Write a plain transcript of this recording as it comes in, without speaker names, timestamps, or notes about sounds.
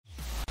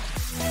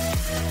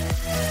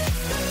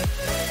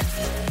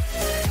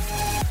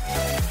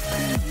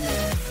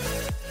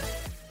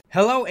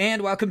Hello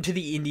and welcome to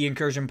the Indie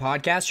Incursion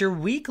Podcast, your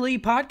weekly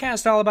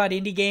podcast all about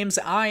indie games.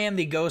 I am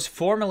the ghost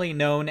formerly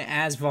known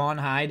as Vaughn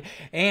Hyde,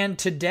 and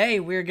today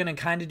we're going to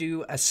kind of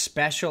do a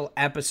special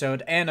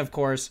episode, and of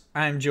course,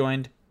 I'm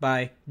joined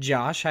by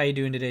Josh. How you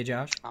doing today,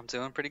 Josh? I'm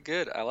doing pretty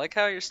good. I like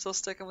how you're still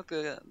sticking with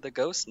the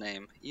Ghost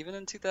name, even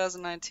in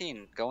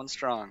 2019, going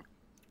strong.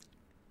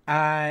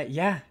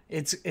 Yeah,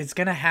 it's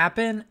going to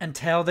happen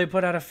until they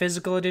put out a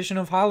physical edition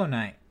of Hollow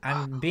Knight.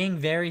 I'm being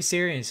very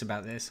serious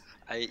about this.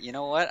 You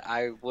know what?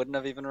 I wouldn't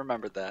have even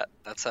remembered that.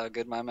 That's how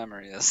good my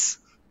memory is.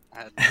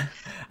 I,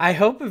 I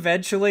hope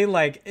eventually,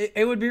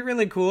 it would be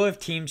really cool if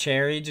Team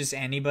Cherry, just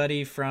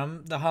anybody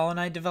from the Hollow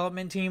Knight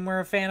development team, were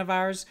a fan of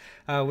ours,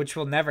 which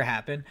will never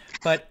happen.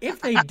 But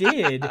if they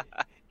did,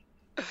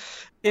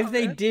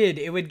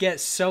 it would get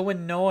so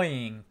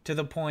annoying to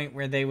the point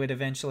where they would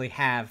eventually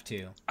have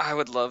to. I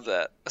would love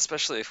that,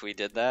 especially if we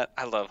did that.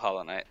 I love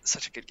Hollow Knight.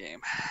 Such a good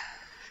game.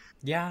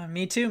 Yeah,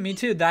 me too, me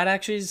too. That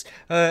actually is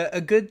a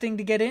good thing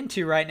to get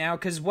into right now,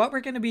 because what we're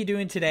going to be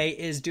doing today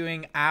is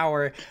doing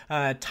our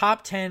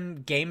top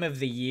 10 Game of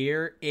the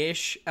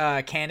Year-ish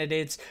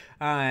candidates.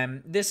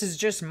 This is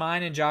just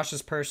mine and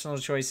Josh's personal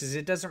choices.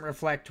 It doesn't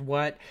reflect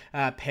what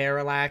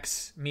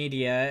Parallax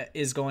Media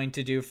is going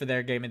to do for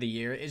their Game of the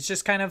Year. It's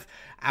just kind of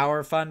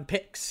our fun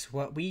picks,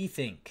 what we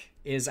think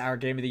is our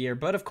Game of the Year.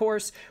 But of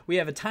course, we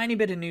have a tiny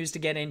bit of news to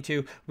get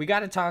into. We got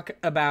to talk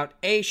about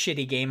a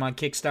shitty game on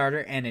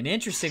Kickstarter and an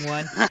interesting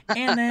one,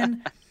 and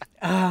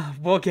then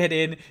we'll get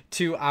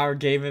into our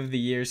Game of the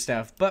Year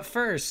stuff. But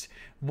first,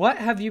 what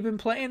have you been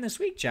playing this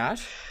week,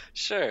 Josh?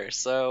 Sure.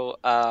 So,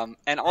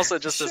 and also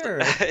just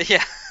Sure.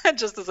 yeah,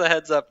 just as a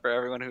heads up for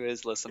everyone who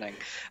is listening,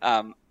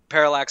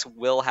 Parallax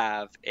will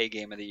have a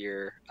Game of the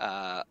Year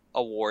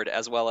award,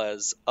 as well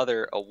as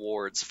other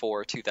awards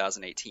for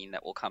 2018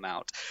 that will come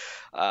out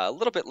a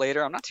little bit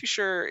later. I'm not too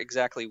sure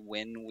exactly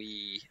when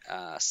we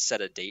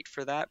set a date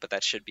for that, but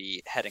that should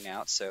be heading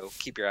out, so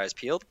keep your eyes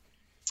peeled.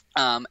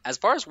 As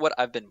far as what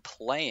I've been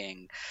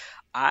playing,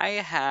 I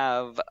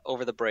have,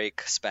 over the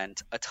break,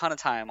 spent a ton of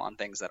time on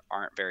things that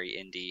aren't very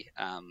indie.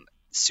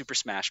 Super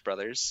Smash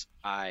Brothers.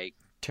 I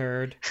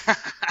Turd.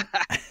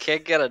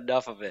 can't get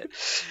enough of it.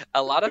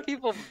 A lot of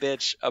people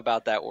bitch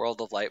about that World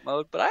of Light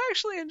mode, but I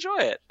actually enjoy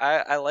it.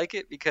 I like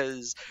it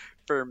because,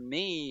 for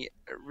me,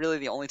 really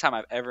the only time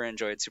I've ever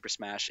enjoyed Super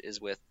Smash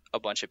is with a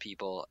bunch of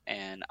people,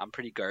 and I'm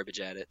pretty garbage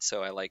at it,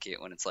 so I like it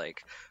when it's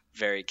like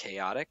very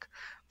chaotic.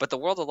 But the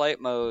World of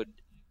Light mode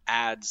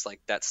adds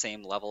like that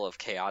same level of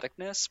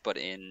chaoticness, but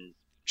in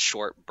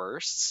short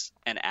bursts,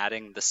 and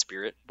adding the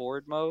spirit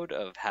board mode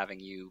of having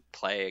you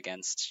play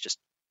against just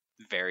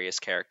various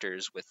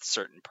characters with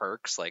certain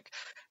perks, like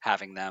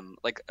having them,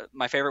 like,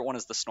 my favorite one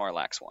is the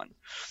Snorlax one.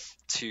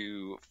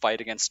 To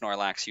fight against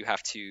Snorlax, you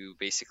have to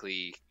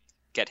basically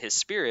get his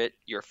spirit.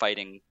 You're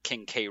fighting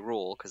King K.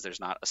 Rool, because there's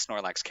not a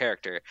Snorlax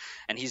character,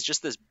 and he's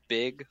just this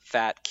big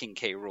fat King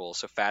K. Rool,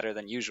 so fatter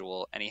than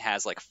usual, and he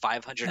has like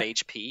 500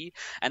 HP,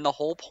 and the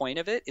whole point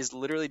of it is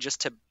literally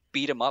just to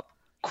beat him up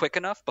quick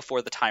enough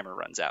before the timer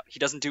runs out. He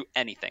doesn't do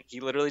anything.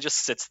 He literally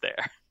just sits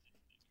there.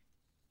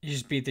 You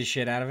just beat the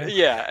shit out of it?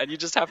 Yeah, and you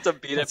just have to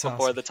beat it That's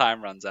before awesome. the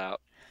time runs out,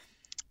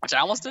 which I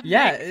almost didn't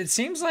Yeah, make. it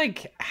seems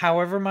like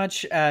however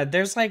much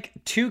there's like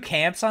two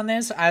camps on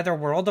this. Either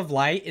World of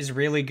Light is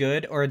really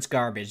good or it's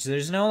garbage.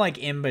 There's no like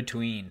in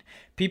between.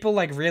 People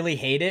like really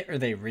hate it or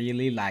they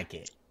really like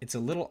it. It's a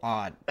little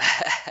odd.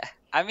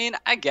 I mean,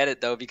 I get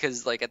it though,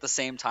 because like at the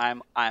same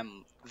time,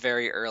 I'm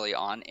very early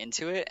on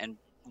into it, and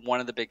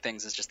one of the big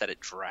things is just that it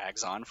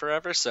drags on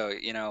forever. So,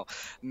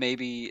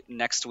 maybe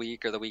next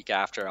week or the week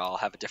after I'll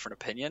have a different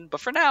opinion.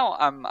 But for now,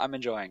 I'm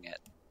enjoying it.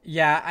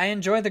 Yeah, I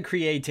enjoy the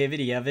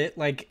creativity of it.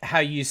 Like how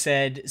you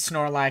said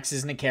Snorlax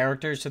isn't a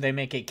character, so they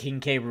make it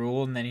King K.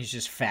 Rool and then he's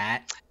just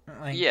fat.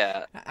 Like,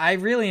 Yeah, I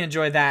really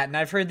enjoy that, and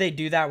I've heard they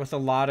do that with a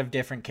lot of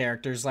different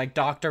characters. Like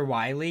Dr.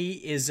 Wily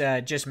is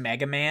just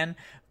Mega Man,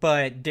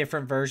 but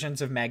different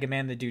versions of Mega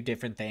Man that do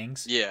different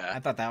things. yeah. I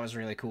thought that was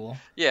really cool.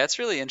 Yeah, it's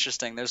really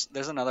interesting. There's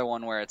another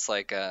one where it's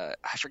like I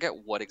forget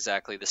what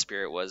exactly the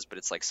spirit was, but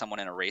it's like someone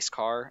in a race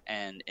car,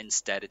 and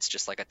instead it's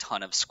just like a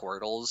ton of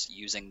Squirtles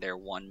using their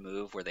one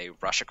move where they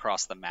rush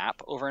across the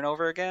map over and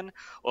over again.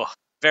 Oh,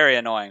 very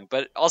annoying,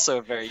 but also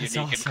very That's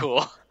unique and awesome.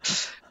 cool.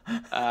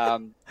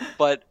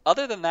 But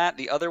other than that,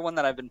 the other one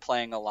that I've been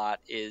playing a lot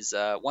is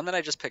one that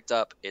I just picked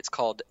up. It's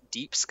called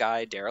Deep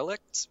Sky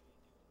Derelict.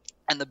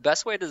 And the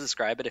best way to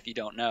describe it, if you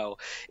don't know,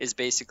 is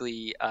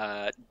basically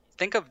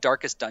think of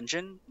Darkest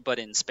Dungeon, but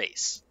in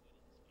space.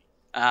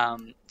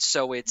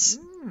 So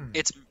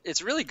Mm.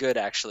 it's really good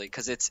actually,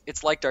 because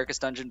it's like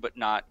Darkest Dungeon, but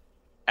not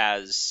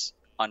as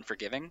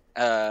unforgiving.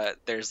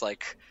 There's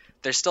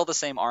still the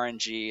same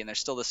RNG, and there's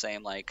still the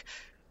same like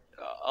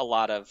a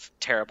lot of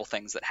terrible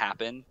things that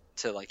happen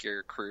to like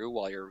your crew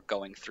while you're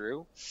going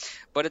through.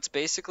 But it's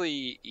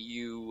basically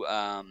you're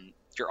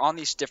on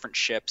these different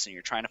ships, and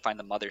you're trying to find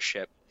the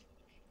mothership,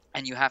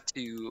 and you have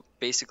to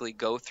basically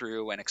go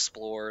through and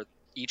explore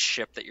each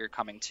ship that you're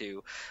coming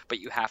to, but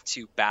you have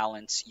to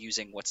balance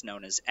using what's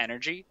known as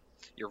energy,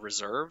 your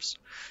reserves.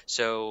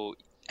 So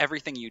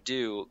everything you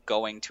do,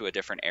 going to a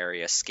different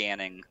area,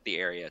 scanning the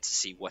area to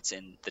see what's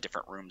in the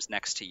different rooms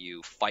next to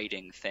you,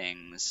 fighting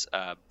things,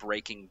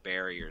 breaking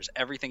barriers,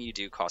 everything you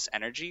do costs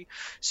energy.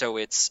 So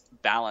it's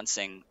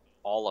balancing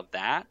all of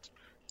that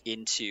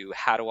into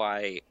how do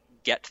I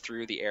get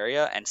through the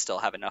area and still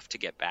have enough to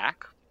get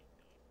back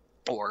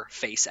or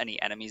face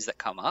any enemies that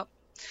come up.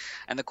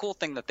 And the cool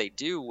thing that they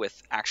do with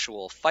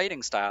actual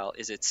fighting style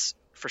is it's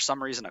for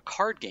some reason a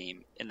card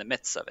game in the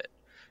midst of it.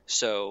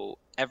 So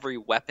every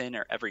weapon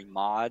or every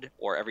mod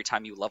or every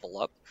time you level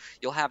up,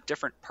 you'll have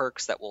different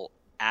perks that will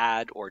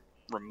add or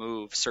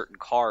remove certain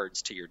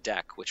cards to your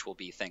deck, which will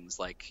be things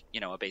like,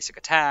 a basic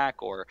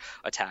attack or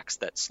attacks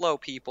that slow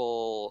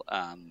people,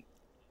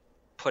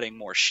 putting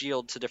more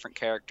shield to different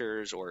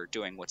characters, or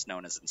doing what's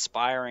known as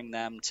inspiring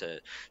them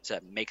to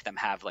make them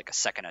have like a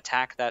second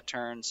attack that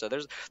turn. So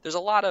there's a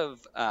lot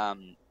of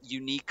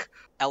unique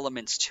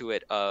elements to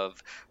it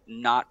of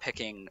not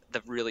picking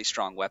the really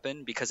strong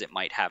weapon because it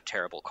might have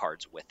terrible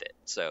cards with it.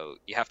 So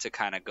you have to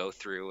kind of go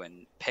through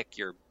and pick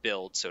your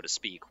build, so to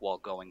speak, while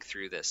going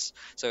through this.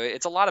 So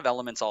it's a lot of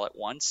elements all at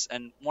once.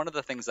 And one of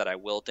the things that I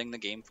will ding the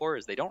game for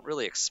is they don't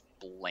really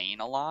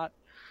explain a lot.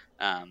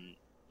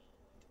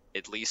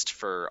 At least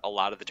for a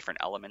lot of the different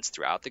elements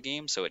throughout the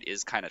game, so it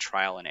is kind of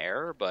trial and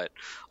error. But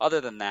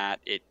other than that,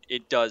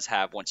 it does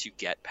have, once you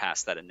get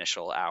past that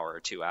initial hour or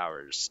 2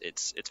 hours,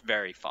 it's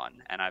very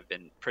fun, and I've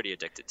been pretty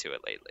addicted to it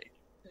lately.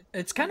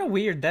 It's kind of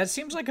weird. That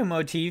seems like a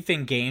motif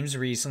in games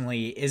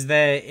recently, is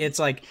that it's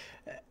like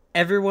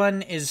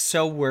everyone is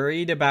so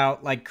worried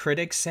about like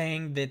critics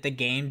saying that the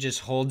game just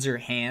holds your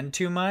hand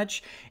too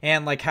much,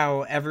 and like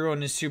how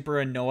everyone is super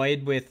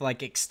annoyed with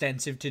like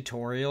extensive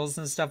tutorials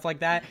and stuff like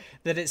that,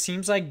 that it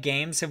seems like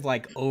games have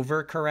like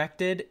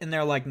overcorrected, and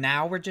they're like,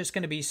 now we're just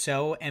going to be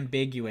so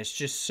ambiguous,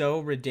 just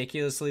so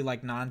ridiculously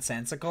like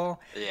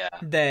nonsensical,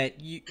 that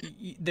you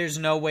there's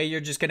no way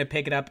you're just going to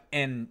pick it up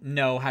and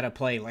know how to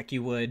play like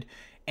you would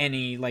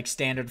any like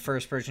standard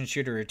first person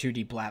shooter or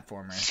 2D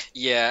platformer.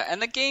 Yeah, and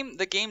the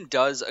game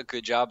does a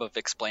good job of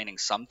explaining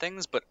some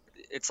things, but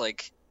it's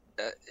like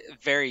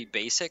very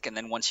basic, and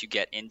then once you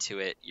get into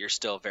it, you're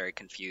still very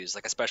confused,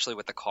 like especially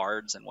with the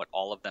cards and what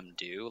all of them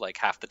do. Like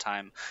half the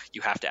time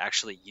you have to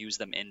actually use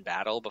them in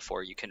battle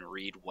before you can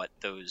read what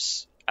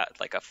those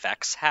like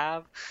effects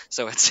have.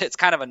 So it's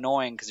kind of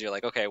annoying because you're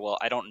like, okay, well,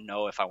 I don't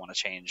know if I want to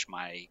change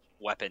my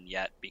weapon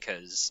yet,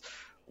 because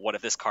what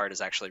if this card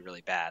is actually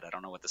really bad? I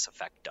don't know what this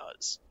effect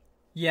does.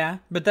 Yeah,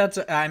 but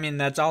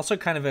that's also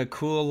kind of a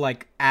cool,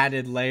 like,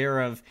 added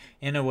layer of,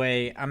 in a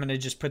way, I'm going to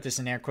just put this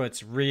in air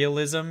quotes,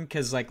 realism,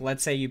 because, like,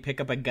 let's say you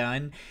pick up a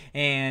gun,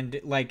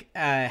 and, like,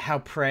 how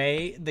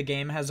Prey, the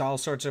game has all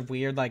sorts of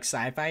weird, like,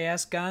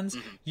 sci-fi-esque guns,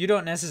 you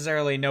don't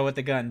necessarily know what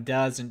the gun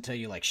does until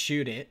you, like,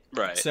 shoot it.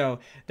 Right. So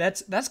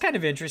that's kind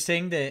of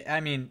interesting.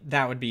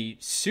 That would be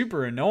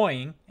super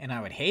annoying, and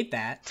I would hate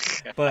that,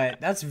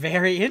 but that's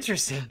very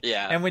interesting.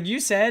 Yeah. And when you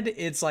said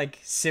it's, like,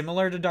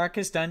 similar to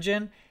Darkest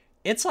Dungeon,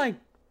 it's like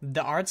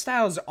the art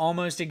style is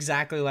almost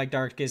exactly like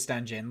Darkest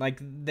Dungeon. Like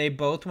they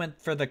both went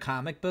for the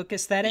comic book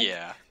aesthetic.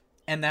 Yeah.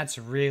 And that's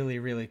really,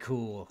 really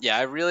cool. Yeah,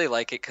 I really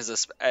like it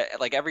because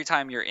like every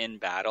time you're in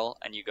battle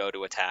and you go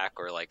to attack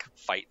or like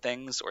fight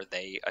things or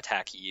they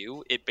attack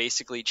you, it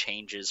basically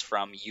changes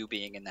from you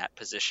being in that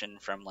position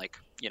from like,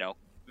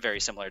 very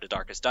similar to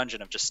Darkest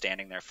Dungeon of just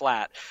standing there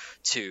flat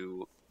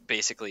to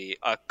basically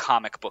a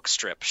comic book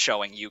strip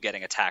showing you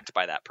getting attacked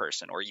by that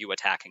person or you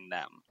attacking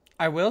them.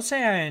 I will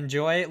say I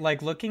enjoy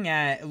like looking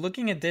at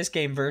this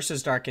game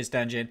versus Darkest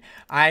Dungeon.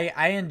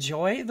 I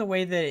enjoy the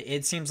way that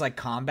it seems like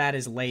combat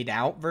is laid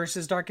out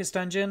versus Darkest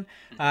Dungeon.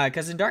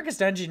 Because in Darkest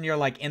Dungeon you're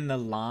like in the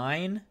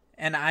line,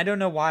 and I don't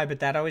know why,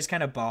 but that always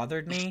kind of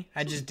bothered me.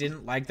 I just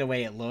didn't like the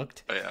way it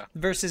looked. Oh, yeah.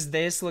 Versus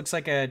this looks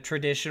like a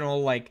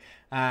traditional like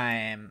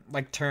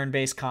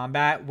turn-based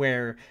combat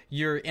where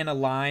you're in a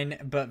line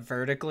but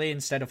vertically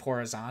instead of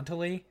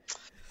horizontally.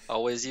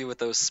 Always you with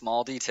those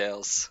small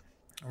details.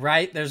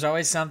 Right? There's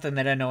always something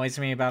that annoys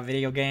me about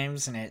video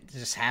games, and it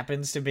just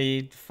happens to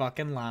be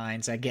fucking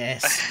lines, I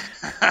guess.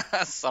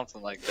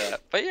 Something like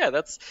that. But yeah,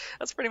 that's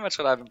pretty much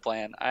what I've been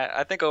playing.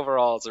 I think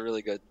overall it's a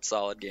really good,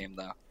 solid game,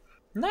 though.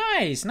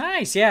 Nice.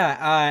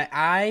 Yeah,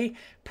 I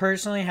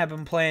personally have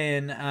been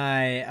playing.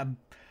 I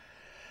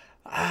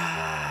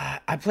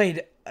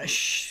played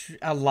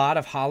a lot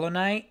of Hollow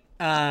Knight.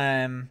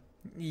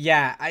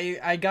 Yeah,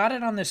 I got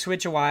it on the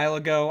Switch a while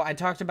ago. I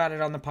talked about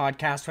it on the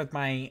podcast with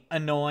my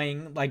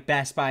annoying, like,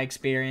 Best Buy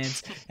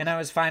experience. And I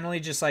was finally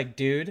just like,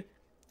 dude,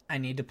 I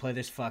need to play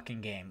this fucking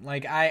game.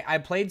 Like, I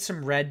played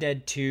some Red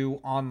Dead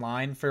 2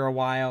 online for a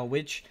while,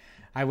 which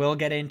I will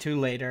get into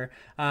later.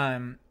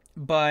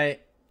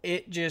 But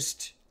it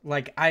just,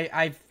 like,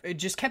 I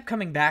just kept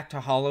coming back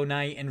to Hollow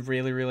Knight and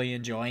really, really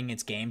enjoying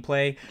its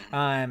gameplay.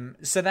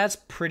 So that's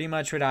pretty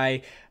much what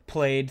I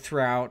played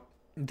throughout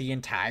the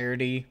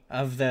entirety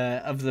of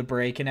the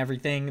break and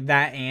everything,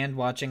 that and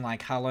watching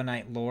like Hollow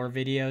Knight lore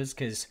videos,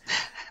 because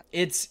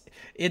it's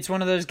it's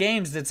one of those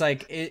games that's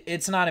like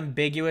it's not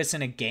ambiguous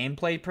in a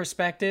gameplay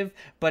perspective,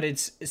 but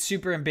it's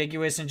super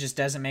ambiguous and just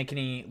doesn't make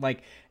any,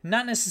 like,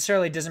 not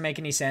necessarily doesn't make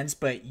any sense,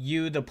 but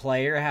you, the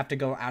player, have to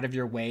go out of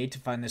your way to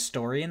find the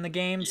story in the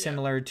game,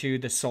 similar to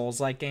the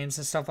Souls-like games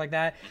and stuff like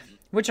that,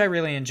 which I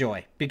really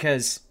enjoy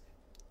because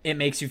it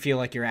makes you feel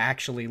like you're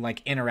actually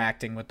like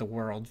interacting with the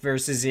world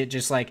versus it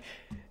just like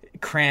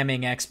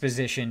cramming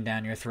exposition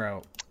down your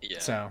throat. Yeah.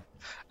 So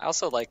I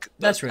also like those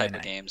that's really type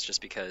of nice. games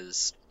just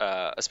because,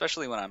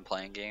 especially when I'm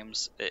playing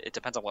games, it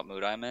depends on what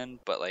mood I'm in,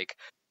 but like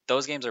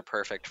those games are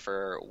perfect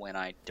for when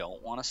I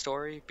don't want a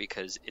story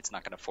because it's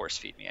not going to force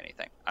feed me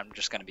anything. I'm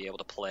just going to be able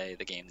to play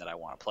the game that I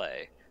want to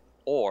play.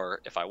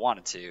 Or if I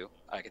wanted to,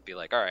 I could be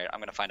like, all right, I'm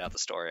going to find out the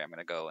story. I'm going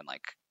to go and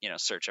like,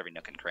 search every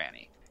nook and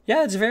cranny.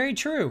 Yeah, it's very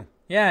true.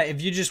 Yeah,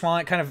 if you just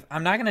want kind of,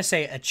 I'm not going to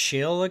say a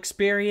chill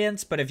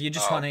experience, but if you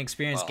just want to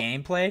experience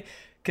gameplay,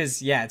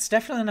 because, yeah, it's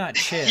definitely not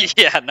chill.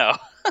 Yeah, no.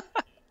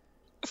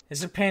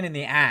 It's a pain in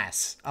the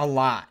ass. A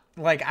lot.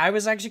 Like, I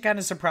was actually kind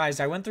of surprised.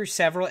 I went through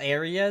several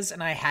areas,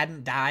 and I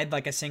hadn't died,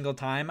 like, a single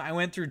time. I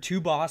went through 2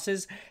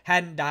 bosses,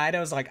 hadn't died. I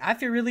was like, I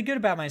feel really good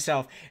about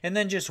myself. And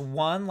then just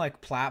one,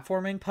 like,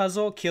 platforming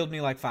puzzle killed me,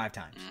 like, 5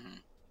 times. Mm-hmm.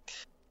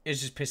 It's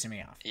just pissing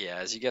me off. Yeah,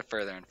 as you get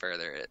further and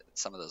further,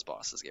 some of those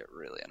bosses get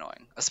really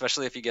annoying.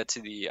 Especially if you get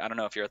to I don't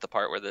know if you're at the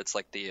part where it's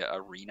like the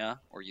arena,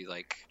 where you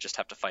like just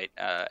have to fight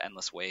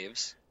endless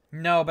waves.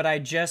 No, but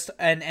an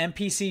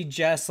NPC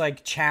just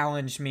like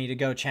challenged me to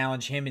go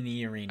challenge him in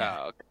the arena.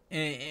 Oh,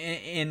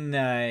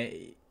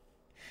 okay.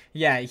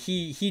 Yeah,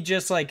 he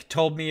just like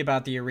told me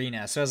about the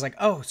arena, so I was like,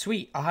 oh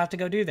sweet, I'll have to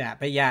go do that.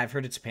 But yeah, I've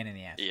heard it's a pain in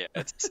the ass. Yeah,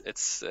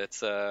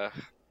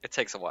 it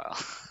takes a while.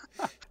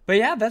 But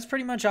yeah, that's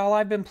pretty much all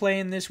I've been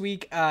playing this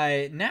week.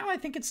 Now I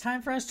think it's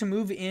time for us to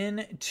move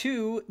in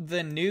to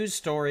the news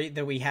story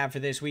that we have for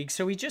this week.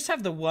 So we just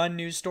have the one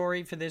news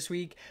story for this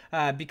week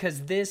because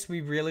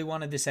we really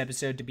wanted this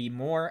episode to be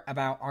more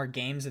about our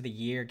games of the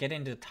year,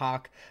 getting to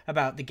talk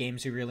about the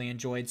games we really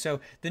enjoyed.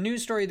 So the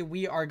news story that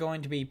we are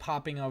going to be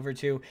popping over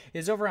to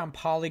is over on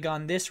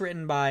Polygon. This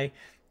written by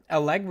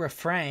Allegra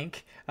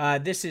Frank.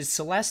 This is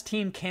Celeste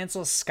team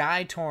cancels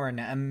Skytorn,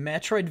 a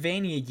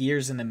Metroidvania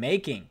years in the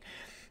making.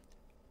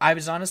 I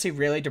was honestly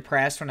really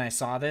depressed when I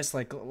saw this.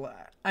 Like,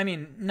 I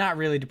mean, not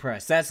really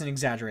depressed. That's an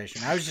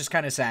exaggeration. I was just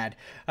kind of sad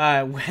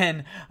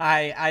when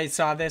I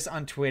saw this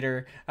on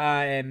Twitter.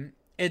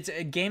 It's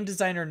game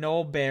designer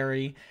Noel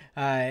Berry,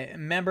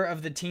 member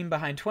of the team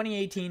behind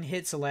 2018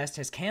 hit Celeste,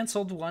 has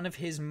canceled one of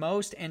his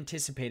most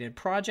anticipated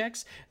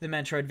projects. The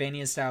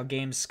Metroidvania-style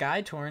game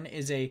Skytorn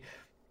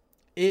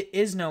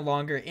is no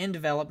longer in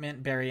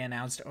development, Barry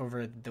announced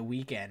over the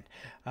weekend.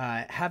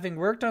 Having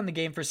worked on the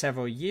game for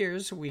several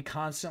years, we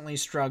constantly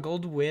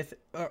struggled with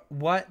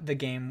what the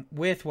game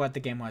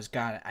was.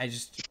 God,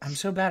 I'm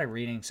so bad at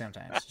reading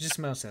sometimes. Just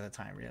most of the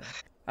time,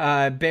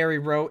 really. Barry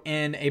wrote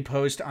in a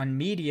post on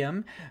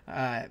Medium,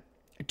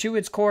 to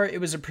its core, it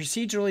was a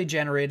procedurally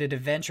generated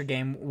adventure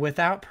game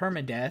without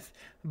permadeath,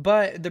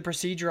 but the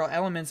procedural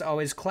elements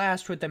always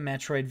clashed with the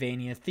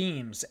Metroidvania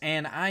themes,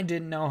 and I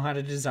didn't know how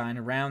to design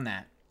around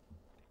that.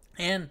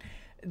 And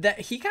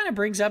that he kind of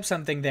brings up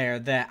something there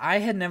that I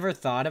had never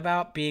thought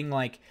about, being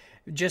like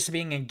just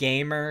being a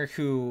gamer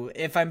who,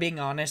 if I'm being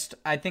honest,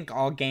 I think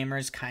all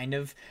gamers kind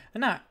of,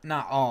 not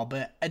all,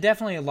 but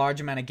definitely a large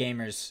amount of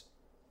gamers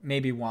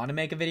maybe want to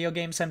make a video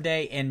game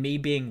someday, and me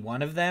being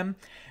one of them.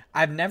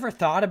 I've never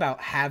thought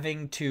about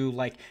having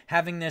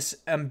this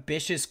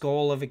ambitious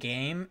goal of a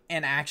game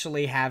and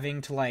actually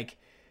having to, like,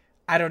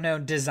 I don't know,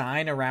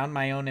 design around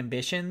my own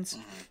ambitions.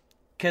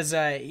 Because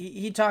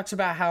he talks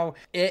about how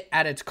it,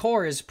 at its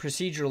core, is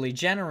procedurally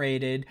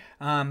generated,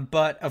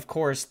 but of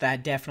course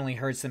that definitely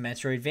hurts the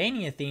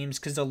Metroidvania themes,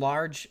 because a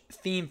large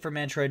theme for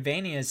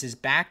Metroidvanias is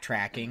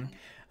backtracking.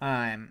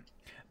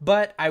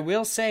 But I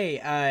will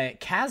say,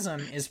 Chasm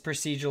is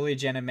procedurally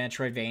generated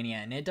Metroidvania,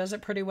 and it does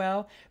it pretty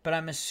well, but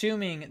I'm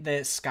assuming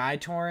that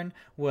Skytorn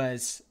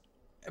was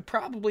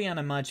probably on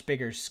a much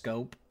bigger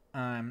scope,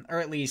 or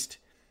at least,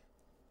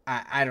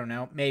 I don't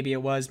know, maybe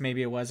it was,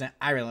 maybe it wasn't.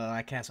 I really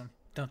like Chasm.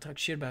 Don't talk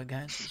shit about it,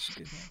 guys. It's a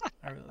good game.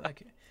 I really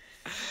like it.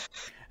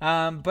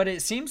 But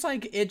it seems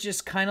like it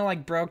just kind of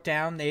like broke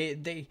down.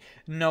 They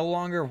no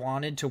longer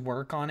wanted to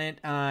work on it.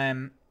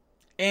 And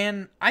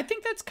I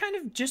think that's kind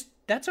of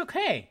that's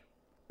okay.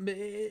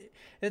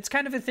 It's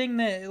kind of a thing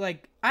that,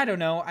 like, I don't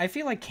know. I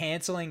feel like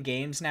canceling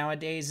games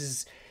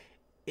nowadays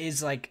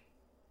is like,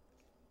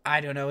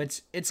 I don't know.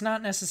 It's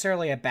not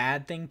necessarily a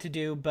bad thing to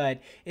do,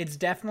 but it's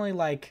definitely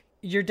like,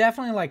 you're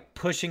definitely like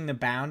pushing the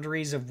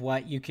boundaries of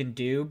what you can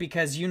do,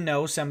 because you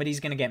know somebody's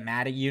going to get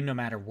mad at you no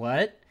matter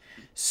what.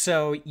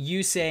 So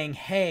you saying,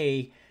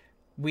 hey,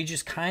 we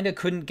just kind of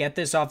couldn't get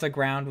this off the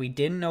ground. We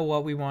didn't know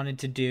what we wanted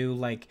to do.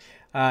 Like,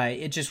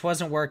 it just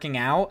wasn't working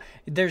out.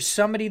 There's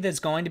somebody that's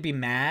going to be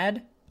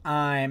mad.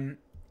 And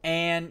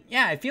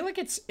yeah, I feel like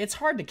it's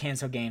hard to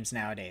cancel games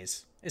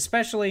nowadays,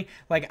 especially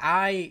like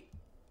I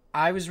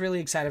was really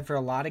excited for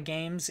a lot of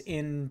games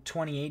in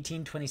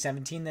 2018,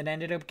 2017 that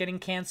ended up getting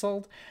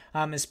canceled.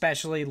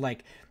 Especially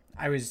like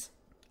I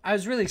I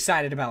was really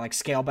excited about like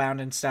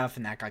Scalebound and stuff,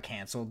 and that got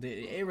canceled.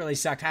 It really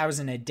sucked. I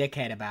wasn't a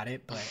dickhead about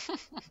it, but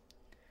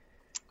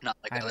Not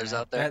like I don't others know.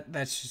 out there.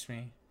 That's just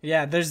me.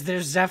 Yeah, there's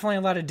definitely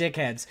a lot of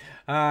dickheads.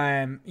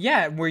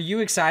 Yeah, were you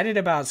excited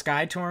about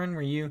Skytorn?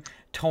 Were you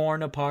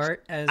torn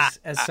apart, as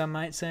some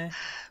might say?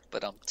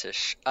 But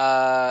tish.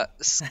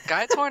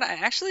 Skytorn, I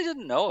actually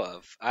didn't know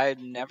of.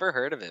 I'd never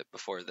heard of it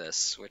before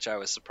this, which I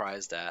was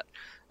surprised at.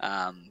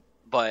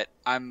 But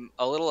I'm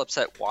a little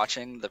upset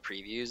watching the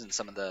previews and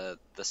some of the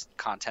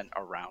content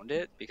around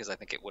it because I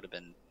think it would have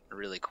been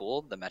really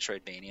cool. The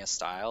Metroidvania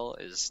style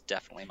is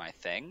definitely my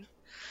thing.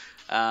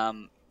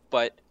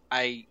 But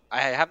I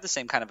have the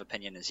same kind of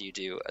opinion as you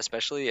do,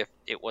 especially if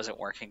it wasn't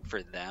working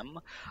for them.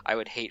 I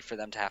would hate for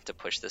them to have to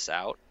push this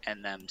out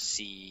and them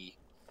see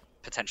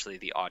potentially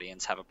the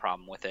audience have a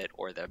problem with it,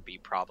 or there be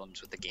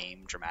problems with the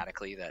game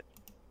dramatically that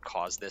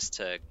cause this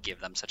to give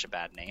them such a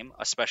bad name,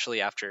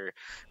 especially after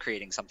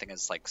creating something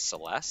as like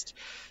Celeste.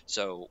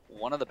 So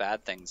one of the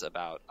bad things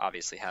about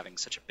obviously having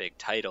such a big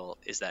title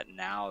is that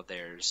now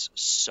there's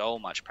so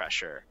much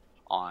pressure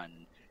on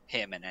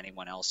him and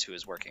anyone else who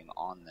is working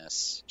on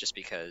this, just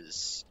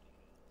because,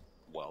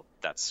 well,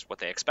 that's what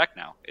they expect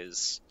now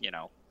is,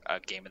 a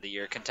Game of the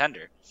Year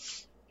contender.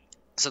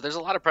 So there's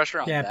a lot of pressure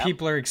on them. Yeah,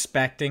 people are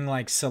expecting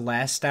like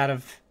Celeste out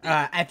of.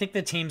 I think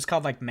the team's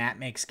called like Matt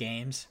Makes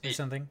Games or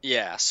something.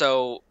 Yeah.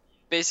 So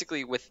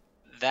basically, with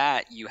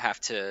that, you have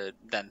to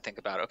then think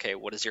about, okay,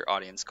 what is your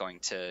audience going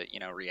to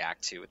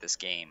react to with this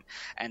game?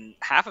 And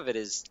half of it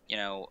is,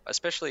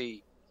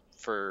 especially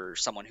for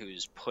someone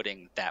who's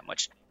putting that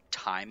much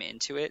time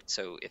into it.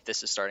 So if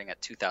this is starting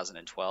at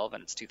 2012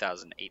 and it's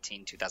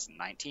 2018,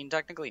 2019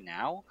 technically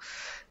now,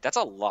 that's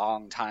a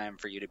long time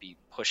for you to be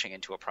pushing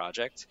into a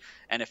project.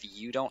 And if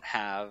you don't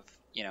have,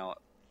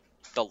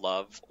 the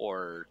love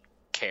or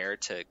care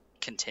to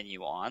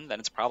continue on, then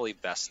it's probably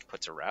best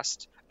put to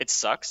rest. It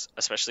sucks,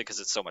 especially because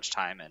it's so much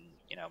time and,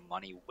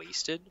 money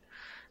wasted.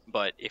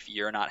 But if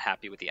you're not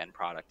happy with the end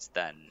product,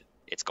 then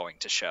it's going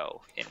to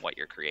show in what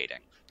you're creating.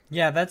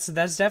 Yeah, that's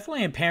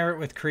definitely apparent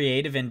with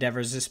creative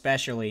endeavors,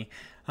 especially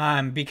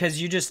because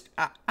you just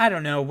I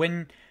don't know,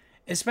 when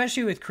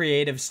especially with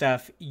creative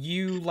stuff,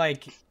 you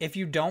like if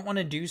you don't want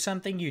to do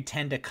something, you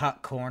tend to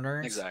cut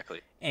corners.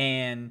 Exactly.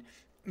 And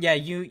yeah,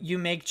 you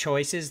make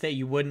choices that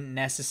you wouldn't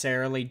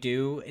necessarily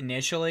do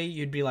initially.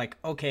 You'd be like,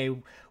 okay,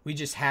 we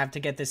just have to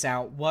get this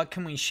out. What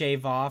can we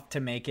shave off to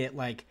make it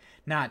like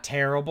not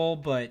terrible,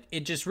 but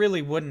it just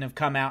really wouldn't have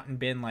come out and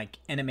been like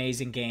an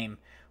amazing game,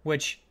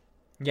 which,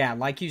 yeah,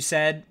 like you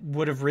said,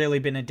 would have really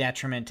been a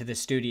detriment to the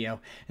studio,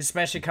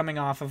 especially coming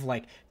off of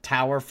like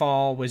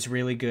Towerfall was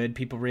really good.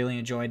 People really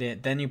enjoyed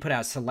it. Then you put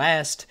out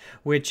Celeste,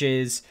 which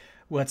is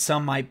what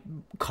some might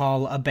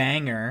call a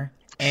banger.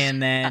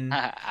 And then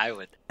I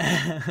would.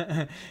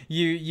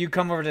 you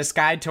come over to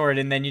Skytorn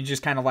and then you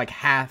just kind of like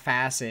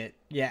half-ass it.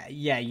 Yeah,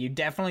 you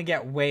definitely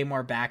get way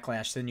more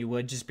backlash than you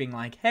would just being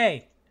like,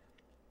 hey,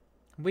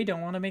 we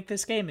don't want to make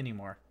this game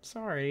anymore.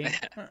 Sorry.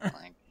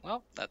 Like,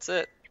 well, that's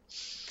it.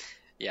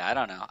 Yeah, I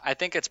don't know. I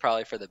think it's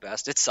probably for the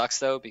best. It sucks,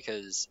 though,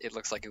 because it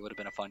looks like it would have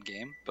been a fun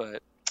game,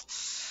 but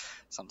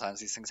sometimes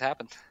these things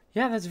happen.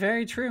 Yeah, that's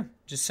very true.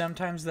 Just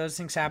sometimes those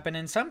things happen,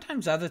 and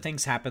sometimes other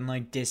things happen,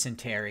 like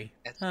dysentery.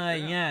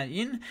 Yeah,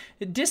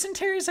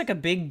 dysentery is like a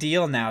big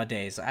deal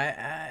nowadays.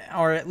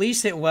 Or at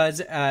least it was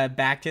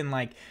back in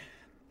like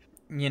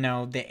the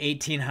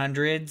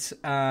 1800s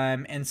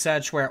and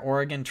such, where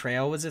Oregon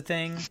Trail was a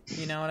thing.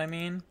 You know what I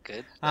mean?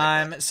 Good.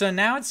 So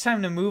now it's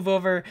time to move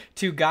over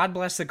to God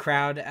Bless the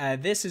Crowd.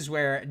 This is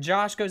where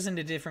Josh goes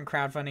into different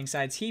crowdfunding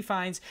sites. He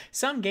finds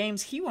some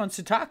games he wants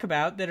to talk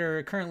about that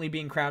are currently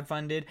being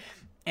crowdfunded.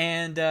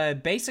 And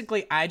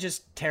basically, I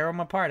just tear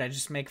them apart. I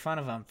just make fun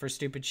of them for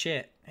stupid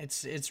shit.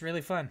 It's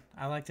really fun.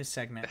 I like this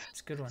segment.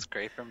 It's a good one. It's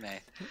great for me.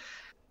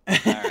 All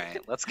right,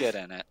 let's get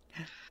in it.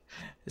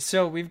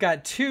 So we've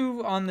got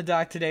two on the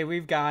dock today.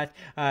 We've got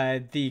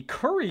the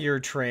Courier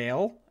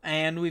Trail,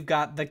 and we've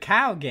got the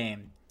Cow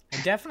Game.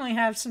 I definitely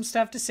have some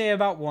stuff to say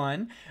about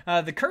one.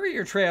 The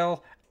Courier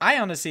Trail, I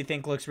honestly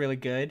think looks really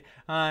good.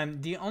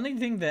 The only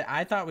thing that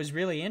I thought was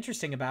really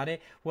interesting about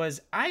it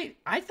was I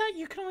thought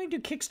you could only do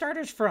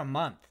Kickstarters for a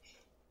month.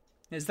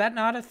 Is that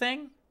not a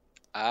thing?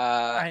 No.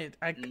 I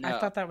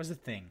thought that was a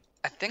thing.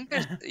 I think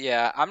there's,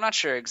 yeah, I'm not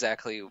sure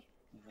exactly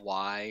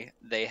why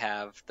they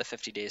have the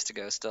 50 days to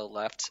go still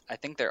left. I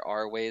think there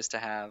are ways to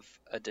have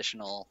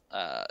additional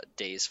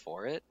days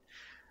for it.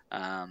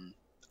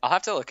 I'll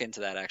have to look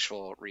into that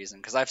actual reason,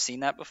 because I've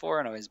seen that before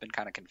and always been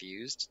kind of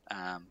confused.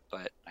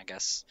 But I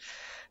guess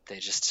they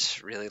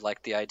just really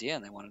liked the idea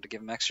and they wanted to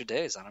give them extra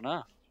days. I don't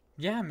know.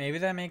 Yeah, maybe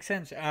that makes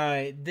sense.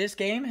 This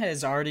game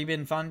has already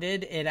been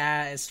funded. It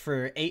asked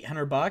for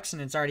 $800,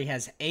 and it already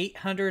has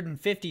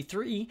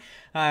 853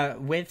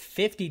 with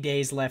 50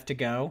 days left to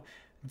go.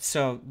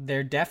 So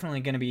they're definitely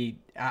going to be,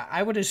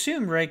 I would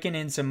assume, raking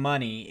in some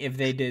money if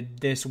they did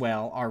this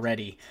well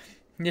already.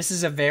 This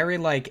is a very,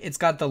 it's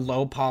got the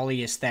low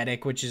poly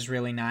aesthetic, which is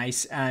really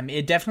nice.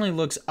 It definitely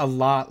looks a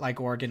lot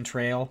like Oregon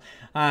Trail.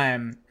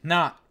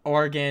 Not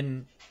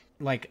Oregon,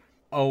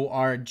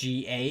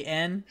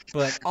 Organ,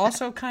 but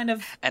also kind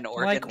of An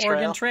Oregon like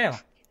Oregon Trail.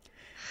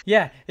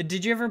 Yeah,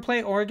 did you ever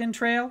play Oregon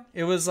Trail?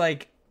 It was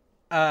like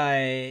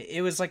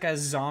a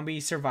zombie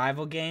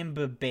survival game,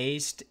 but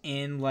based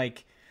in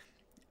like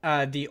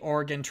the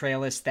Oregon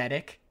Trail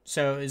aesthetic.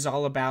 So it was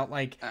all about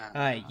like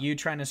you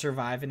trying to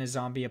survive in a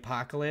zombie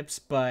apocalypse,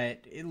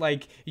 but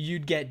like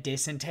you'd get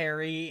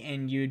dysentery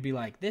and you'd be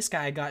like, this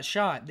guy got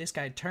shot, this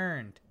guy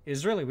turned. It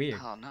was really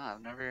weird. Oh no,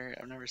 I've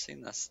never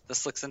seen this.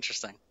 This looks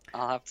interesting.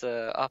 I'll have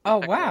to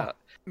Oh check it wow. out.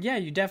 Yeah,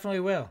 you definitely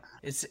will.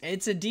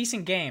 It's a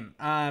decent game.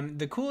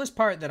 The coolest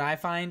part that I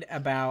find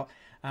about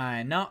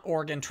not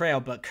Oregon Trail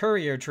but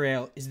Courier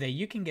Trail is that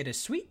you can get a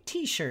sweet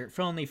T-shirt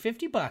for only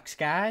 $50,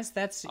 guys.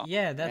 That's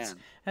Man.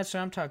 what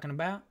I'm talking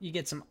about. You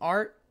get some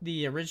art,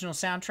 the original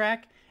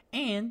soundtrack,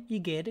 and you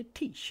get a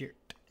T-shirt.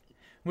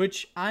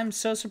 Which I'm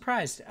so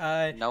surprised.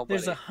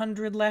 There's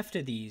 100 left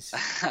of these.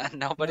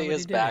 Nobody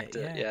has backed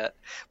it yet,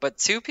 but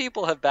 2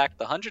 people have backed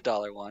the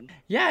 $100 one.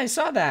 Yeah, I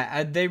saw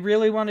that. They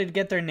really wanted to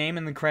get their name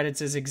in the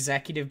credits as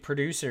executive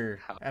producer,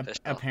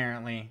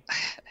 apparently.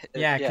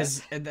 Yeah,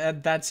 because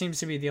that seems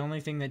to be the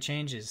only thing that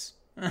changes.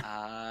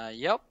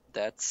 Yep,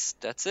 that's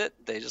it.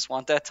 They just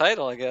want that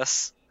title, I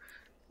guess.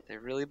 They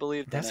really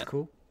believed in it. That's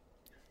cool.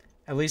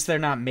 At least they're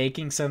not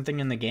making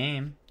something in the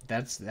game.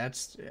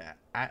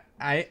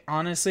 I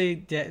honestly,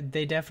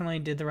 they definitely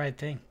did the right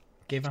thing.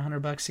 Gave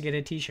 $100 to get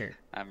a T-shirt.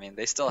 I mean,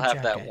 they still Good have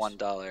job, that guys.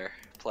 $1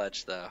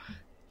 pledge, though.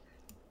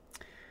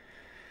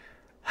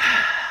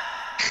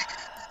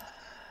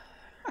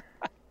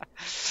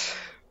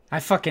 I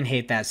fucking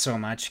hate that so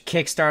much.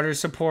 Kickstarter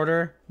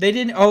supporter. They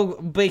didn't. Oh,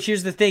 but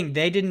here's the thing.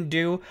 They didn't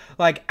do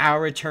like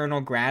our eternal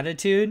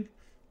gratitude.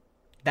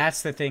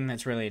 That's the thing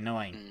that's really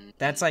annoying.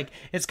 That's like,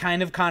 it's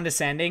kind of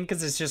condescending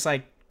because it's just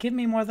like, give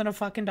me more than a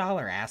fucking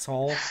dollar,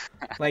 asshole.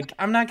 Like,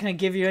 I'm not going to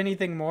give you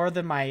anything more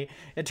than my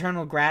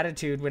eternal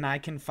gratitude when I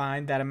can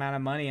find that amount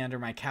of money under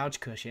my couch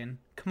cushion.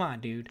 Come on,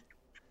 dude.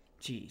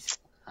 Jeez.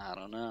 I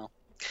don't know.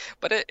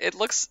 But it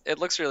looks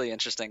really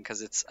interesting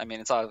because it's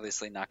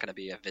obviously not going to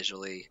be a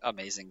visually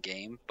amazing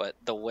game, but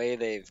the way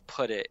they've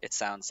put it, it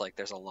sounds like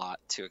there's a lot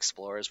to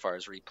explore as far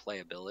as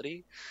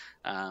replayability.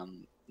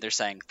 They're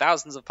saying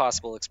thousands of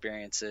possible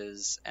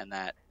experiences and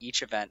that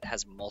each event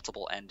has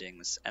multiple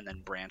endings and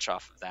then branch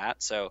off of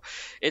that. So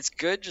it's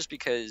good just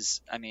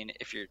because, I mean,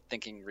 if you're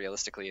thinking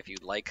realistically, if you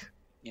like,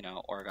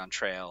 Oregon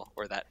Trail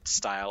or that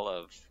style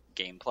of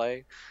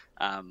gameplay,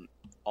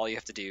 all you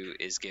have to do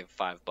is give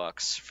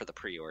 $5 for the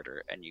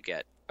pre-order and you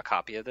get a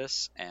copy of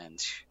this, and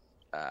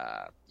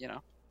you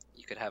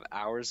could have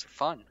hours of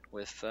fun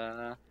with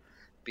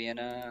being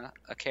a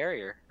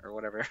carrier or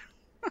whatever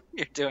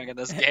you're doing in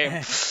this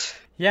game.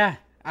 Yeah,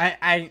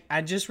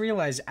 I just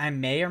realized I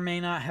may or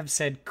may not have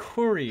said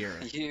courier.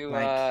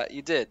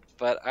 You did,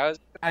 but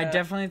I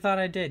definitely thought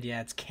I did.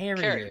 Yeah, it's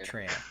carrier Carrier.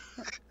 trail.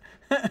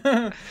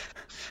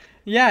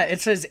 Yeah, it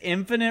says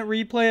infinite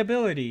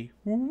replayability.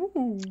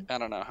 Ooh. I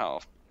don't know how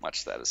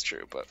much that is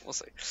true, but we'll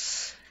see.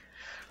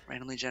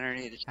 Randomly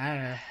generated. I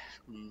don't know.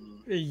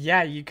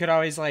 Yeah, you could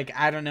always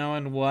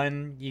in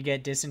one you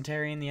get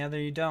dysentery and the other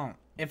you don't.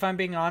 If I'm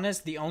being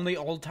honest, the only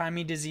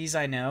old-timey disease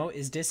I know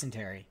is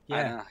dysentery. Yeah.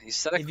 I know. You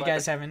said it if you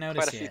guys haven't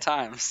noticed quite a few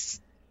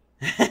times.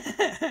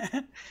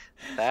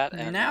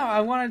 And now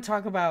I want to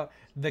talk about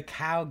the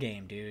cow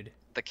game, dude.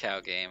 The cow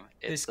game.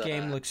 This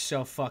game looks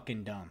so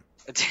fucking dumb.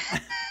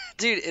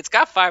 Dude, it's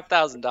got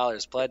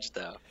 $5,000 pledged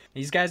though.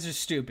 These guys are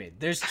stupid.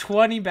 There's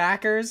 20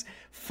 backers,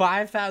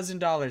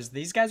 $5,000.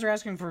 These guys are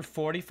asking for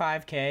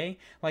 45K,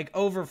 like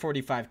over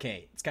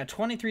 45K. It's got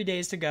 23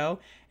 days to go,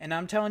 and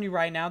I'm telling you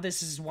right now,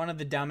 this is one of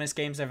the dumbest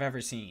games I've ever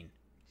seen.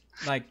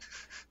 Like,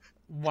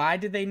 why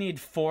did they need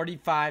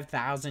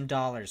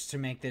 $45,000 to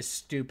make this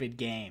stupid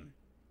game?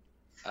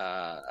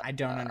 I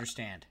don't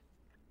understand.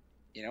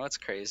 You know what's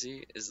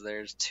crazy is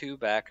there's 2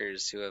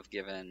 backers who have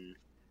given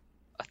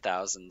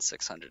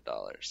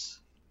 $1,600.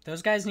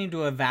 Those guys need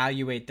to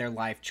evaluate their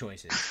life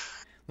choices.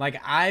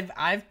 Like,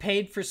 I've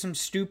paid for some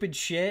stupid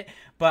shit,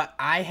 but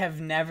I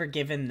have never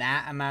given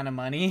that amount of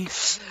money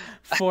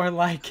for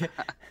like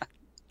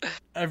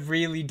a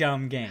really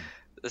dumb game.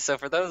 So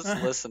for those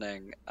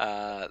listening,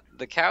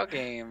 the cow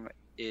game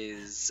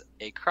is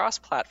a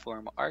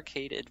cross-platform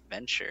arcade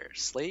adventure.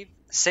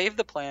 Save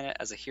the planet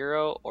as a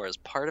hero or as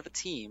part of a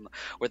team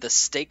where the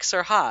stakes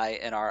are high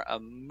in our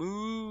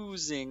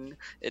amusing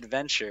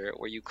adventure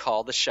where you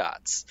call the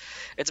shots.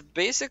 It's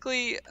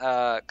basically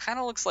kind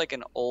of looks like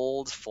an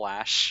old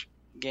Flash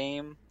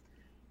game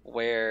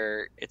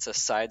where it's a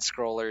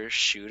side-scroller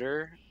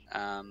shooter,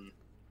 and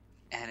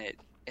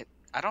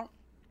I don't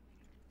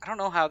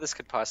know how this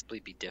could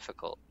possibly be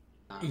difficult.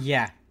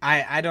 Yeah,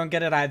 I don't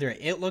get it either.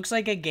 It looks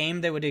like a game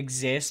that would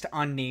exist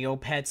on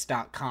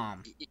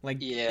Neopets.com. Like,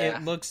 yeah.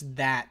 It looks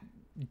that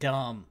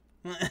dumb.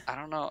 I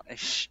don't know.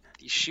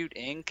 You shoot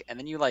ink and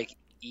then you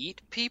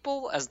eat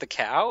people as the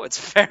cow.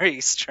 It's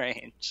very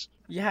strange.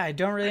 Yeah, I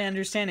don't really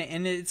understand it.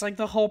 And it's like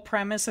the whole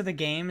premise of the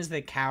game is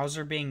that cows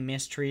are being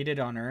mistreated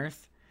on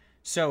Earth.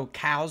 So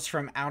cows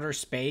from outer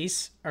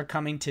space are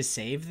coming to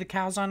save the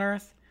cows on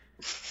Earth.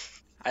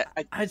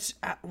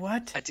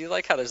 What? I do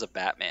like how there's a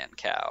Batman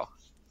cow.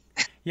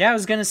 Yeah, I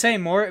was gonna say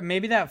more.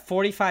 Maybe that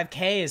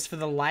 45K is for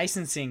the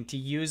licensing to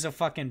use a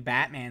fucking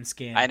Batman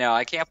skin. I know.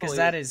 I can't because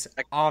believe that is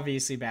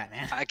obviously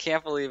Batman. I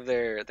can't believe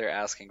they're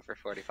asking for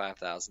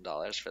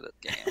 $45,000 for the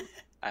game.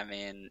 I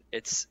mean,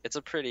 it's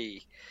a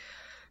pretty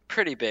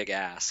big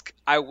ask.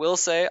 I will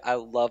say I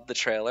love the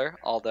trailer,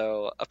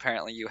 although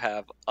apparently you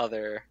have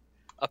other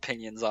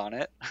opinions on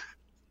it.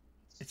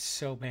 It's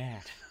so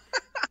bad.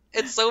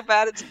 It's so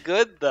bad it's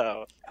good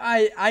though.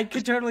 I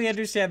could totally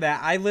understand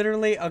that.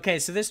 Okay,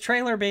 so this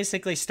trailer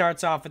basically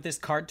starts off with this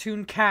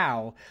cartoon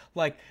cow,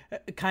 like,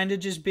 kind of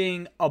just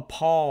being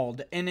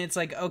appalled. And it's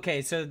like,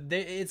 okay, so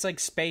it's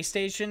like Space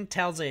Station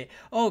tells it,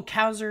 oh,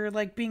 cows are,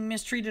 like, being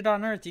mistreated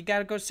on Earth. You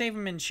gotta go save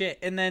them and shit.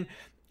 And then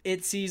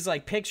it sees,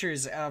 like,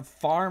 pictures of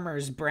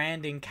farmers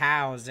branding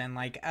cows and,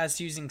 like,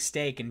 us using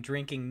steak and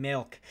drinking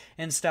milk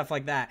and stuff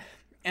like that.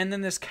 And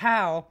then this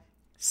cow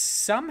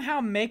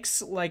somehow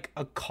makes, like,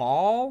 a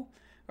call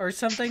or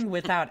something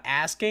without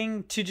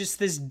asking to just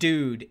this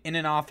dude in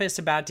an office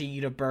about to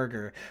eat a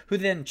burger, who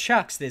then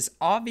chucks this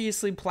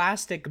obviously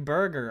plastic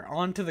burger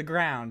onto the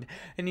ground,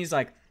 and he's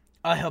like,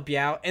 I'll help you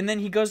out. And then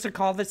he goes to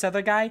call this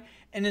other guy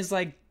and is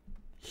like,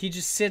 he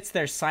just sits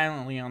there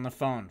silently on the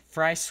phone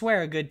for, I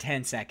swear, a good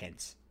 10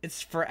 seconds.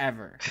 It's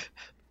forever.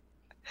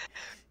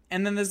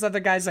 And then this other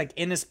guy's like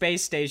in a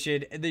space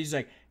station, and he's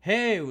like,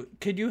 hey,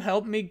 could you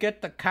help me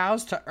get the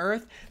cows to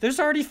Earth? There's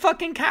already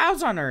fucking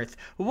cows on Earth.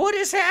 What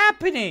is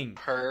happening?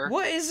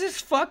 What is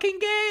this fucking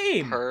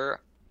game?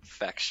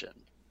 Perfection.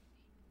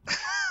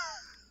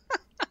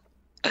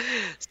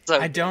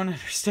 I don't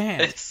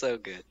understand. It's so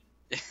good.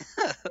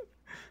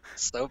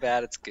 So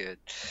bad it's good.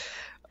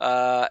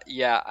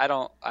 Yeah, I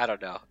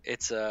don't know.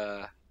 It's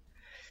I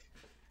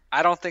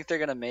don't think they're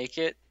gonna make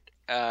it.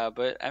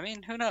 But I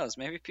mean, who knows?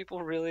 Maybe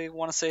people really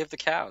want to save the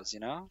cows, you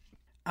know?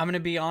 I'm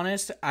gonna be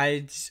honest.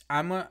 I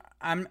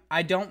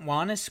don't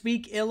want to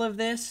speak ill of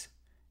this,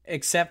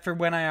 except for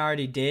when I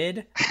already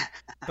did.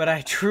 But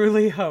I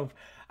truly hope.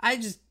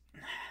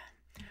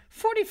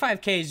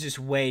 45K is just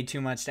way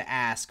too much to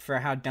ask for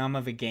how dumb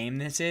of a game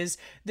this is.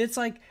 That's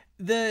like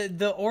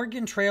the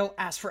Oregon Trail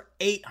asked for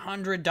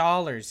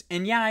 $800,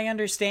 and yeah, I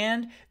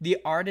understand the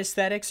art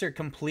aesthetics are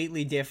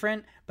completely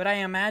different, but I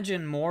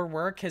imagine more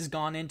work has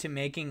gone into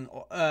making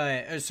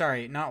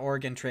not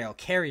Oregon Trail,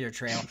 Carrier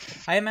Trail.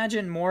 I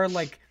imagine more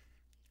like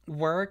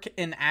work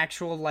and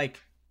actual like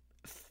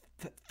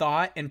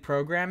thought and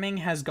programming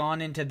has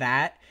gone into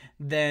that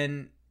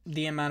than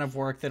the amount of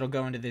work that'll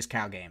go into this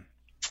cow game.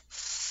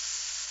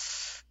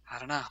 I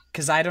don't know.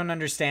 Because I don't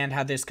understand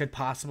how this could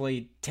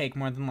possibly take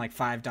more than like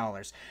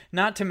 $5.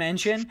 Not to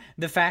mention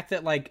the fact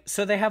that, like,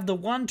 so they have the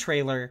one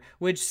trailer,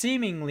 which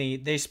seemingly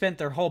they spent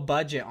their whole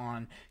budget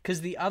on,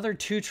 because the other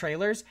two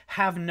trailers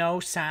have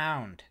no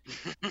sound.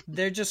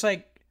 They're just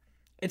like,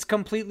 it's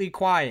completely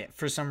quiet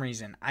for some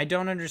reason. I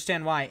don't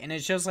understand why. And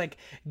it's just like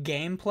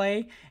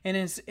gameplay, and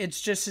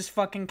it's just this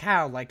fucking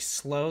cow, like,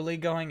 slowly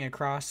going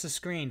across the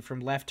screen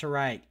from left to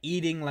right,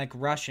 eating like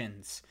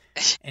Russians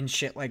and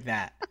shit like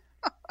that.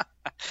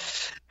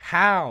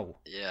 How?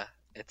 Yeah,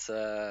 it's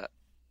a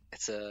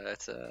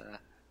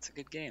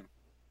good game. You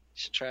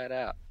should try it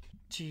out.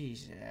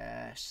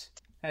 Jesus.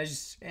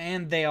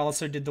 And they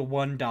also did the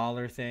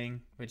 $1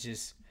 thing, which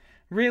is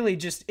really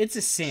just, it's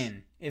a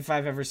sin if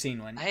I've ever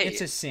seen one. Hey,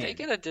 it's a sin. They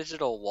get a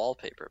digital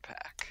wallpaper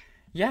pack.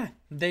 Yeah,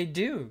 they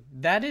do.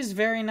 That is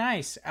very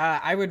nice.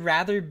 I would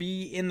rather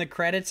be in the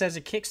credits as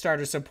a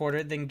Kickstarter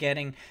supporter than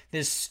getting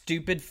this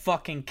stupid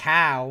fucking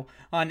cow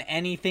on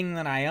anything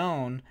that I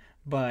own,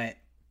 but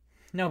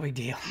no big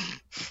deal.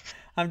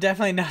 I'm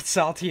definitely not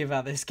salty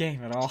about this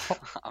game at all.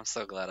 I'm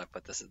so glad I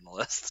put this in the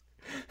list.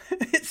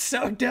 It's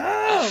so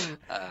dumb.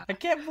 I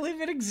can't believe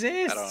it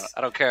exists.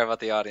 I don't care about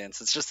the audience.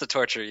 It's just to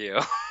torture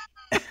you.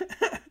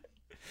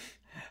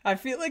 I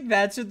feel like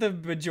that's what the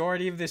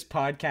majority of this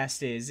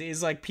podcast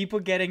is like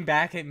people getting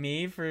back at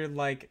me for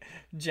like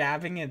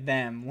jabbing at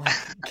them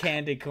like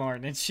candy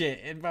corn and shit,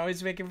 and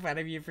always making fun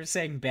of you for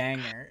saying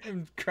banger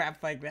and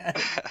crap like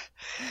that.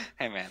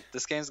 Hey man,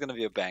 this game's gonna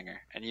be a banger,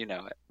 and you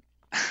know it.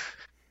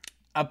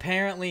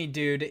 Apparently,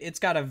 dude, it's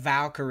got a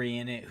Valkyrie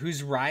in it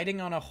who's riding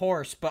on a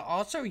horse, but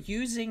also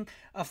using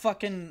a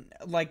fucking,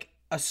 like,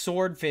 a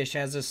swordfish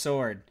as a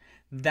sword.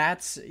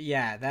 That's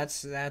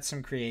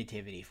some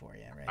creativity for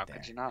you right there. How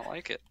could you not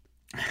like it?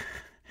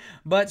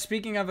 But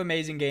speaking of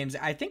amazing games,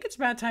 I think it's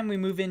about time we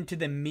move into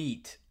the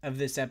meat of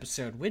this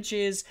episode, which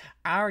is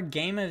our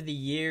Game of the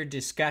Year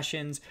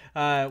discussions.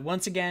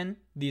 Once again,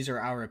 these are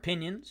our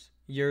opinions.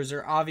 Yours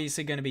are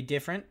obviously going to be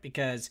different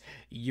because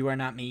you are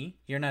not me.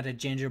 You're not a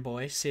ginger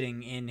boy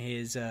sitting in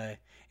his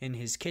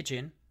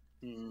kitchen.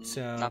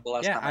 So not the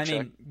last yeah, time I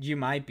mean, you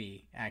might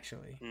be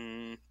actually.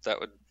 That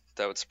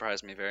would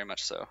surprise me very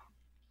much so.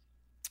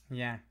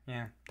 Yeah,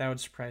 that would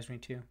surprise me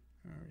too.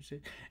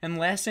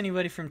 Unless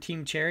anybody from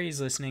Team Cherry is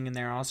listening and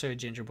they're also a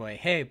ginger boy.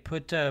 Hey,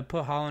 put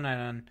Hollow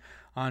Knight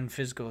on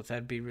physical.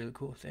 That'd be really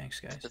cool. Thanks,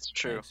 guys. That's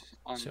true.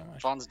 So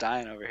much. Vaughn's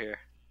dying over here.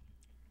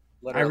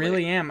 Literally. I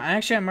really am.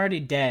 I'm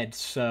already dead,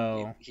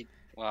 so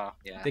Well,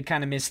 yeah. They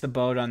kind of missed the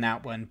boat on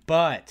that one,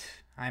 but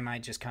I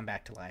might just come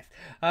back to life.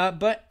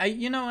 But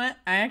you know what?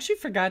 I actually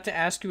forgot to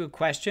ask you a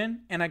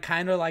question, and I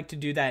kind of like to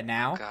do that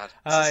now. Oh, God.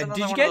 Is this another did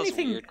you one get of those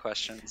anything? weird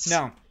questions?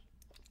 No.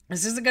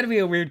 This isn't going to be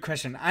a weird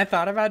question. I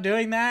thought about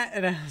doing that,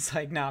 and I was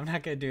like, no, I'm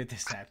not going to do it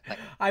this time.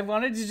 I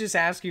wanted to just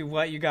ask you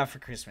what you got for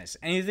Christmas.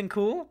 Anything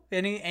cool?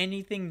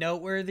 Anything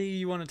noteworthy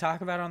you want to talk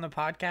about on the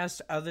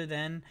podcast other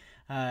than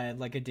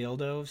like a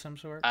dildo of some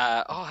sort?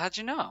 How'd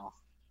you know?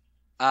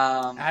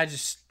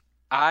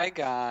 I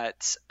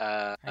got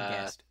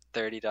guessed.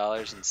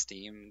 $30 in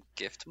Steam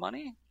gift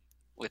money,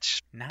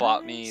 which Nice.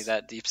 bought me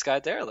that Deep Sky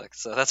Derelict.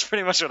 So that's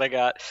pretty much what I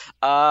got.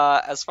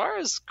 As far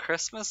as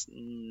Christmas,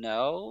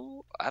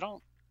 no, I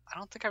don't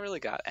think I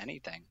really got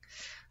anything.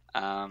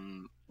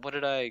 What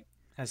did I?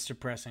 That's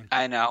depressing.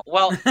 I know.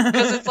 Well,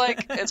 because it's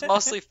like it's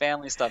mostly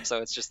family stuff,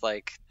 so it's just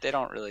like they're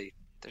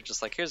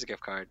just like, here's a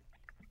gift card,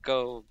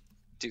 go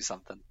do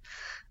something.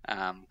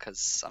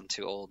 Because I'm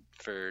too old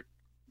for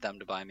them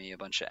to buy me a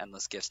bunch of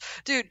endless gifts,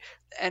 dude.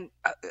 And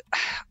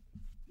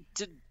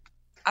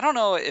I don't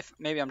know if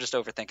maybe I'm just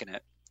overthinking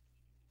it,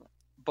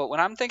 but when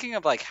I'm thinking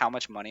of like how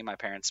much money my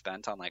parents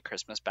spent on like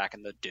Christmas back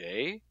in the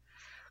day,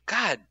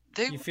 God,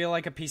 You feel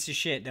like a piece of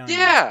shit, don't you?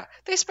 yeah,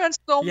 they spent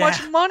so Yeah.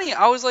 much money.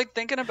 I was like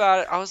thinking about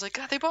it. I was like,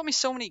 God, they bought me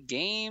so many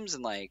games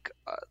and like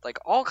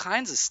all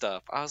kinds of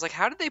stuff. I was like,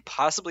 how did they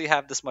possibly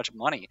have this much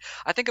money?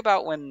 I think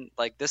about when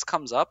like this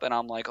comes up and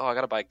I'm like, oh, I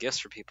gotta buy gifts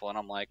for people, and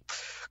I'm like,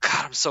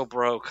 God, I'm so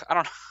broke. I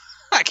don't know.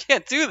 I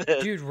can't do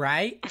this. Dude,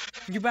 right?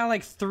 You buy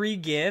like 3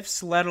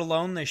 gifts, let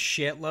alone the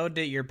shitload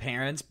that your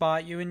parents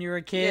bought you when you were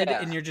a kid,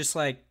 Yeah. and you're just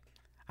like,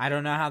 I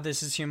don't know how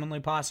this is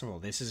humanly possible.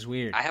 This is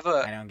weird. I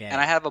don't get it.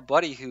 I have a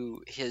buddy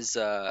who his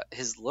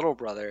little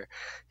brother,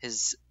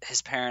 his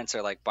parents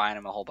are like buying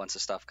him a whole bunch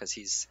of stuff because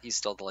he's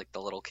still the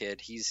little kid.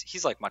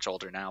 He's like much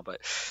older now,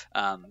 but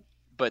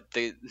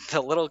the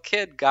little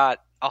kid got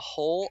a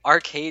whole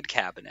arcade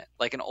cabinet,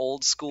 like an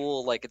old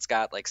school, like it's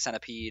got like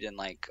Centipede and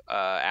like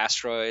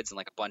Asteroids and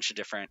like a bunch of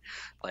different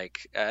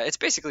it's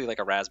basically like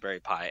a Raspberry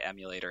Pi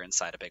emulator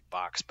inside a big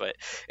box, but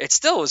it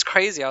still was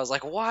crazy. I was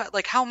like, what?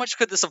 Like, how much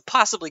could this have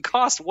possibly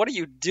cost? What are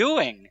you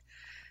doing?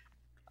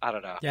 I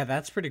don't know. Yeah,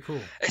 that's pretty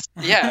cool.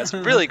 It's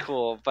really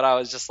cool, but I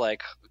was just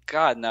like,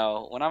 God,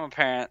 no. When I'm a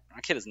parent,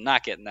 my kid is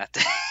not getting that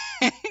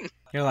thing.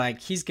 You're like,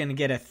 he's going to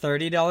get a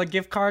 $30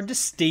 gift card to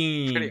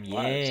Steam. Pretty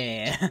much.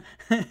 Yeah.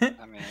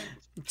 I mean,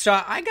 So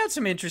I got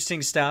some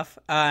interesting stuff.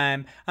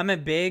 I'm a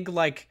big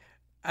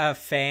a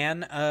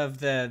fan of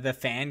the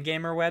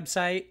Fangamer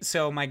website.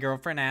 So my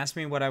girlfriend asked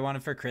me what I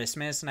wanted for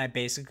Christmas, and I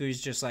basically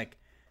was just like,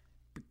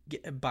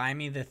 buy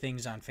me the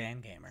things on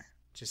Fangamer,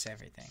 just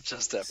everything.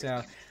 just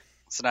everything.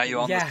 So So now you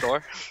own the yeah.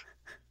 store?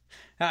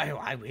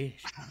 I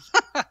wish.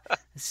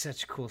 It's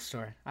such a cool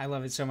store. I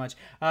love it so much.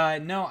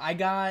 No, I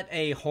got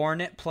a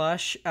Hornet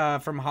plush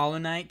from Hollow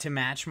Knight to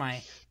match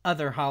my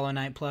other Hollow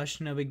Knight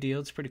plush. No big deal.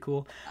 It's pretty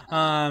cool.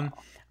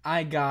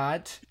 I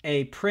got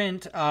a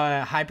print,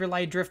 Hyper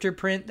Light Drifter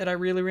print that I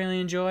really,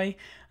 really enjoy.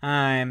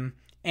 And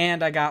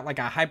I got like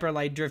a Hyper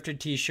Light Drifter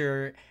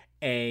t-shirt,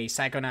 a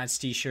Psychonauts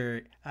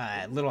t-shirt,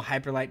 little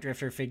Hyper Light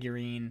Drifter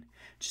figurine.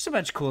 Just a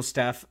bunch of cool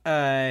stuff.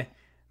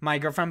 My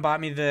girlfriend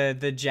bought me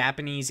the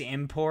Japanese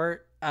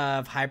import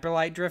of Hyper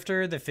Light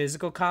Drifter, the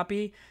physical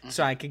copy,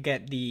 so I could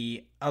get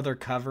the other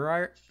cover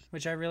art,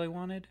 which I really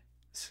wanted.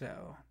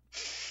 So,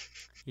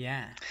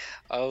 yeah.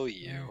 Oh,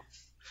 you.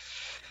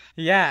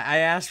 Yeah, I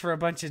asked for a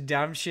bunch of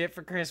dumb shit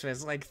for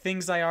Christmas, like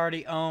things I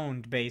already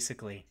owned,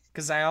 basically.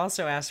 Because I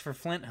also asked for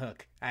Flint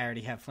Hook. I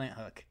already have Flint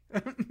Hook.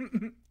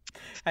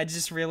 I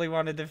just really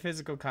wanted the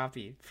physical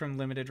copy from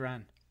Limited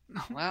Run.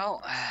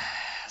 Well,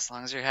 as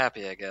long as you're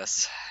happy, I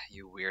guess,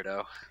 you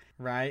weirdo.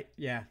 Right?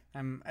 Yeah.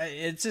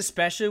 It's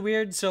especially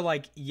weird. So,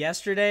 like,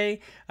 yesterday,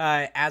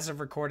 as of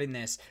recording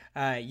this,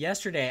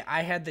 yesterday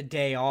I had the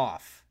day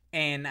off.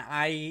 And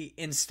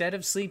instead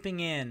of sleeping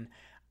in,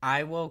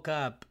 I woke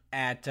up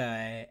at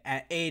 8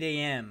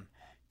 a.m.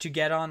 to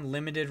get on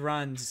Limited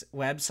Run's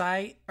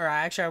website. Or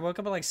actually, I woke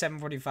up at like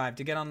 7:45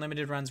 to get on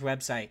Limited Run's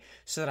website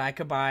so that I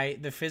could buy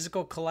the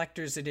physical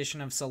collector's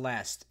edition of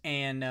Celeste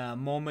and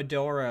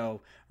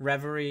Momodoro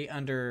Reverie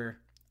Under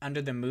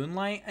the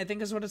Moonlight, I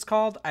think is what it's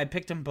called. I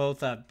picked them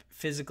both up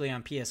physically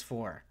on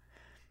PS4.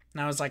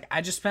 And I was like,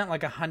 I just spent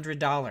like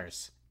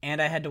 $100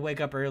 and I had to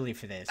wake up early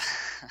for this.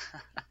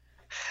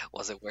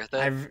 Was it worth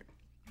it?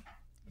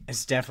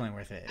 It's definitely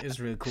worth it. It was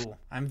really cool.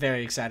 I'm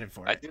very excited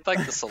for it. I do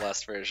like the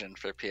Celeste version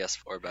for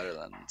PS4 better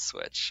than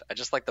Switch. I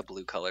just like the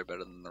blue color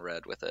better than the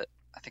red with it.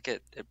 I think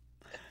it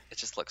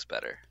just looks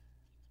better.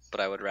 But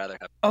I would rather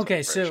have Okay,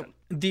 the so version.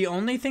 the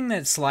only thing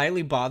that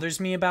slightly bothers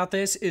me about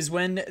this is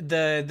when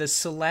the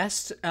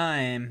Celeste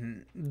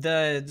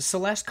the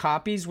Celeste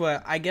copies.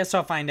 What I guess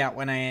I'll find out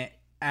when I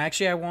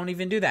won't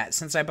even do that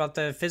since I bought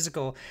the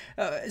physical.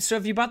 So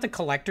if you bought the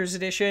collector's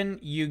edition,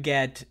 you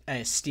get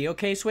a steel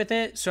case with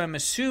it. So I'm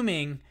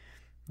assuming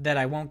that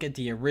I won't get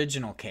the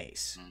original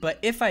case. But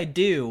if I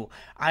do,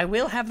 I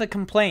will have the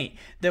complaint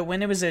that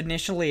when it was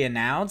initially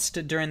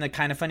announced during the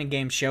Kind of Funny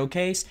Games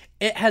showcase,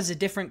 it has a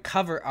different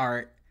cover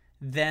art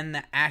than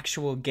the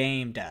actual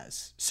game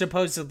does,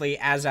 supposedly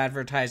as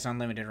advertised on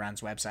Limited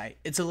Run's website.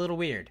 It's a little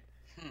weird.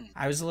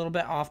 I was a little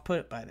bit off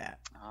put by that.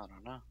 I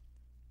don't know.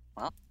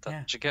 Well, that's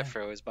what you get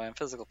for always buying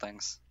physical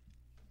things.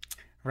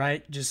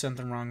 Right? Just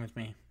something wrong with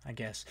me, I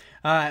guess.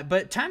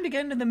 But time to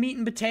get into the meat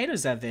and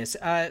potatoes of this.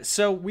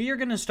 So we are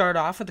going to start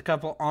off with a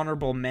couple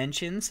honorable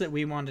mentions that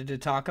we wanted to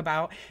talk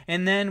about,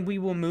 and then we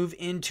will move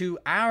into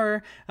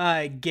our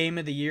Game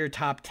of the Year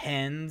top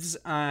 10s.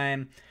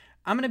 I'm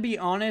going to be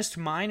honest,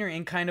 mine are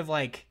in kind of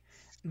like,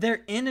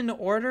 they're in an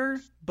order,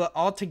 but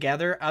all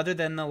together, other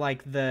than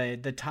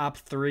the top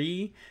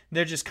 3,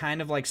 they're just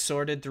kind of like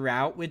sorted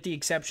throughout, with the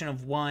exception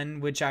of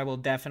one, which I will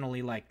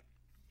definitely like.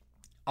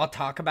 I'll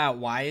talk about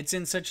why it's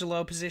in such a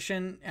low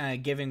position,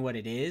 given what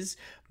it is.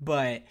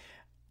 But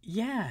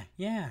yeah.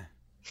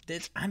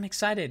 I'm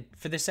excited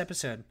for this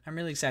episode. I'm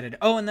really excited.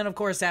 Oh, and then of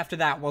course after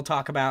that we'll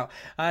talk about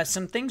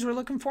some things we're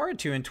looking forward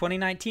to in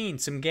 2019,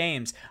 some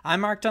games. I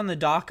marked on the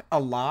dock a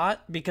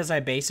lot because I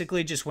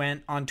basically just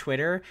went on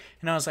Twitter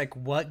and I was like,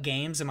 what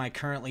games am I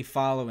currently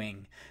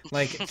following,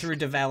 like through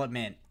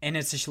development? And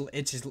it's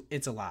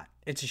a lot.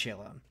 It's a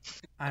shitload.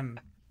 All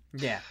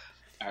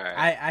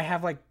right. I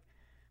have like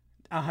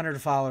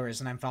 100 followers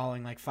and I'm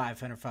following like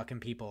 500 fucking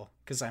people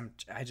because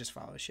I just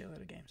follow a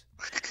shitload of games.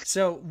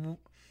 So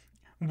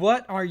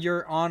what are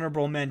your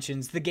honorable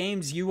mentions, the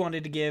games you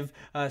wanted to give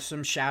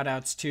some shout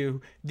outs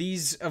to?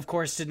 These of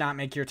course did not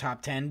make your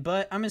top 10,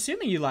 but I'm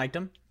assuming you liked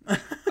them.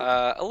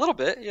 A little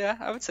bit, yeah,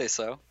 I would say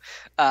so.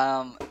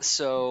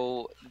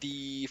 So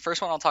the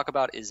first one I'll talk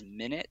about is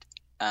Minute.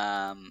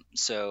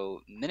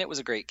 So Minute was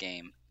a great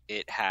game.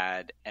 It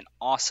had an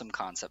awesome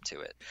concept to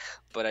it,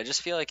 but I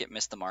just feel like it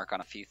missed the mark on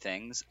a few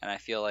things, and I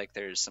feel like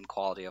there's some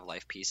quality of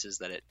life pieces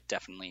that it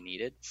definitely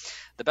needed.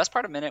 The best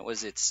part of Minute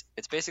was it's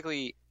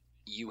basically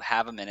you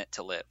have a minute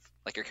to live.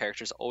 Like your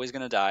character's always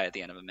going to die at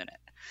the end of a minute,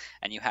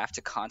 and you have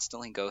to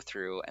constantly go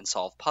through and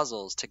solve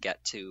puzzles to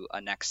get to a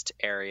next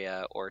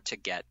area or to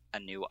get a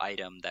new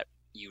item that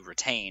you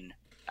retain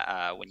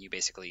when you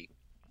basically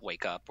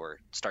wake up or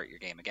start your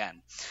game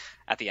again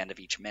at the end of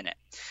each minute.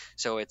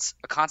 So it's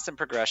a constant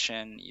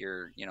progression.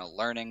 You're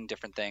learning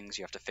different things.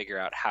 You have to figure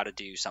out how to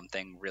do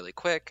something really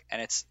quick,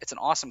 and it's an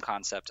awesome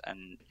concept,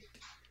 and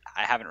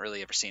I haven't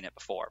really ever seen it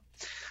before.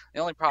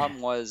 The only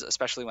problem was,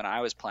 especially when I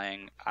was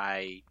playing,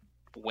 I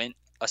went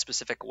a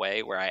specific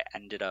way where I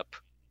ended up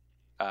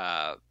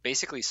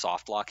basically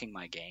soft locking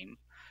my game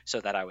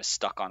so that I was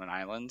stuck on an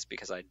island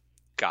because I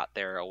got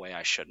there a way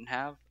I shouldn't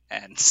have.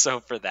 And so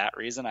for that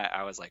reason,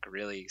 I was like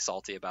really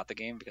salty about the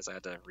game because I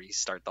had to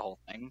restart the whole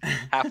thing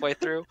halfway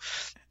through.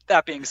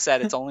 That being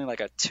said, it's only like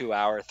a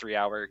 2-hour,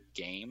 3-hour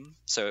game,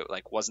 so it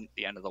like wasn't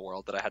the end of the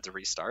world that I had to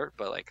restart.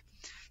 But like,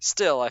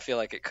 still, I feel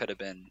like it could have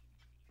been,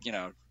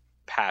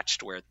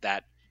 patched where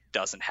that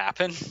doesn't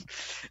happen.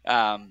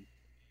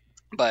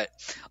 But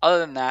other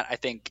than that, I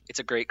think it's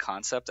a great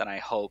concept, and I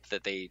hope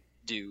that they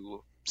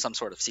do some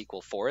sort of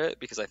sequel for it,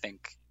 because I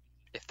think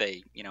if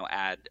they,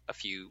 add a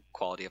few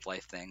quality of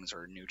life things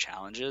or new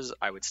challenges,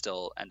 I would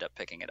still end up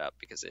picking it up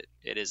because it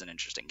is an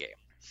interesting game.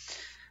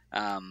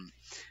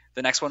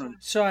 The next one.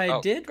 So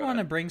I did want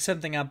to bring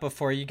something up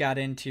before you got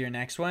into your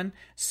next one.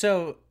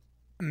 So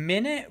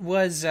Minute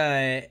was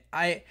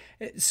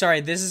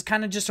sorry, this is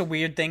kind of just a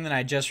weird thing that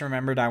I just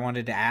remembered I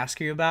wanted to ask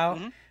you about.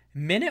 Mm-hmm.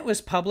 Minute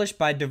was published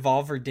by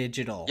Devolver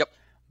Digital. Yep.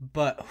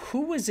 But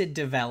who was it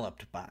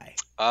developed by?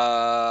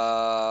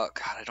 God,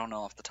 I don't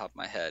know off the top of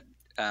my head.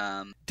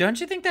 Don't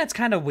you think that's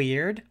kind of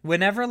weird?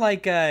 Whenever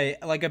like a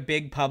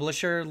big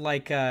publisher,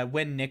 like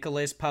when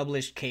Nicholas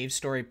published Cave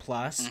Story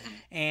Plus, mm-hmm.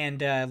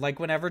 and like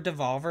whenever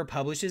Devolver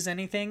publishes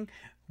anything,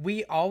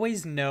 we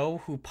always know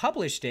who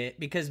published it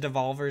because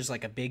Devolver's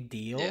like a big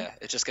deal. Yeah,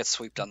 it just gets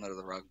swept under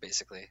the rug,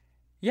 basically.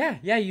 Yeah,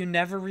 you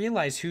never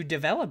realize who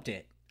developed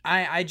it.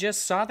 I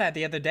just saw that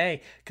the other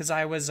day because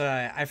I was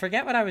I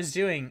forget what I was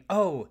doing.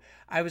 Oh,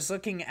 I was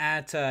looking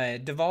at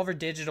Devolver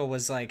Digital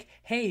was like,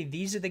 hey,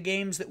 these are the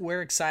games that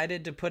we're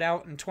excited to put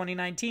out in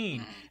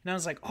 2019. And I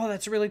was like, oh,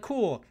 that's really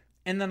cool.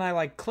 And then I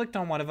like clicked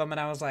on one of them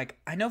and I was like,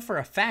 I know for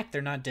a fact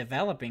they're not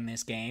developing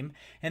this game.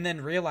 And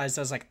then realized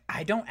I was like,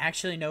 I don't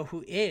actually know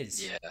who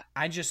is. Yeah.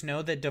 I just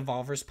know that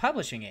Devolver's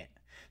publishing it.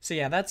 So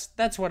yeah,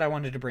 that's what I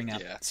wanted to bring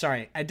up. Yeah.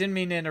 Sorry, I didn't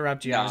mean to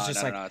interrupt you. No, I was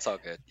just no, it's all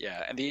good.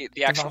 Yeah, and the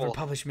actual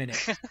published Minute.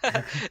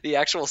 The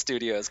actual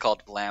studio is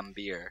called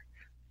Vlambeer,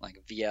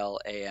 like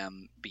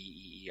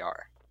Vlambeer.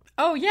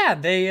 Oh yeah,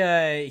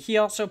 they he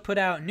also put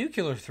out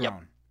Nuclear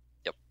Throne.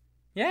 Yep.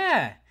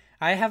 Yeah,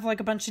 I have like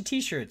a bunch of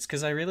T-shirts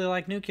because I really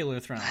like Nuclear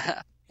Throne.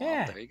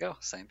 Well, there you go,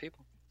 same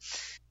people.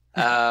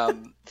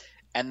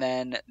 And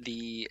then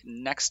the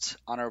next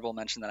honorable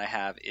mention that I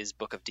have is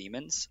Book of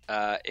Demons.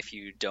 If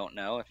you don't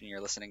know, if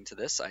you're listening to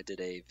this, I did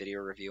a video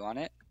review on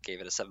it,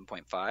 gave it a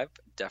 7.5.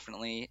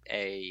 Definitely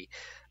a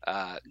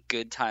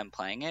good time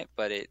playing it,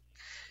 but it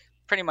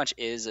pretty much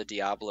is a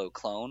Diablo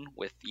clone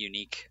with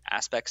unique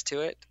aspects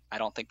to it. I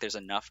don't think there's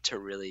enough to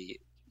really,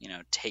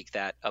 take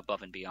that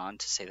above and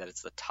beyond to say that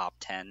it's the top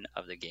 10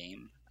 of the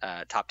game.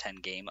 top 10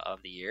 game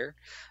of the year.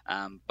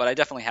 But I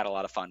definitely had a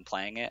lot of fun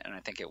playing it, and I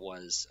think it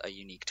was a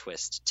unique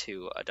twist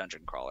to a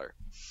dungeon crawler.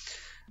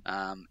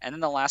 And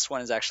then the last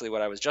one is actually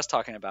what I was just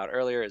talking about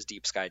earlier, is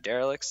Deep Sky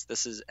Derelicts.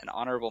 This is an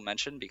honorable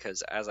mention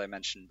because, as I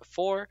mentioned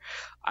before,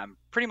 I'm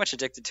pretty much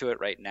addicted to it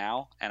right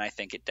now, and I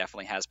think it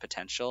definitely has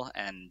potential,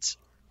 and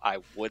I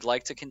would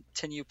like to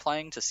continue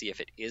playing to see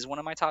if it is one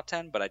of my top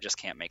 10, but I just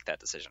can't make that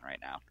decision right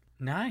now.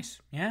 Nice.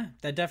 Yeah,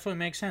 that definitely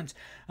makes sense.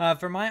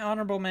 For my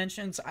honorable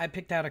mentions, I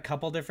picked out a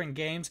couple different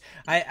games.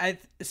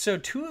 So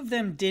two of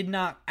them did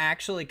not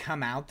actually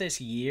come out this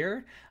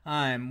year.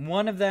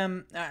 One of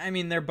them, I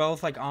mean, they're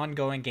both like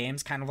ongoing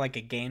games, kind of like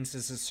a games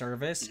as a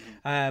service.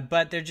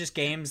 But they're just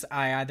games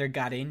I either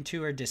got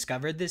into or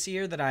discovered this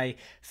year that I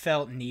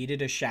felt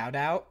needed a shout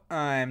out.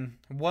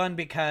 One,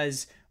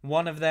 because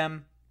one of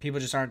them people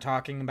just aren't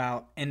talking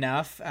about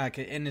enough,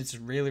 and it's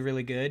really,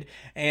 really good.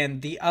 And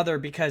the other,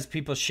 because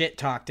people shit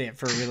talked it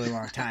for a really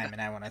long time,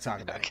 and I want to talk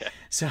about it.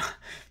 So,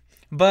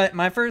 but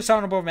my first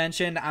honorable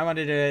mention, I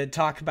wanted to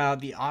talk about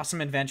The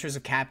Awesome Adventures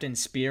of Captain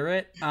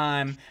Spirit,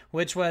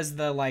 which was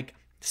the like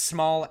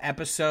small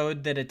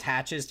episode that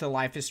attaches to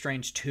Life is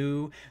Strange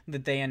 2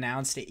 that they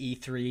announced at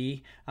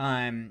E3.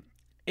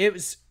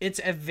 It's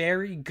a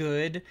very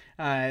good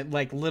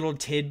like little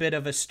tidbit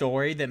of a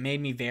story that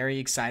made me very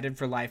excited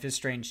for Life is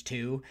Strange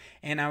 2,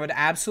 and I would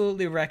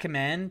absolutely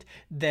recommend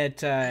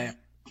that.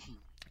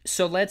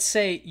 So let's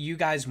say you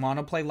guys want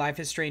to play Life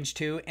is Strange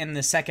 2 and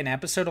the second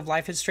episode of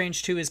Life is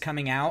Strange 2 is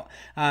coming out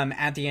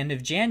at the end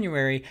of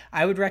January.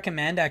 I would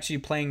recommend actually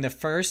playing the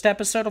first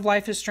episode of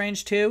Life is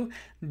Strange 2,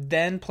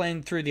 then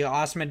playing through The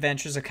Awesome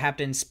Adventures of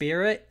Captain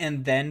Spirit,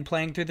 and then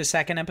playing through the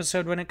second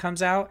episode when it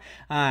comes out.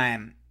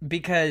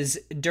 Because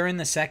during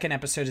the second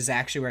episode is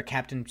actually where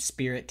Captain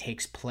Spirit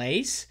takes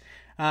place.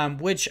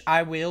 Which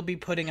I will be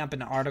putting up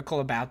an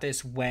article about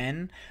this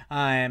when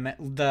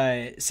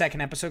the second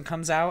episode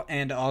comes out,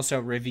 and also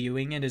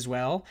reviewing it as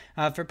well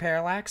for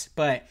Parallax.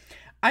 But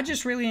I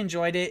just really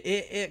enjoyed it.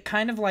 It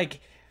kind of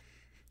like,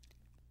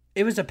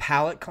 it was a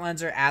palate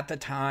cleanser at the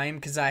time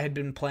because I had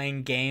been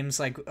playing games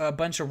like a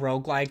bunch of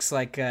roguelikes,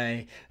 like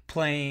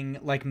playing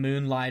like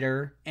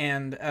Moonlighter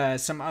and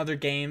some other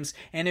games,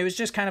 and it was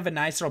just kind of a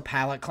nice little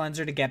palate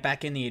cleanser to get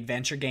back in the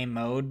adventure game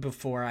mode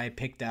before I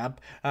picked up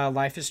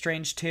Life is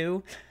Strange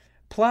 2.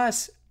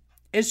 Plus,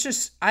 it's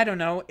just, I don't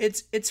know,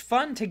 it's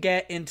fun to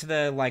get into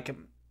the like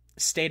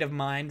state of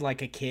mind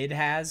like a kid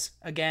has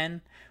again,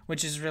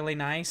 which is really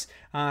nice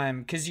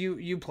because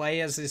you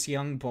play as this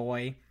young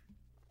boy,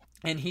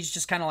 and he's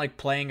just kind of like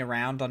playing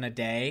around on a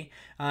day,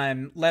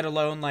 let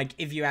alone like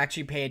if you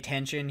actually pay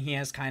attention, he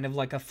has kind of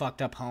like a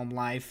fucked up home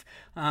life.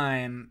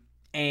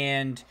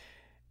 And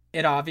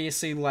it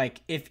obviously,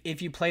 like,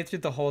 if you play through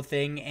the whole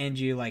thing and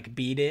you like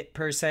beat it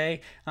per se,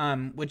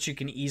 which you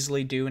can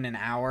easily do in an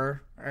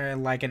hour or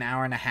like an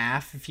hour and a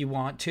half if you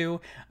want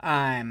to,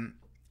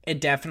 it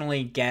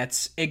definitely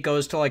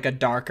goes to like a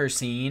darker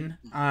scene,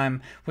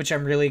 which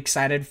I'm really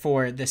excited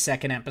for the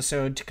second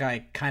episode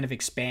to kind of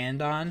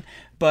expand on.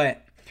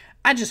 But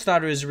I just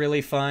thought it was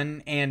really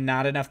fun, and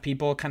not enough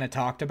people kind of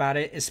talked about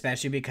it,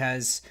 especially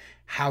because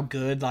how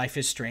good Life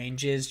is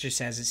Strange is just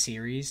as a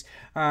series.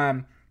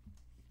 For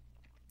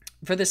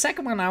the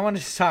second one I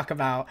wanted to talk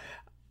about,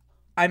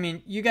 I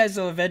mean, you guys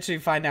will eventually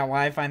find out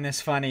why I find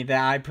this funny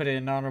that I put it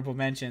in honorable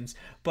mentions,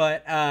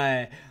 but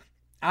I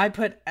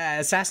put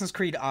Assassin's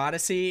Creed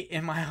Odyssey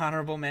in my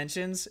honorable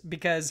mentions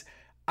because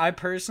I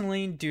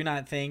personally do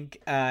not think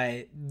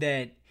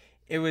that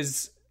it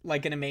was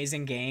like an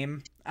amazing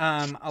game.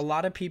 A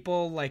lot of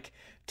people like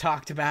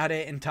talked about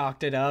it and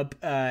talked it up.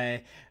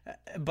 A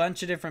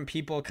bunch of different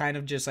people kind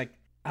of just like,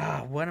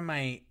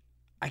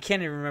 I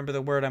can't even remember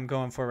the word I'm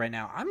going for right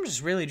now. I'm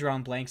just really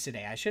drawing blanks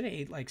today. I should have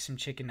ate like some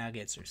chicken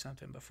nuggets or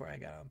something before I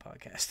got on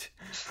podcast.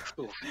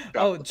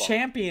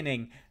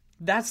 Championing.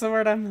 That's the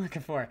word I'm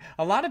looking for.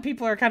 A lot of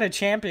people are kind of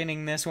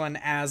championing this one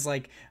as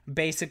like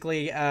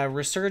basically a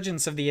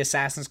resurgence of the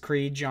Assassin's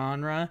Creed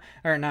genre,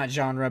 or not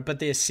genre, but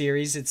the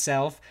series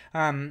itself.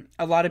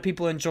 A lot of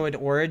people enjoyed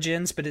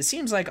Origins, but it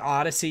seems like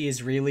Odyssey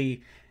is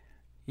really,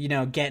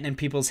 getting in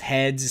people's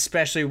heads,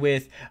 especially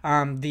with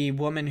the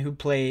woman who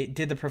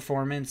did the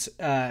performance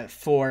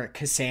for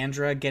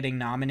Cassandra getting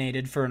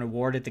nominated for an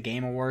award at the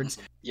Game Awards.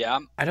 Yeah,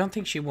 I don't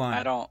think she won.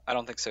 I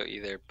don't think so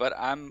either. But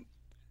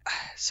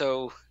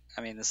I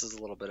mean, this is a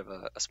little bit of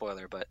a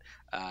spoiler, but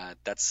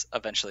that's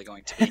eventually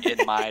going to be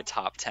in my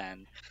top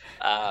 10.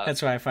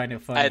 That's why I find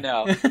it funny. I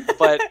know,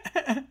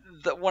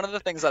 but one of the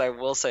things that I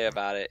will say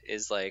about it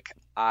is like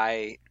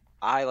I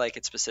like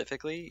it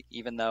specifically,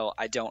 even though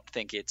I don't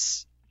think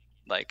it's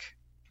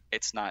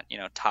not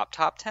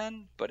top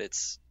 10, but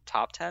it's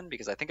top 10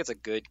 because I think it's a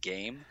good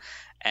game.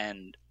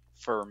 And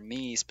for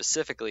me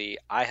specifically,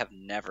 I have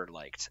never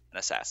liked an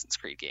Assassin's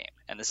Creed game,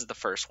 and this is the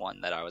first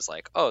one that I was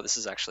like, oh, this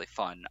is actually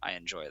fun. I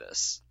enjoy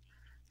this.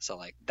 So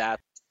like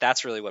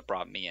that's really what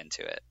brought me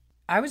into it.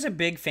 I was a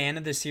big fan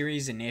of the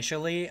series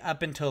initially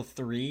up until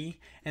 3,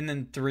 and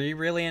then 3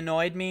 really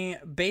annoyed me,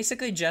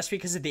 basically just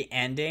because of the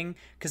ending,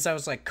 because I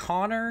was like,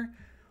 Connor,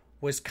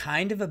 was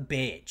kind of a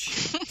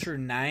bitch through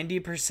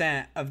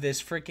 90% of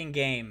this freaking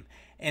game.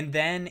 And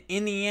then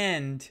in the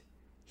end,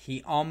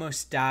 he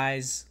almost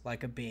dies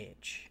like a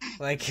bitch.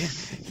 Like,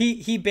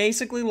 he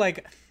basically,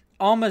 like,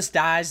 almost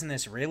dies in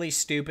this really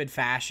stupid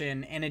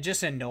fashion, and it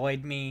just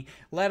annoyed me,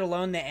 let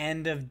alone the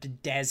end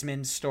of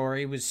Desmond's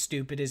story was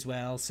stupid as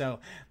well. So,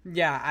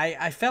 yeah,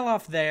 I fell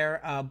off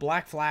there.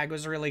 Black Flag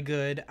was really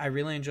good. I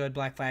really enjoyed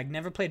Black Flag.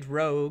 Never played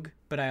Rogue,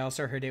 but I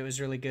also heard it was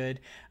really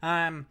good.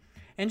 And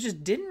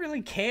just didn't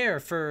really care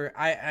for...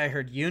 I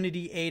heard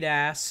Unity ate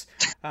ass.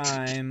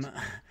 I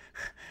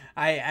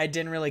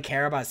didn't really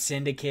care about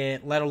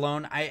Syndicate, let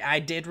alone I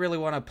did really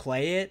want to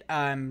play it,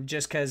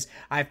 just because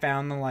I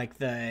found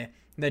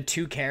the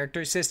two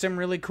character system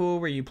really cool,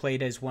 where you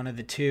played as one of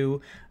the two,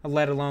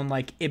 let alone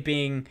like it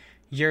being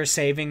you're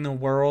saving the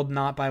world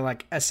not by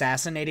like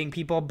assassinating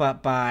people,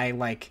 but by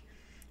like,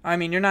 I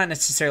mean, you're not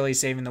necessarily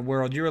saving the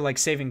world, you were like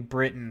saving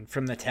Britain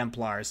from the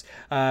Templars,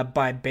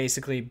 by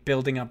basically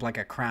building up like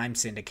a crime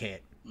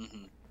syndicate.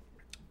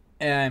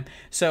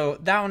 So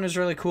that one was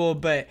really cool,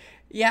 but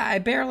yeah, I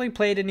barely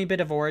played any bit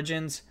of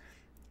Origins.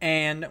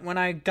 And when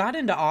I got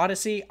into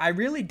Odyssey, I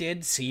really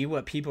did see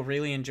what people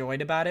really enjoyed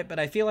about it, but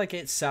I feel like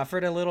it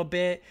suffered a little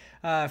bit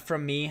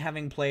from me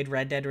having played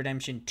Red Dead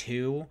Redemption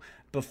 2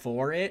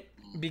 before it,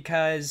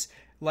 because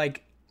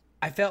like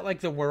I felt like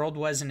the world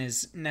wasn't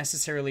as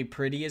necessarily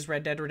pretty as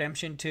Red Dead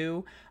Redemption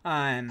 2.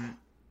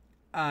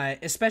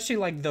 Especially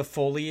like the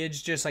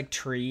foliage, just like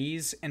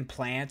trees and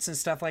plants and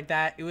stuff like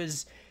that. It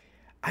was...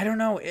 I don't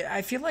know.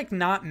 I feel like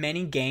not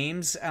many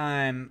games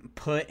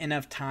put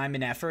enough time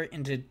and effort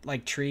into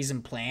like trees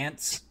and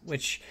plants,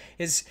 which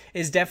is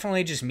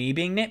definitely just me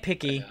being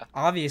nitpicky. Yeah.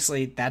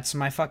 Obviously, that's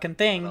my fucking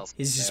thing.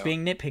 Is just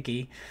being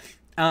nitpicky.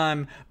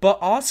 But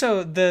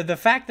also the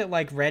fact that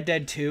like Red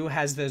Dead 2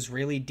 has those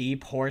really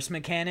deep horse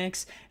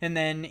mechanics, and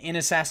then in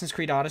Assassin's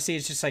Creed Odyssey,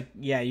 it's just like,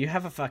 yeah, you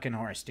have a fucking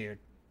horse, dude.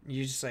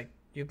 You just like,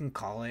 you can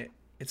call it.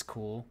 It's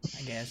cool,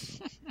 I guess.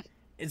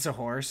 It's a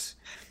horse.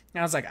 And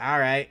I was like, all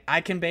right,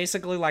 I can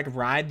basically like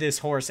ride this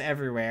horse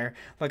everywhere,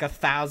 like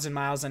 1,000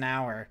 miles an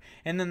hour.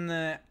 And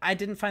then I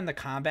didn't find the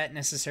combat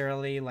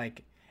necessarily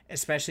like,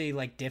 especially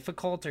like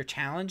difficult or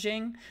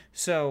challenging.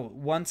 So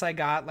once I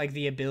got like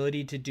the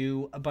ability to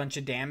do a bunch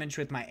of damage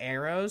with my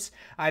arrows,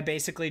 I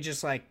basically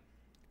just like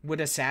would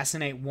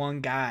assassinate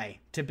one guy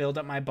to build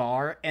up my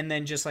bar, and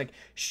then just like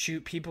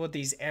shoot people with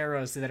these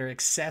arrows that are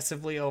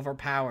excessively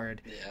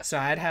overpowered. Yeah. So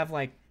I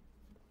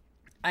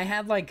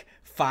had like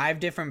 5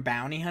 different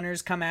bounty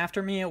hunters come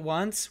after me at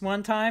once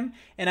one time,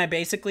 and I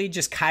basically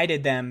just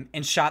kited them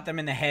and shot them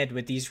in the head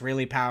with these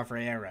really powerful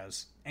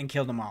arrows and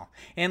killed them all.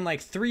 And like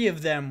 3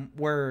 of them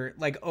were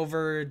like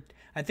over,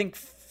 I think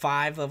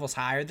 5 levels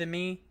higher than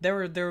me. They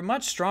were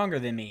much stronger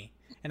than me,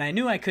 and I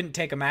knew I couldn't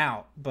take them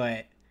out,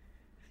 but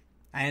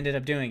I ended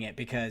up doing it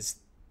because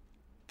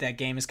that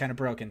game is kind of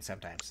broken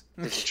sometimes.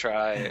 Did you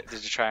try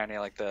any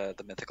like the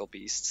mythical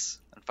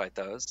beasts and fight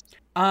those?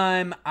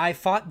 I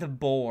fought the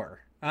boar.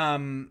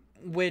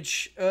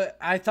 Which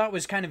I thought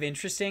was kind of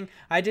interesting.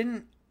 I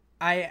didn't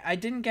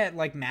get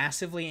like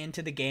massively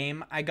into the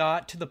game. I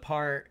got to the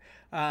part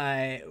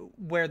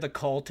where the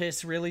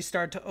cultists really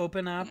start to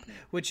open up,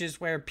 which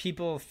is where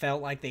people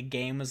felt like the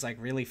game was like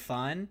really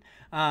fun.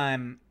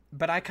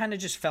 But I kind of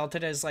just felt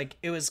it as like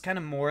it was kind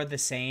of more of the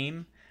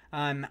same.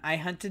 I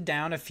hunted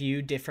down a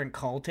few different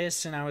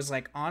cultists, and I was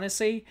like,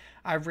 honestly,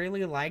 I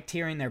really liked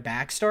hearing their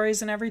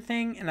backstories and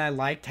everything, and I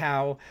liked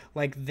how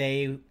like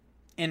they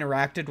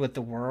interacted with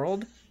the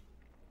world.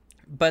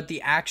 But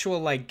the actual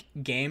like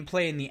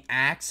gameplay and the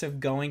acts of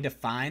going to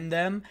find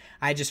them,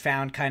 I just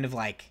found kind of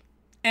like,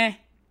 it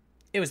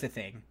was the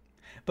thing.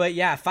 But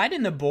yeah,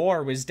 fighting the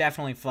boar was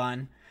definitely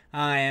fun.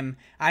 I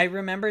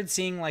remembered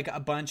seeing like a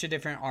bunch of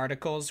different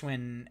articles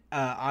when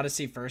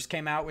Odyssey first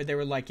came out, where they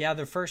were like, yeah,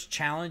 the first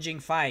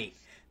challenging fight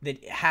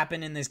that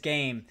happened in this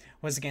game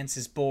was against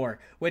this boar,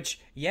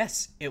 which,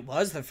 yes, it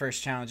was the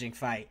first challenging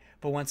fight.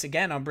 But once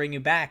again, I'll bring you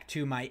back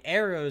to my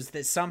arrows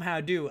that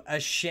somehow do a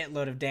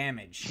shitload of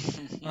damage.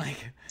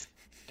 Like,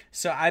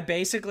 so I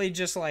basically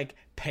just like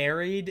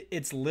parried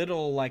its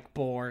little like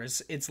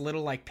boars, its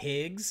little like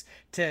pigs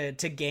to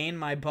gain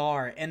my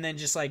bar, and then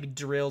just like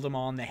drilled them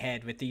all in the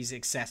head with these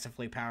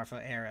excessively powerful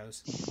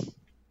arrows.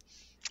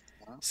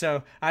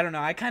 So I don't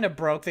know. I kind of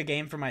broke the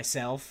game for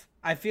myself.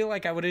 I feel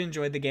like I would have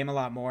enjoyed the game a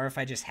lot more if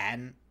I just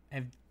hadn't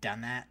have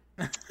done that.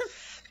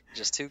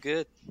 Just too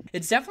good.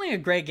 It's definitely a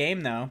great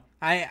game though.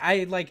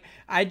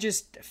 I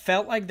just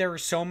felt like there were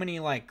so many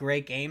like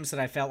great games that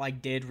I felt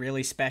like did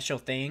really special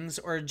things,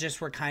 or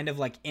just were kind of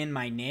like in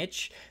my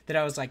niche, that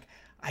I was like,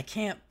 I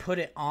can't put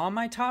it on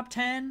my top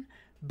 10,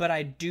 but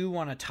I do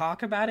want to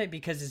talk about it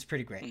because it's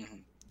pretty great.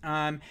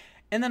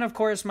 And then, of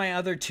course, my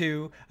other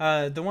two,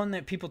 the one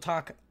that people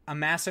talk a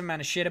massive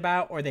amount of shit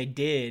about, or they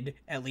did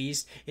at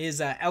least,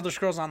 is Elder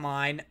Scrolls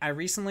Online. I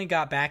recently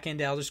got back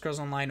into Elder Scrolls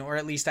Online, or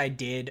at least I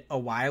did a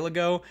while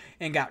ago,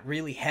 and got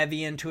really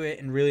heavy into it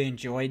and really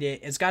enjoyed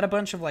it. It's got a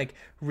bunch of like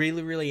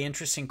really, really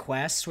interesting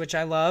quests, which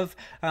I love.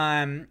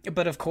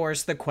 But of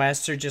course, the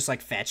quests are just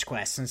like fetch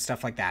quests and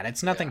stuff like that.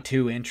 It's nothing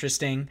too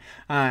interesting.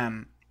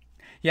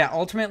 Yeah,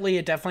 ultimately,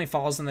 it definitely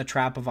falls in the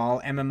trap of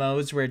all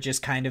MMOs where it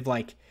just kind of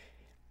like,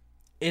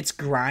 its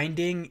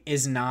grinding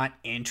is not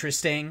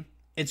interesting.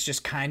 It's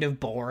just kind of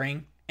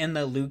boring. And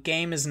the loot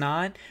game is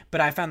not. But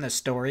I found the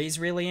stories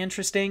really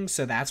interesting,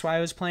 so that's why I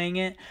was playing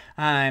it.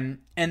 And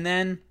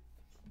then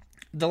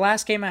the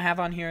last game I have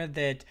on here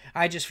that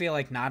I just feel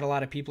like not a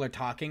lot of people are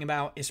talking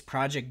about is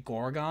Project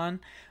Gorgon,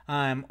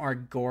 or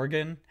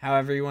Gorgon,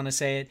 however you want to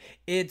say it.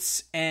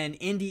 It's an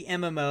indie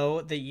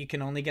MMO that you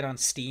can only get on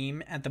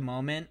Steam at the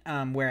moment,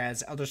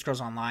 whereas Elder Scrolls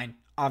Online,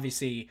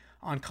 obviously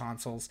on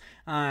consoles.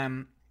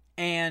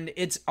 And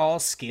it's all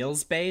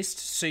skills based,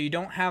 so you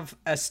don't have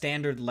a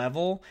standard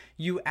level.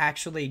 You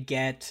actually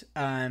get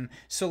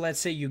so let's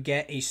say you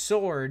get a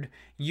sword,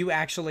 you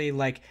actually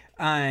like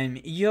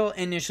you'll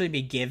initially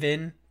be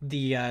given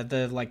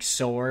the like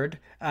sword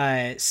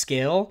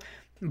skill,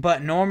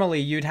 but normally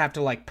you'd have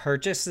to like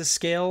purchase the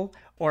skill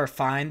or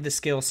find the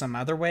skill some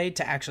other way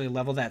to actually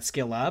level that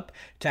skill up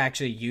to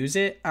actually use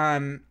it.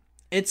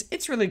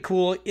 It's really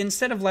cool.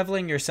 Instead of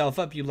leveling yourself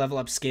up, you level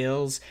up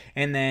skills,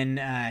 and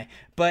then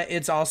but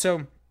it's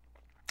also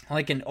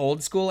like an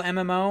old school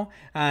MMO,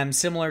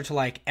 similar to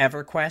like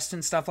EverQuest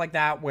and stuff like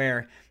that,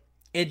 where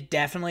it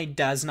definitely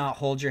does not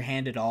hold your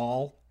hand at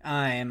all.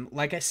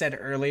 Like I said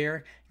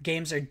earlier,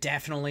 games are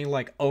definitely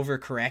like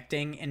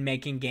overcorrecting and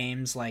making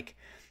games like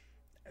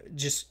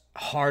just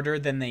harder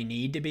than they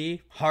need to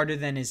be, harder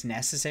than is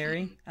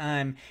necessary.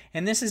 And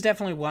this is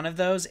definitely one of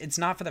those. It's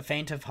not for the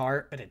faint of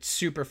heart, but it's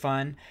super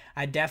fun.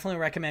 I definitely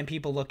recommend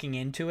people looking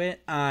into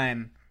it.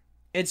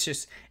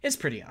 It's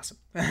pretty awesome.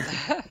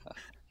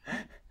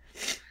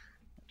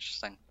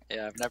 Interesting.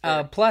 Yeah, I've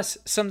never. Plus,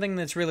 something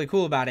that's really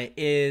cool about it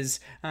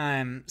is,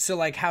 so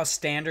like how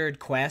standard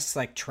quests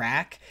like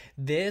track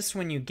this.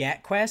 When you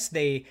get quests,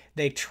 they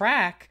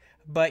track,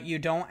 but you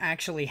don't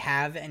actually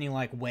have any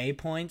like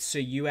waypoints, so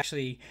you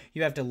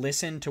have to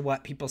listen to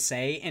what people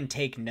say and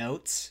take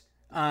notes,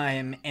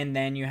 and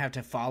then you have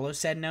to follow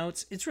said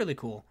notes. It's really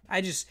cool.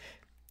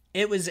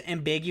 It was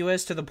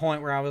ambiguous to the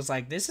point where I was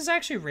like, this is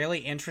actually really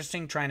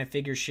interesting trying to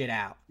figure shit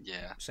out.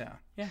 Yeah. So,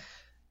 yeah.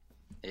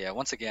 Yeah,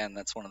 once again,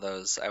 that's one of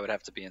those, I would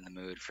have to be in the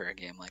mood for a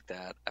game like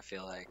that. I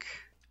feel like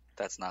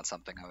that's not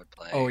something I would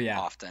play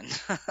often.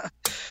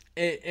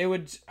 It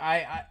would,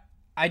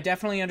 I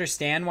definitely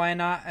understand why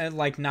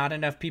not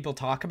enough people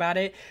talk about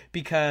it,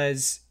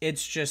 because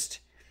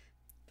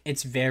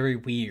it's very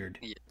weird.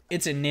 Yeah.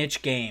 It's a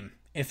niche game,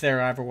 if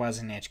there ever was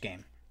a niche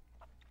game.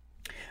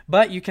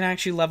 But you can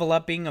actually level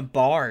up being a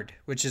bard,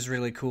 which is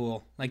really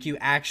cool. Like you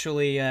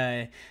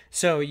actually,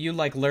 so you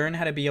like learn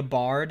how to be a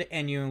bard,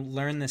 and you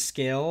learn the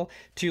skill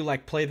to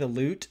like play the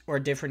lute or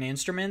different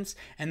instruments.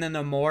 And then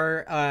the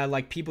more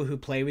like people who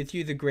play with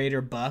you, the greater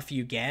buff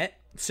you get.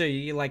 So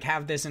you like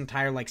have this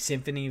entire like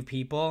symphony of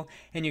people,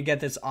 and you get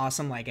this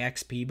awesome like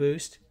XP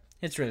boost.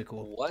 It's really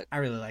cool. I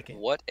really like it.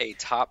 What a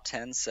top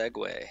 10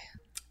 segue.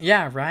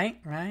 Yeah,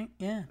 right,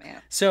 yeah.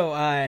 Man.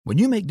 So when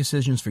you make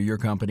decisions for your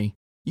company,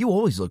 you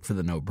always look for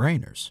the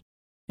no-brainers.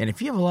 And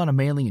if you have a lot of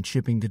mailing and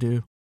shipping to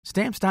do,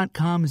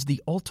 Stamps.com is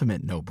the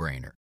ultimate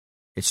no-brainer.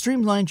 It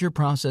streamlines your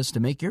process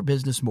to make your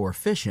business more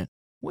efficient,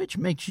 which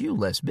makes you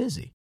less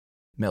busy.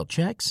 Mail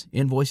checks,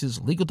 invoices,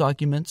 legal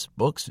documents,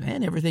 books,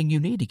 and everything you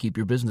need to keep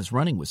your business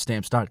running with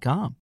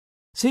Stamps.com.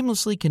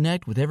 Seamlessly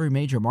connect with every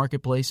major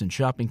marketplace and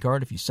shopping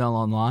cart if you sell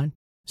online.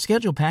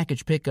 Schedule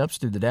package pickups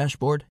through the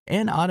dashboard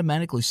and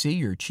automatically see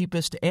your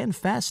cheapest and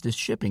fastest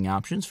shipping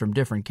options from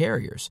different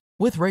carriers,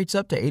 with rates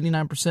up to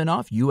 89%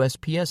 off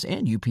USPS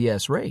and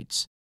UPS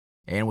rates.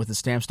 And with the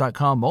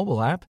Stamps.com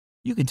mobile app,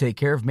 you can take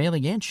care of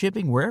mailing and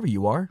shipping wherever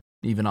you are,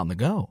 even on the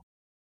go.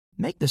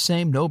 Make the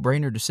same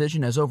no-brainer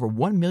decision as over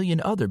 1 million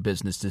other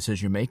business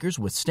decision makers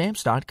with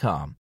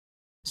Stamps.com.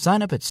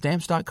 Sign up at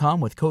Stamps.com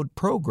with code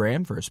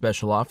PROGRAM for a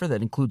special offer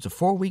that includes a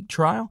 4-week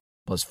trial,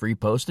 plus free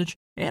postage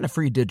and a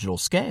free digital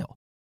scale.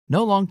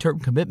 No long-term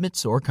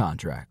commitments or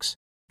contracts.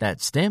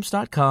 That's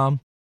Stamps.com,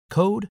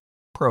 code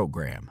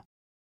PROGRAM.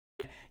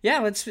 Yeah,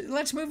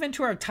 let's move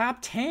into our top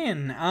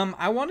 10.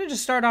 I wanted to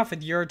start off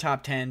with your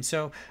top 10.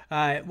 So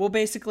we'll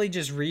basically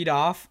just read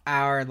off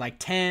our like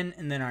 10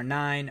 and then our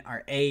 9,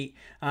 our 8.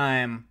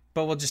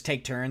 But we'll just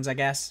take turns, I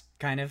guess,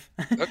 kind of.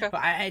 Okay.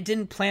 I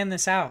didn't plan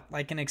this out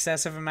like an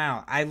excessive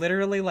amount. I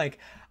literally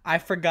I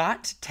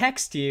forgot to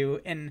text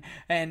you and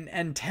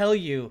tell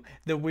you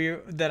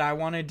that I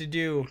wanted to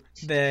do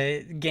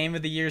the game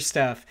of the year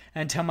stuff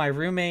until my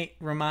roommate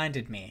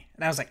reminded me,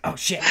 and I was like, "Oh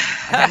shit,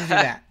 I gotta do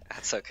that."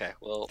 That's okay.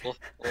 We'll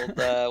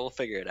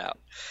figure it out.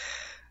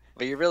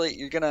 But you're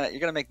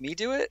gonna make me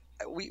do it?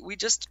 We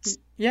just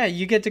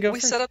you get to go. We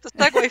first. set up the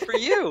segue for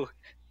you.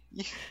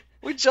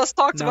 We just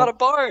talked about a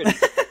bard.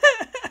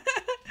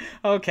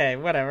 Okay,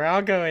 whatever.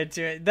 I'll go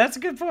into it. That's a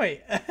good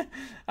point.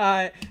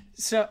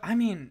 So I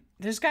mean,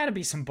 there's got to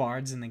be some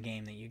bards in the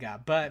game that you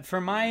got, but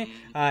for my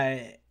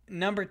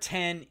number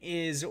 10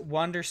 is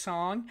Wonder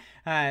Song.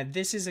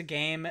 This is a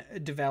game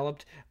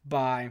developed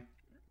by,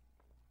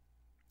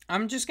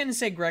 I'm just gonna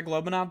say Greg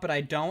Lobanov, but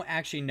I don't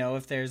actually know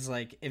if there's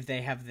like if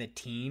they have the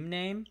team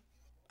name.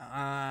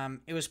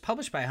 It was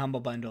published by Humble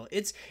Bundle.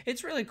 It's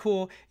really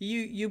cool.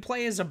 You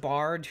play as a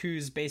bard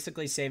who's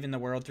basically saving the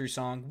world through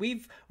song.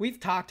 We've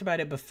talked about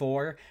it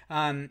before.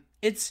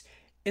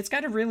 It's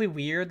got a really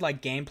weird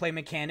like gameplay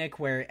mechanic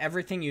where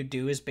everything you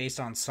do is based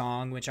on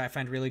song, which I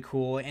find really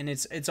cool, and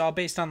it's all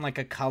based on like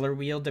a color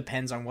wheel,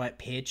 depends on what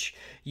pitch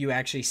you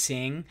actually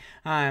sing.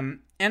 And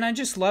I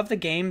just love the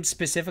game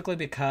specifically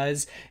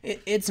because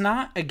it's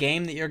not a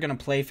game that you're gonna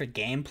play for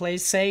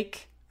gameplay's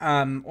sake.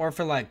 Or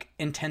for like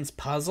intense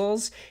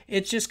puzzles.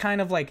 It's just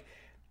kind of like,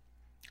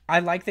 I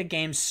like the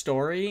game's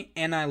story,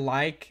 and I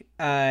like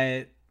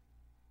kind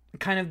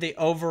of the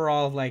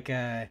overall like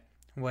the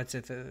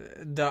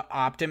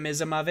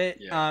optimism of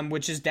it,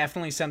 which is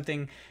definitely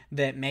something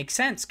that makes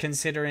sense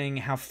considering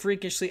how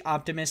freakishly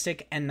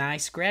optimistic and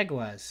nice Greg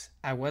was.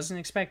 I wasn't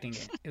expecting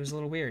it. It was a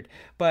little weird,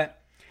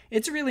 but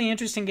it's a really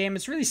interesting game.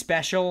 It's really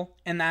special,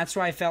 and that's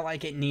why I felt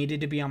like it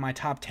needed to be on my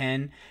top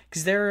 10,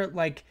 because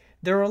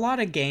there are a lot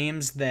of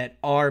games that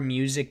are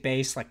music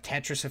based, like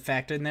Tetris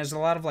Effect, and there's a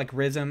lot of like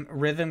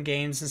rhythm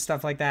games and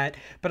stuff like that.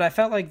 But I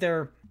felt like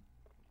there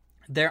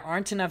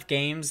aren't enough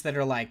games that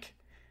are like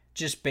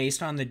just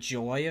based on the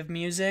joy of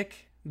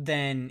music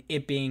than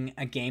it being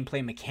a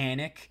gameplay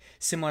mechanic,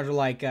 similar to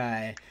like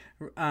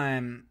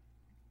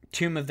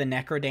Tomb of the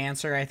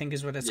Necrodancer, I think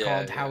is what it's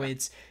called. Yeah. How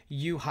it's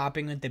you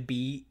hopping with the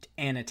beat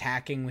and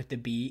attacking with the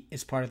beat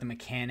is part of the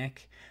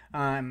mechanic.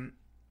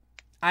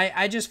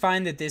 I just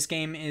find that this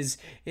game is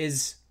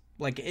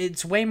like,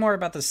 it's way more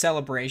about the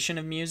celebration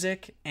of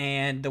music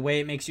and the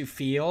way it makes you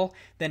feel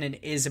than it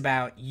is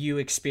about you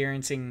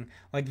experiencing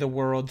like the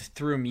world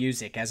through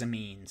music as a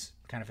means,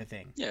 kind of a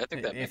thing. Yeah, I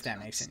think that makes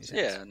any sense.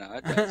 Yeah, no,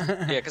 it does.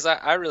 Yeah, because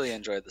I really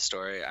enjoyed the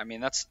story. I mean,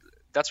 that's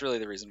really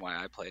the reason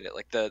why I played it.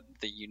 Like the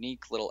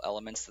unique little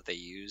elements that they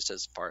used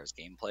as far as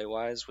gameplay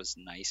wise was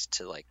nice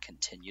to like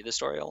continue the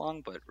story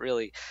along. But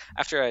really,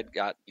 after I'd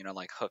got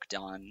like hooked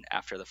on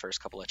after the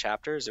first couple of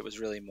chapters, it was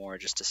really more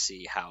just to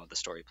see how the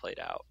story played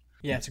out.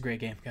 Yeah, it's a great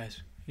game, guys.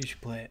 You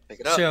should play it. Pick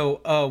it up.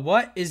 So,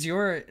 what is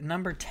your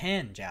number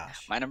 10,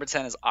 Josh? My number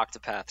 10 is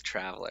Octopath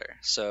Traveler.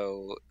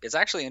 So it's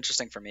actually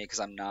interesting for me because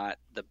I'm not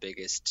the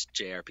biggest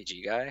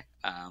JRPG guy.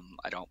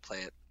 I don't play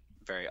it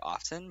very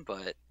often,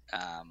 but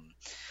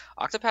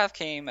Octopath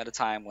came at a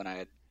time when I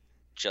had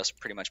just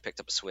pretty much picked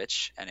up a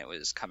Switch and it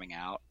was coming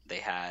out. They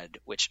had,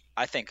 which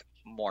I think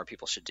more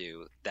people should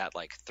do, that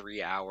like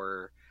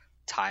 3-hour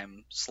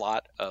time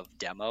slot of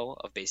demo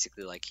of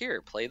basically like,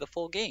 here, play the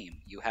full game.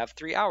 You have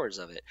 3 hours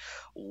of it.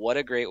 What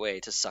a great way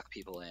to suck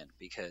people in,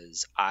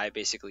 because I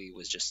basically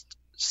was just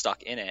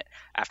stuck in it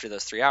after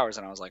those 3 hours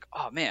and I was like,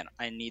 oh man,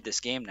 I need this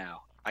game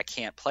now. I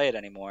can't play it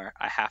anymore.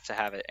 I have to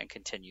have it and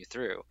continue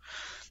through.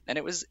 And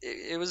it was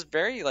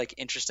very like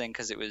interesting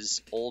because it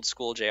was old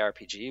school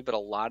JRPG, but a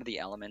lot of the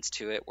elements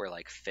to it were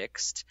like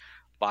fixed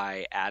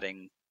by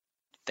adding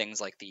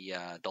things like the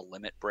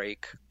limit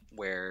break,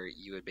 where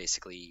you would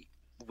basically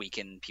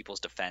weaken people's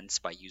defense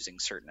by using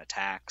certain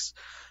attacks.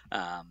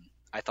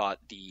 I thought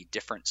the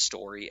different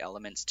story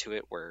elements to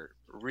it were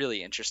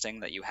really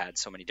interesting, that you had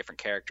so many different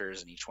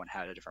characters and each one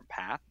had a different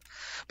path.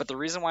 But the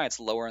reason why it's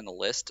lower in the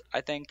list, I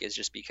think, is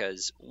just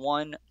because,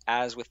 one,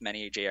 as with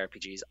many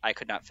JRPGs, I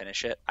could not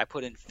finish it. I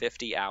put in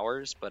 50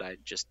 hours, but I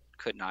just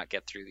could not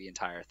get through the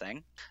entire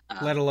thing.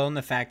 Let alone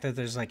the fact that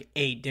there's like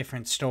 8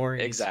 different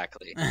stories.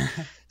 Exactly.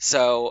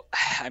 So,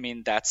 I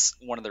mean, that's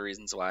one of the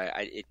reasons why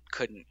it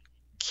couldn't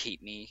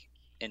keep me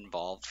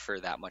involved for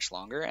that much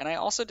longer. And I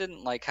also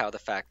didn't like how the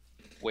fact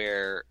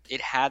where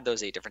it had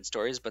those 8 different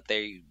stories, but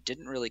they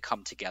didn't really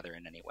come together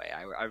in any way.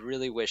 I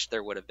really wish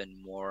there would have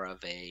been more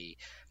of a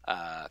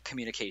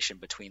communication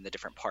between the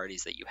different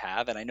parties that you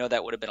have, and I know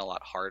that would have been a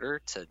lot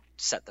harder to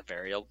set the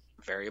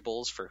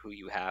variables for who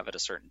you have at a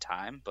certain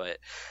time, but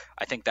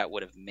I think that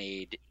would have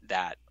made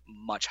that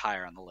much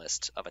higher on the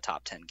list of a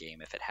top 10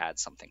 game if it had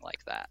something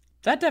like that.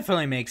 That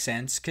definitely makes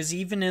sense, because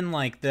even in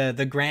like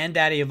the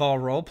granddaddy of all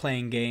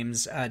role-playing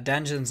games,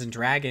 Dungeons and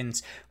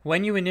Dragons,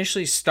 when you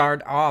initially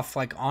start off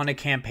like on a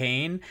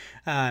campaign,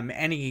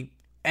 any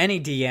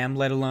DM,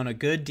 let alone a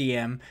good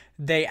DM,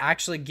 they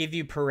actually give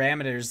you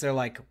parameters. They're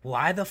like,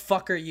 why the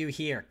fuck are you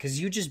here? Because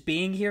you just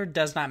being here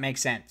does not make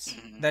sense.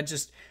 That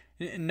just,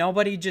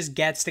 nobody just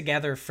gets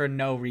together for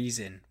no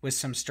reason with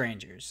some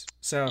strangers.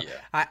 So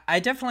yeah. I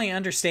definitely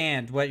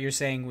understand what you're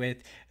saying with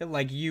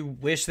like, you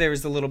wish there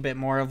was a little bit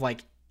more of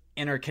like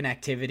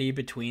interconnectivity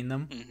between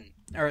them,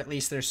 or at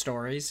least their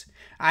stories.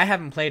 I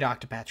haven't played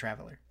Octopath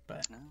Traveler,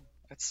 but no,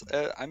 it's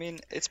I mean,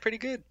 it's pretty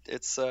good.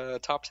 It's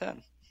top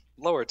 10,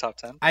 lower top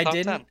 10. I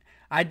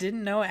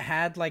didn't know it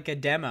had like a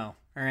demo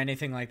or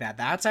anything like that.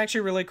 That's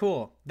actually really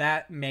cool.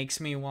 That makes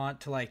me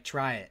want to like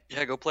try it.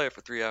 Yeah, go play it for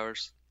 3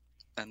 hours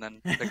and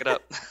then pick it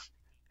up.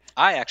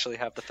 I actually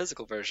have the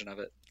physical version of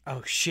it.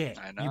 Oh shit!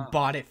 I You know.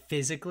 bought it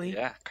physically?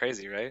 Yeah,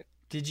 crazy, right?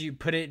 Did you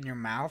put it in your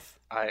mouth?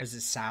 I Was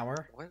it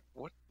sour?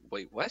 what?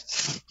 Wait,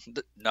 what?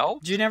 No?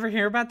 Did you never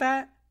hear about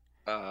that?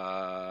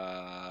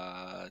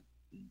 Uh,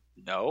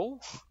 no.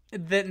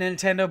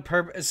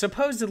 That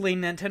supposedly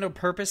Nintendo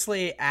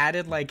purposely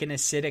added like an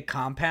acidic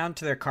compound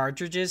to their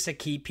cartridges to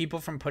keep people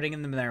from putting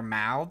them in their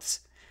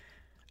mouths.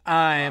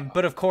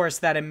 But of course,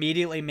 that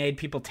immediately made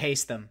people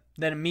taste them.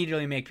 That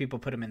immediately make people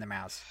put them in their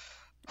mouths.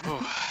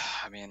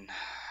 I mean,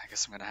 I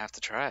guess I'm gonna have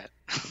to try it.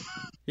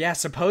 Yeah,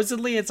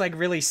 supposedly it's like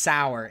really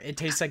sour. It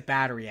tastes like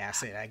battery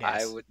acid, I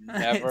guess. I would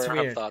never It's have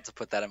weird. thought to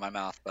put that in my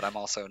mouth, but I'm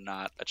also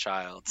not a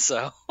child,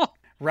 so.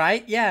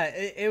 Right? Yeah,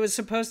 it was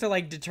supposed to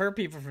like deter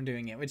people from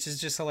doing it, which is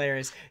just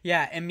hilarious.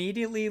 Yeah,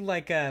 immediately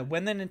like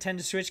when the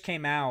Nintendo Switch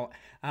came out,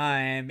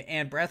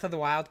 and Breath of the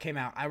Wild came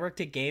out, I worked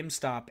at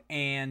GameStop,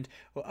 and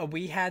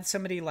we had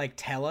somebody like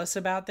tell us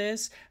about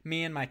this,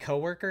 me and my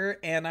coworker,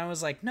 and I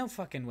was like, no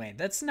fucking way,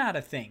 that's not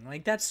a thing.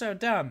 Like that's so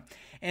dumb.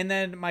 And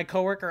then my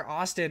coworker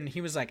Austin,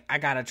 he was like, I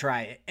gotta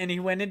try it, and he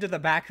went into the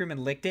back room and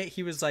licked it.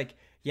 He was like,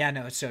 yeah,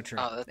 no, it's so true.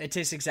 It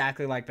tastes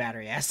exactly like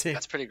battery acid.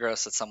 That's pretty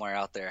gross that somewhere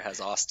out there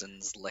has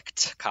Austin's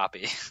licked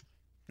copy.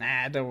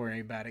 Nah, don't worry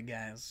about it,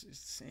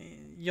 guys.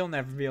 You'll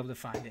never be able to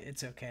find it.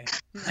 It's okay.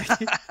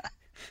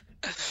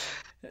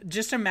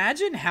 Just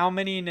imagine how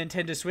many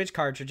Nintendo Switch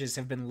cartridges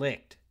have been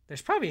licked.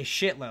 There's probably a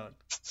shitload.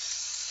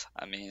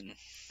 I mean,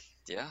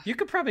 yeah. You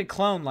could probably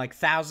clone like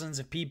thousands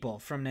of people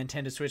from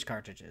Nintendo Switch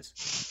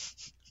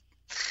cartridges.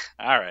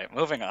 All right,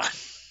 moving on.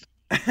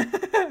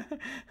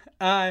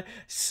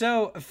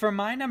 So for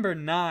my number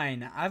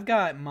 9, I've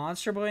got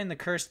Monster Boy and the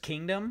Cursed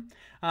Kingdom.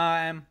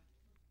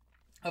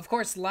 Of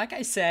course, like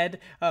I said,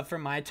 for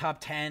my top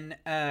 10,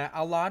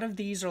 a lot of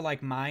these are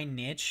like my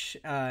niche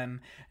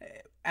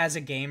as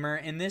a gamer,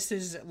 and this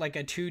is like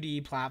a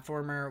 2D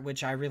platformer,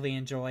 which I really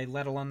enjoy,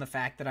 let alone the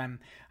fact that I'm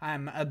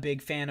a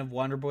big fan of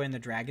Wonder Boy and the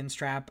Dragon's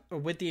Trap,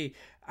 with the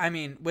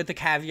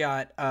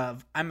caveat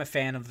of I'm a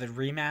fan of the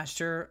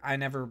remaster. I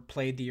never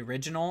played the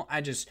original.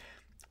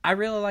 I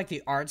really like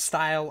the art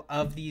style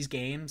of these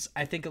games.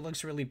 I think it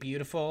looks really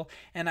beautiful,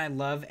 and I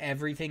love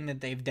everything that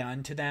they've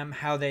done to them.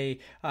 How they,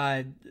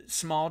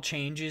 small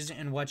changes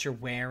in what you're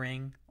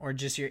wearing or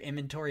just your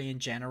inventory in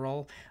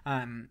general,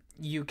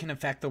 you can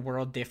affect the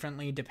world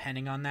differently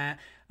depending on that.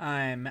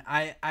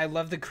 I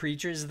love the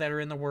creatures that are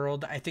in the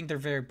world. I think they're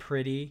very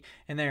pretty,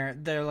 and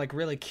they're like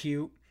really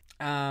cute.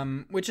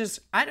 Which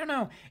is, I don't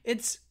know.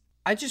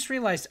 I just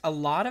realized a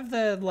lot of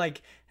the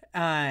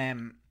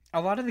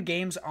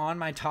games on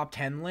my top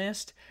 10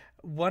 list,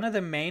 one of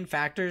the main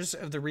factors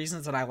of the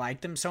reasons that I like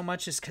them so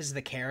much is because of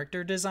the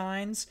character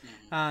designs.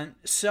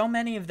 So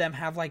many of them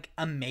have like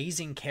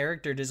amazing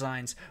character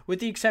designs, with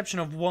the exception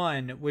of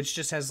one, which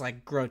just has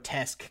like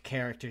grotesque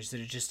characters that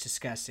are just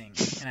disgusting,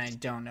 and I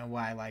don't know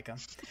why I like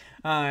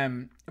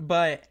them.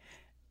 But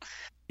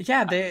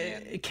yeah,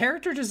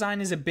 character design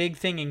is a big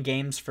thing in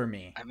games for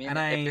me. I mean,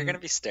 if you're going to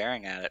be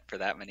staring at it for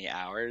that many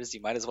hours,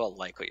 you might as well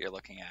like what you're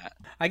looking at.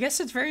 I guess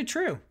it's very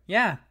true.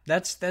 Yeah,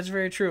 that's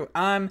very true.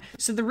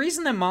 So the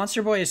reason that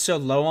Monster Boy is so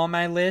low on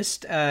my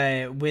list,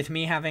 with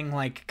me having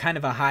like kind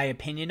of a high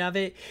opinion of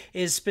it,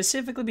 is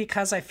specifically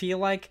because I feel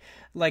like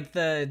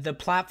the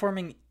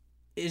platforming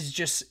is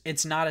just,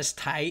 it's not as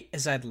tight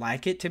as I'd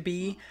like it to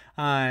be.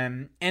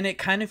 And it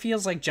kind of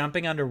feels like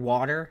jumping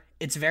underwater.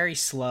 It's very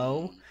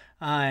slow.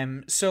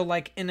 So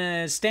like in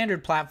a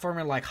standard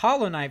platformer like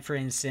Hollow Knight, for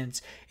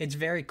instance, it's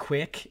very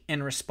quick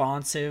and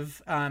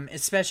responsive,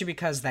 especially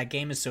because that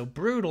game is so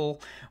brutal,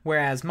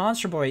 whereas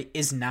Monster Boy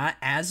is not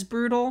as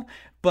brutal,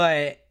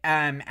 but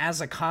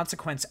as a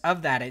consequence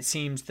of that, it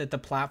seems that the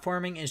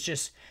platforming is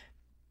just,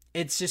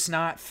 it's just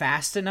not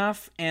fast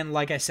enough, and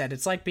like I said,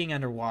 it's like being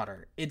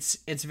underwater. It's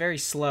very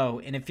slow,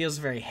 and it feels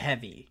very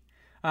heavy.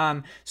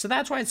 So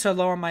that's why it's so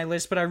low on my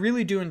list, but I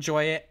really do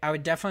enjoy it. I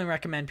would definitely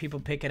recommend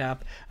people pick it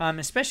up,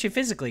 especially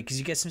physically, because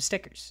you get some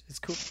stickers. It's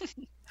cool.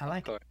 I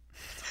like it.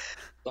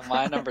 So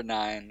my number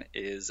 9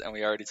 is, and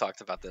we already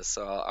talked about this,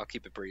 so I'll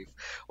keep it brief,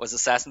 was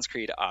Assassin's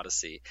Creed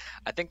Odyssey.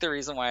 I think the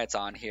reason why it's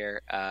on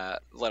here,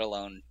 let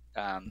alone,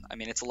 I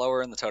mean, it's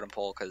lower in the totem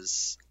pole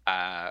because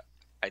I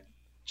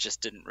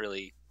just didn't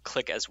really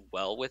click as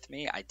well with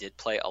me. I did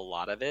play a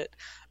lot of it,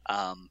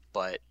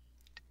 but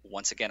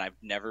once again, I've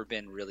never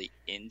been really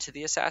into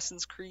the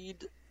Assassin's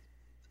Creed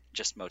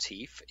just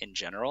motif in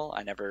general.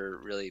 I never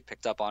really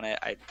picked up on it.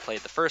 I played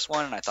the first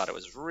one and I thought it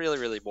was really,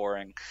 really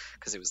boring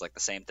because it was like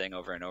the same thing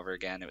over and over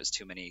again. It was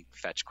too many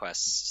fetch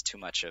quests, too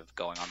much of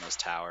going on those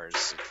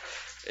towers.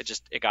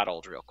 It got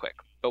old real quick.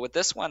 But with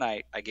this one,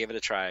 I gave it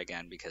a try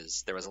again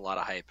because there was a lot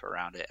of hype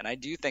around it. And I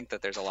do think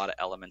that there's a lot of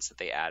elements that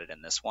they added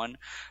in this one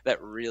that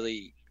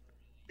really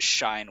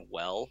shine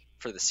well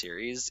for the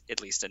series, at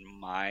least in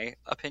my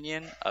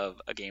opinion, of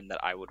a game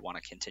that I would want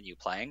to continue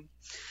playing.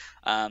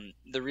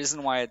 The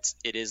reason why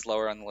it is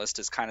lower on the list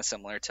is kind of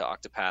similar to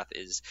Octopath.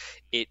 Is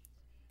it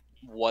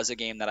was a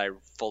game that I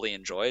fully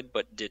enjoyed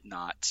but did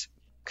not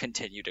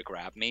continue to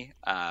grab me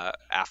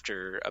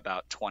after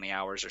about 20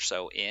 hours or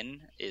so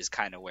in is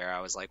kind of where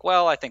I was like,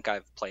 well, I think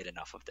I've played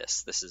enough of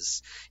this. This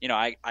is,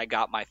 I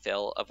got my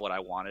fill of what I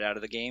wanted out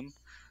of the game.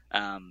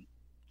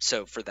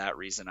 So for that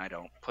reason, I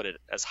don't put it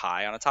as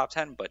high on a top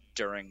 10, but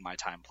during my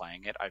time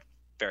playing it, I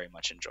very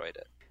much enjoyed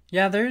it.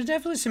 Yeah, there's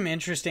definitely some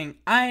interesting.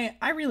 I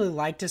really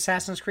liked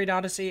Assassin's Creed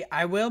Odyssey.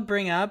 I will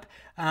bring up,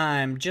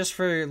 just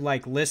for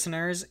like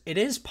listeners, it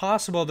is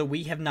possible that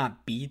we have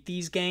not beat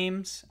these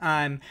games.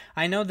 I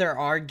know there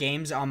are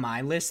games on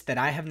my list that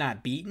I have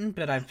not beaten,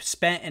 but I've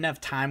spent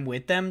enough time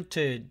with them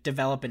to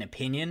develop an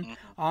opinion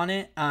on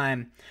it.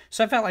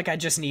 So I felt like I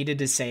just needed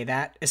to say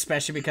that,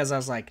 especially because I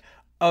was like,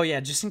 oh yeah,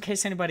 just in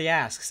case anybody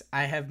asks,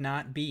 I have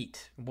not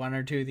beat one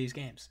or two of these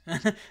games.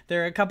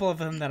 There are a couple of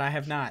them that I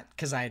have not,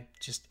 because I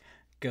just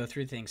go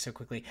through things so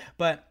quickly.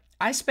 But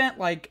I spent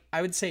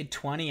I would say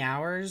 20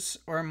 hours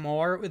or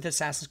more with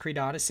Assassin's Creed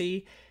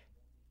Odyssey.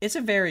 It's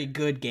a very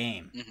good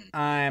game.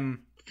 I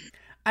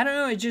don't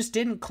know, it just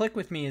didn't click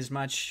with me as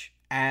much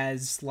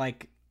as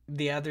like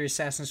the other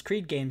Assassin's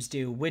Creed games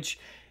do, which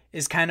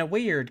is kind of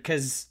weird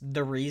because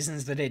the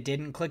reasons that it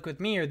didn't click with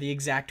me are the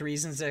exact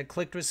reasons that it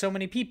clicked with so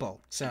many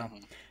people. So,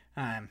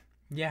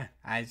 yeah,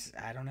 I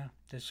don't know.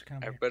 This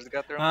kind of everybody's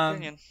got their own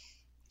opinion.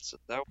 So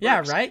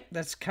yeah, right?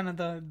 That's kind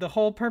of the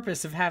whole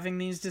purpose of having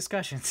these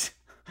discussions.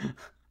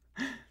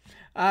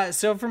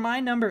 So for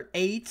my number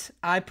 8,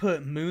 I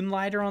put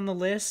Moonlighter on the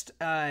list.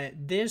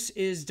 This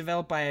is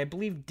developed by, I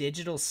believe,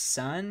 Digital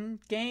Sun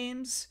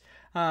Games.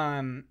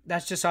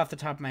 That's just off the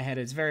top of my head.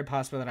 It's very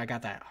possible that I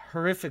got that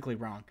horrifically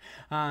wrong.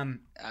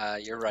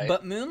 You're right.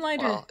 But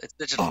Moonlighter... Well, it's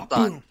Digital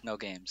Sun. No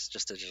games,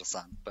 just Digital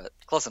Sun. But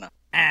close enough.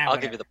 I'll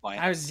give you the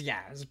point. I was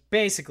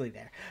basically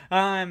there.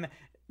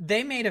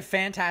 They made a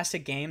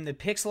fantastic game. The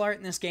pixel art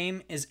in this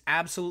game is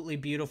absolutely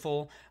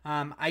beautiful.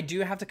 I do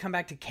have to come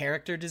back to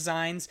character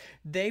designs.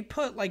 They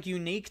put like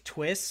unique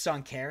twists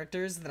on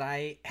characters that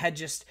I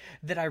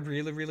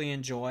really, really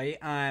enjoy.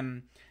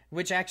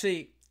 Which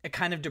actually, it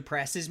kind of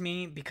depresses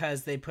me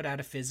because they put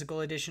out a physical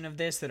edition of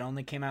this that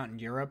only came out in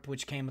Europe,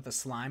 which came with a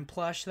slime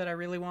plush that I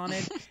really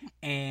wanted,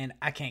 and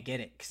I can't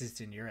get it because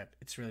it's in Europe.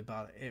 It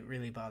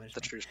really bothers me.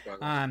 The true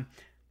struggle.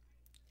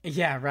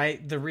 Yeah,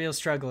 right? The real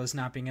struggle is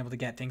not being able to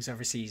get things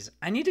overseas.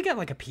 I need to get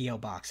like a P.O.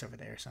 box over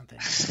there or something.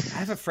 I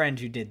have a friend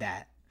who did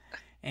that,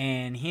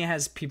 and he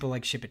has people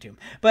like ship it to him.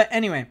 But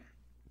anyway,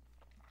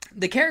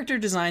 the character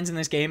designs in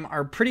this game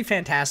are pretty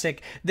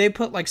fantastic. They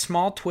put like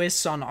small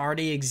twists on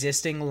already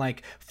existing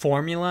like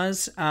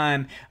formulas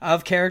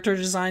of character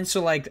design.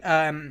 So like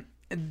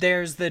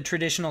there's the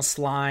traditional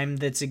slime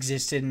that's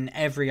existed in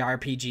every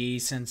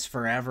RPG since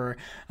forever,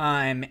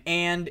 and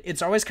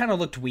it's always kind of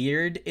looked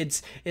weird.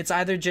 It's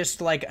either just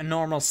like a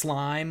normal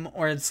slime,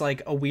 or it's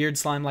like a weird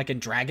slime like in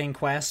Dragon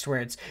Quest,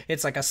 where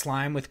it's like a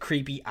slime with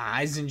creepy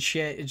eyes and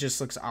shit. It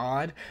just looks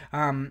odd.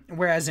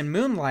 Whereas in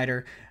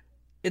Moonlighter,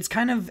 it's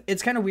kind of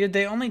weird.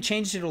 They only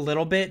changed it a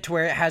little bit to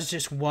where it has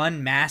just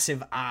one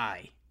massive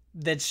eye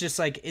that's just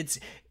like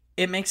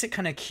it makes it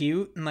kind of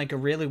cute in like a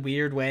really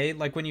weird way,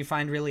 like when you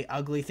find really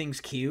ugly things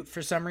cute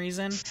for some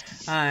reason.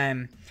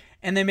 And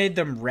they made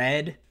them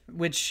red,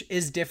 which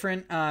is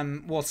different.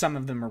 Well, some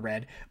of them are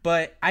red,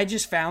 but I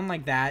just found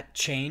like that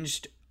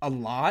changed a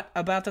lot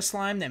about the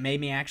slime that made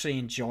me actually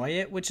enjoy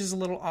it, which is a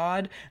little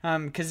odd,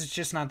 because it's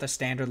just not the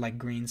standard like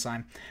green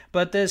slime.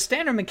 But the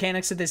standard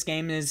mechanics of this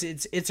game is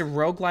it's a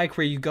roguelike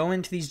where you go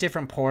into these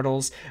different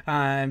portals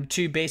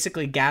to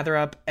basically gather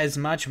up as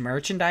much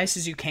merchandise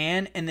as you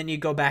can, and then you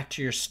go back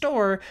to your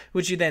store,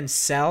 which you then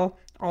sell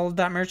all of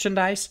that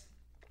merchandise.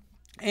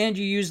 And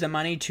you use the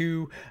money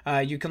to,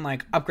 you can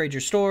like upgrade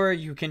your store.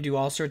 You can do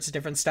all sorts of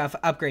different stuff,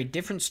 upgrade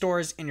different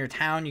stores in your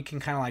town. You can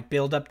kind of like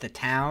build up the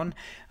town.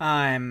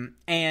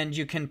 And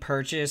you can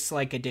purchase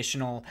like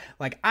additional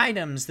like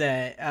items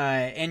that,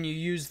 and you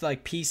use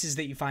like pieces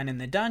that you find in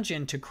the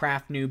dungeon to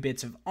craft new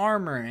bits of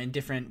armor and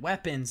different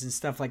weapons and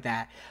stuff like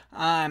that.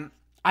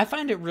 I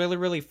find it really,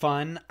 really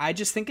fun. I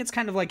just think it's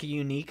kind of like a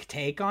unique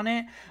take on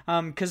it.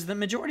 Because the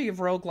majority of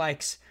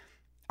roguelikes,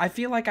 I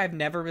feel like I've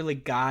never really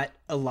got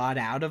a lot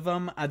out of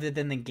them other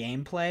than the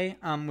gameplay,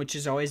 which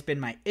has always been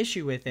my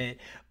issue with it.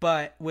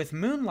 But with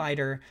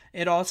Moonlighter,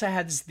 it also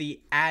has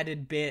the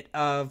added bit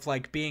of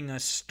like being a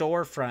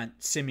storefront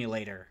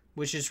simulator,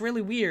 which is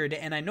really weird,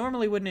 and I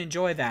normally wouldn't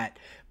enjoy that,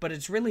 but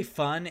it's really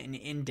fun and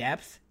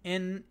in-depth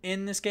in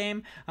this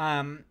game.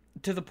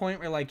 To the point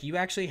where like you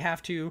actually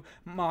have to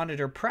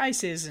monitor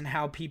prices and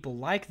how people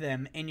like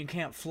them, and you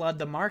can't flood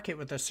the market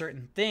with a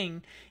certain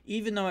thing,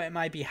 even though it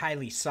might be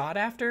highly sought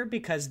after,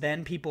 because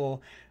then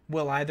people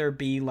will either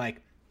be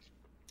like,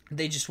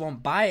 they just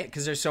won't buy it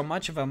because there's so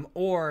much of them,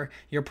 or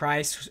your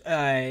price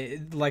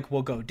like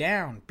will go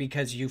down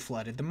because you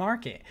flooded the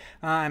market.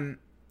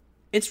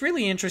 It's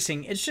really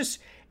interesting.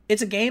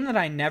 It's a game that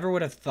I never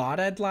would have thought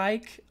I'd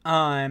like.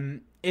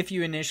 If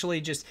you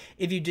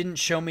didn't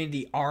show me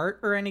the art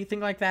or anything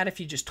like that, if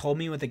you just told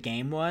me what the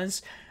game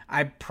was,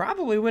 I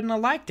probably wouldn't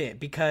have liked it,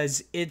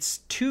 because it's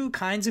two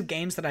kinds of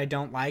games that I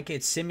don't like.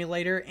 It's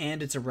simulator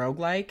and it's a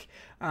roguelike.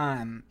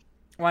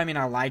 Well, I mean,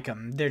 I like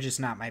them. They're just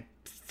not my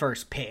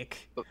first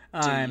pick. Do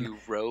you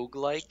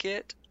roguelike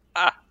it?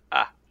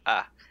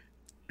 Ah.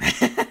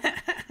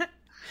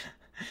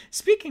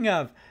 Speaking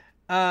of,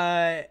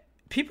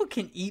 people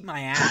can eat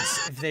my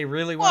ass if they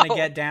really want to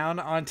get down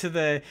onto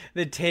the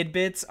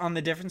tidbits on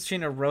the difference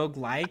between a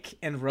roguelike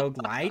and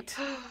roguelite.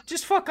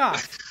 Just fuck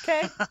off,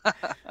 okay?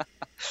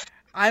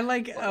 I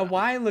like a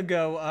while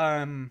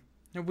ago,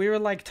 we were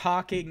like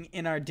talking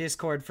in our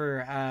Discord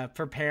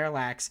for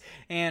Parallax,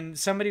 and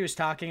somebody was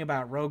talking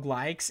about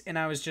roguelikes, and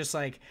I was just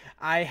like,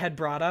 I had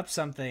brought up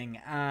something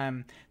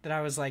that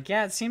I was like,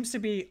 yeah, it seems to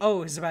be, it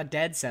was about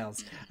Dead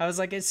Cells. I was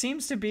like, it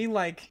seems to be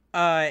like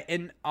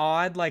an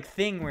odd like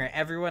thing where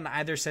everyone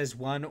either says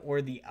one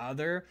or the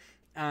other.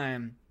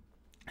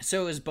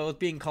 So it was both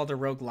being called a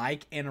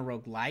roguelike and a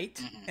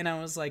roguelite. And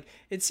I was like,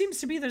 it seems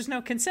to be there's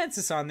no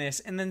consensus on this.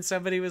 And then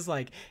somebody was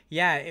like,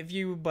 yeah, if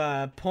you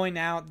point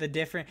out the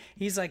different...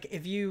 He's like,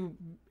 if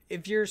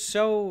you're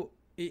so...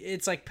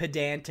 It's like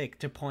pedantic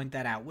to point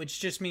that out,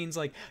 which just means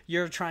like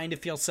you're trying to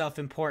feel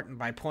self-important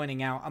by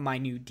pointing out a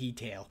minute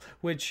detail,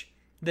 which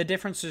the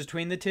difference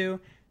between the two...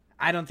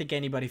 I don't think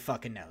anybody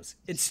fucking knows.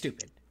 It's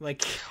stupid.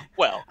 Like,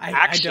 well,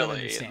 I don't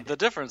understand. The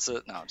difference is...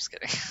 No, I'm just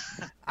kidding.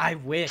 I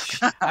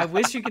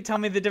wish you could tell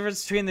me the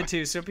difference between the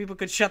two so people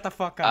could shut the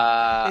fuck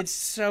up. It's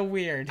so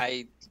weird.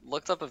 I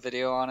looked up a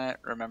video on it,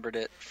 remembered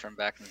it from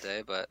back in the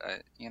day, but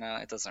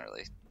it doesn't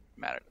really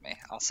matter to me.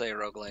 I'll say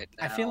roguelite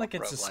now. I feel like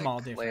it's a small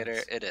difference.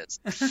 Later, it is.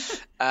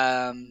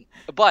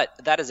 But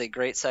that is a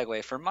great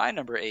segue for my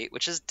number 8,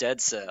 which is Dead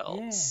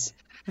Cells.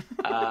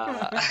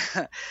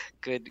 Yeah.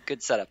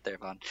 Good setup there,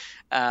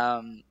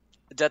 Vaughn.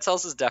 Dead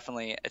Cells is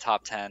definitely a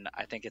top 10.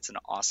 I think it's an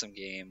awesome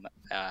game.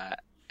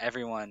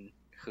 Everyone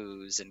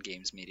who's in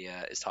games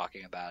media is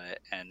talking about it,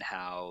 and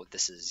how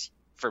this is,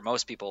 for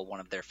most people,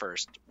 one of their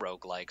first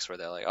roguelikes where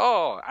they're like,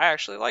 oh, I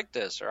actually like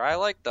this, or I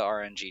like the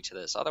RNG to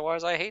this,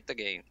 otherwise I hate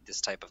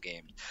this type of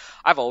game.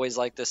 I've always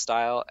liked this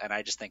style, and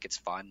I just think it's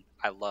fun.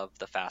 I love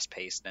the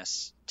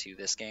fast-pacedness to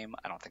this game.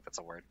 I don't think that's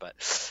a word, but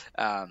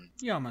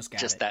you almost got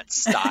just it. That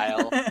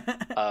style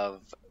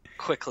of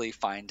quickly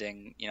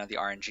finding, the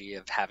RNG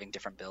of having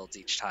different builds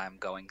each time,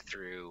 going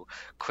through,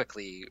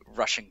 quickly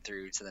rushing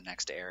through to the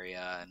next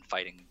area and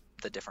fighting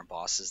the different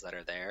bosses that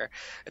are there.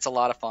 It's a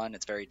lot of fun.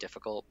 It's very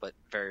difficult, but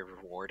very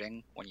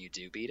rewarding when you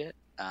do beat it.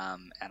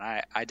 And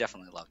I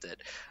definitely loved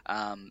it.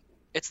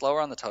 It's lower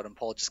on the totem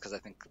pole just because I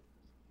think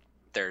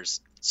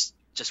there's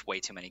just way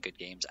too many good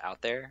games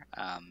out there.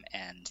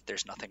 And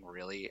there's nothing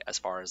really as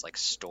far as like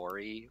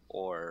story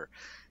or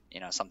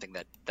something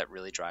that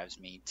really drives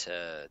me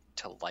to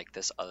like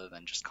this other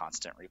than just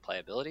constant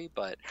replayability.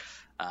 But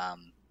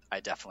I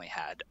definitely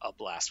had a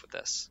blast with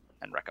this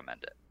and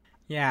recommend it.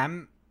 Yeah,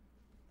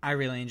 I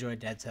really enjoyed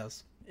Dead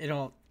Cells.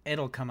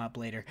 It'll come up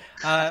later.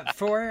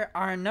 For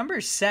our number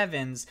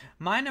 7s,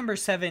 my number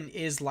 7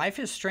 is Life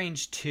is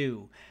Strange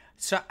 2.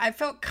 So I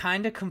felt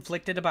kind of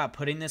conflicted about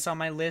putting this on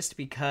my list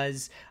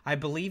because I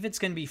believe it's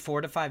going to be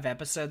 4 to 5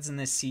 episodes in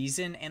this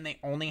season, and they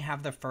only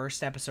have the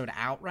first episode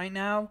out right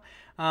now.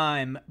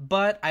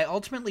 But I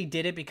ultimately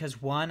did it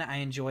because 1, I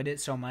enjoyed it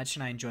so much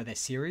and I enjoy the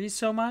series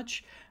so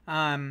much.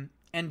 And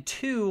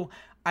 2,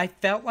 I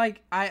felt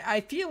like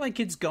I feel like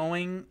it's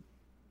going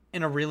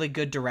in a really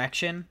good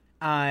direction.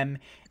 And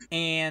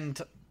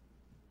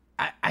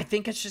I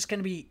think it's just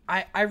going to be,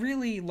 I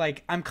really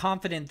I'm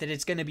confident that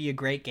it's going to be a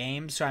great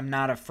game. So I'm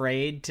not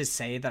afraid to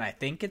say that I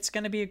think it's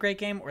going to be a great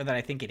game or that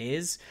I think it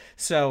is.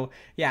 So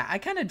yeah, I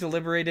kind of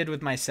deliberated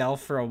with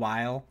myself for a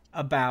while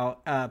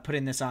about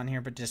putting this on here,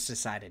 but just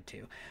decided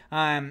to.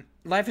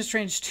 Life is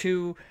Strange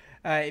 2,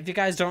 if you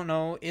guys don't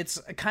know, it's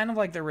kind of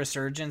like the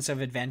resurgence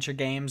of adventure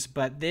games,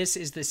 but this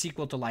is the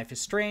sequel to Life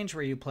is Strange,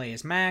 where you play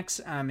as Max,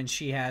 and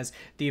she has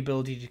the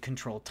ability to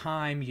control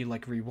time. You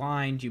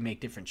rewind, you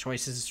make different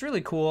choices. It's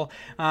really cool,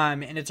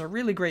 and it's a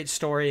really great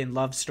story and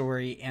love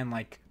story and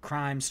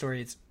crime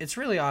story. It's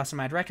really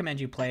awesome. I'd recommend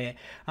you play it.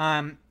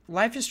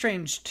 Life is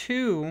Strange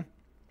 2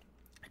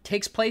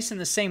 takes place in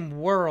the same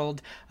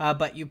world,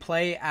 but you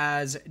play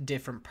as a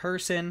different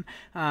person.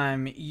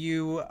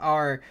 You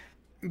are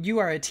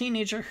a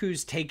teenager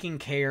who's taking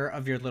care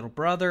of your little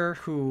brother,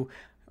 who,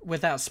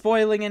 without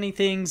spoiling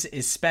anything,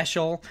 is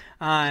special.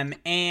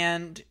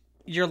 And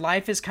your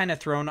life is kind of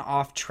thrown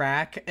off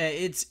track.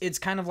 It's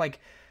kind of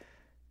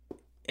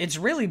it's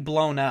really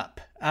blown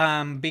up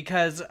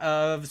because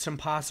of some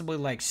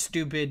possibly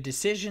stupid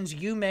decisions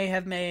you may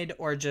have made,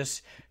 or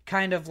just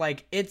kind of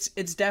it's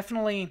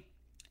definitely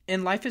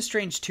in Life is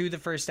Strange 2, the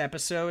first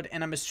episode,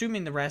 and I'm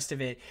assuming the rest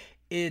of it,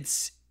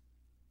 it's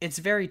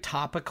very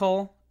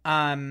topical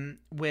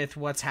with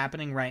what's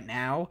happening right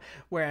now,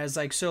 whereas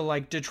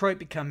Detroit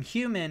Become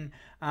Human,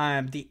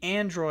 the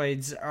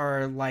androids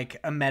are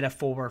a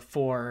metaphor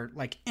for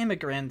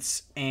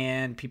immigrants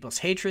and people's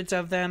hatreds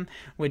of them,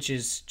 which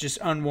is just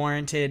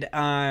unwarranted.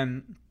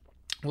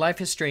 Life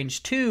is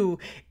Strange 2,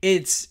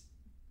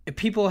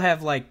 people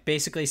have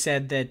basically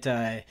said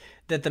that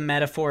that the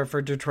metaphor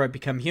for Detroit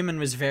Become Human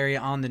was very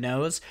on the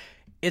nose.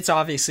 it's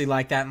obviously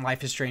like that in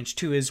Life is Strange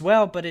 2 as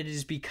well, but it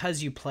is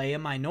because you play a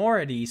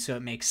minority, so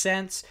it makes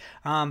sense.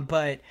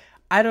 But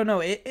I don't know,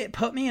 it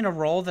put me in a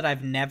role that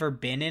I've never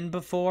been in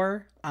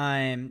before.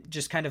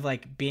 Just kind of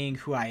like being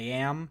who I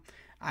am.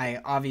 I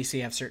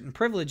obviously have certain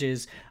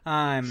privileges.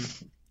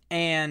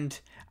 And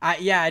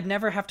I'd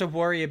never have to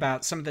worry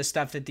about some of the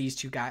stuff that these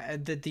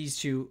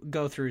two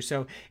go through.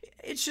 So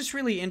it's just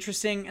really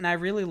interesting, and I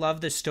really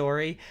love the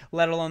story,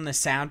 let alone the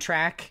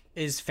soundtrack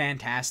is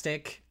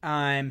fantastic.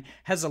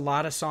 Has a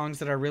lot of songs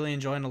that I really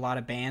enjoy and a lot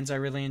of bands I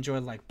really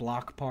enjoy, like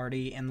Block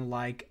Party and the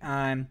like.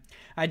 I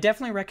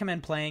definitely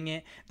recommend playing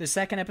it. The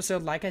second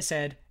episode, like I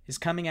said, is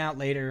coming out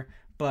later,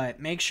 but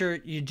make sure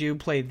you do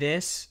play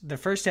the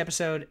first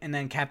episode, and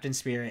then Captain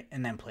Spirit,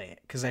 and then play it,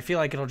 because I feel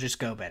like it'll just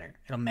go better.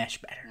 It'll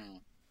mesh better.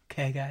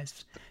 Okay,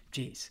 guys?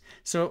 Jeez.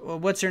 So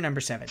what's your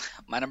number 7?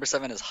 My number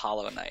 7 is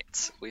Hollow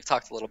Knight. We've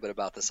talked a little bit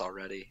about this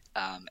already,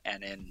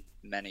 and in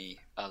many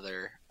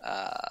other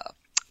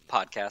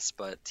podcasts,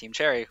 but Team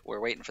Cherry, we're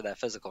waiting for that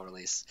physical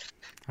release.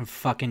 I'm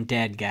fucking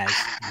dead, guys.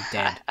 I'm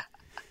dead.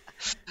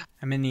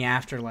 I'm in the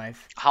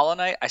afterlife. Hollow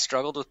Knight, I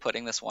struggled with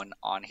putting this one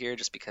on here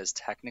just because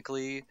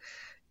technically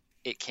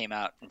it came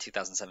out in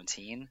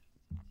 2017,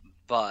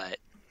 but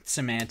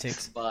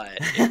semantics. But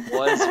it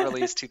was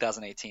released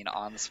 2018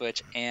 on the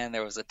Switch, and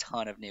there was a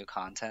ton of new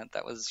content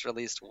that was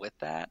released with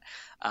that.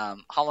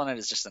 Hollow Knight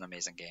is just an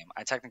amazing game.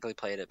 I technically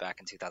played it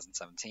back in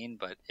 2017,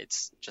 but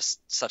it's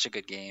just such a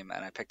good game,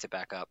 and I picked it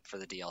back up for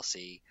the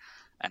DLC,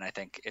 and I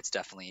think it's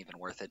definitely even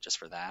worth it just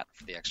for that,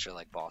 for the extra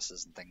like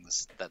bosses and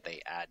things that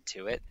they add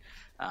to it.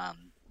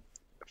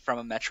 From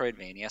a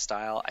Metroidvania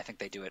style, I think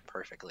they do it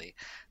perfectly.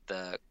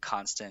 The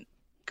constant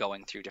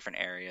going through different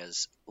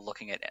areas,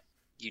 looking at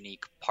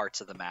unique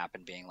parts of the map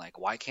and being like,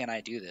 why can't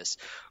I do this?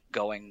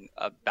 Going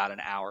about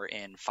an hour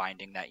in,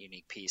 finding that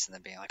unique piece, and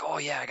then being like, oh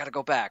yeah, I gotta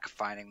go back,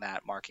 finding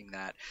that, marking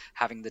that,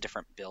 having the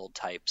different build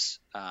types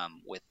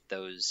with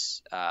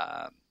those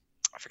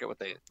I forget what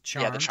they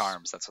charms. Yeah, the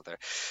charms, that's what they're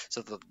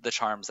so the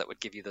charms that would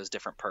give you those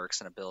different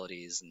perks and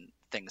abilities and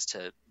things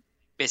to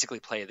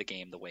basically play the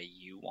game the way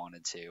you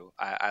wanted to.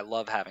 I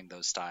love having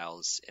those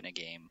styles in a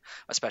game,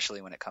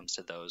 especially when it comes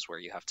to those where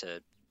you have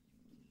to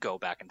go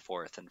back and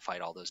forth and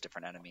fight all those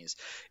different enemies.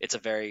 It's a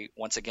very,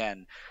 once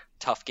again,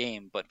 tough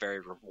game, but very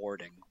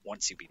rewarding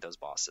once you beat those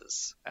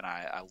bosses. And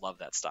I love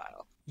that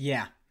style.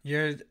 Yeah,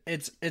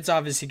 it's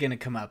obviously going to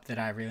come up that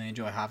I really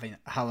enjoy having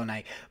Hollow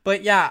Knight.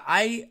 But yeah,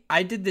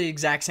 I did the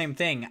exact same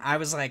thing. I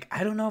was like,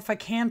 I don't know if I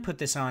can put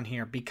this on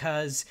here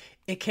because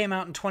it came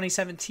out in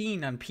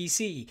 2017 on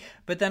PC.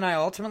 But then I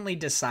ultimately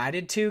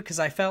decided to, because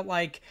I felt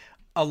like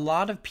a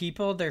lot of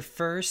people, their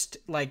first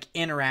like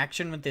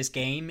interaction with this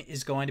game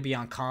is going to be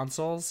on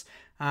consoles,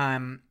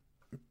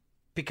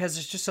 because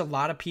there's just a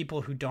lot of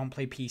people who don't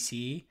play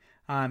PC,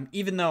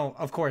 even though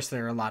of course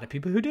there are a lot of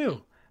people who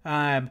do,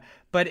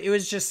 but it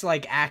was just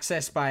like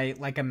accessed by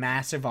like a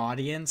massive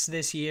audience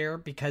this year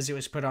because it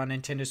was put on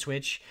Nintendo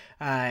Switch,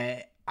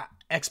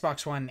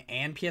 Xbox One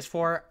and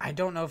PS4. I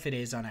don't know if it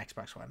is on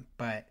Xbox One,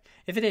 but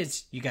if it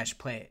is, you guys should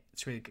play it.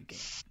 It's a really good game.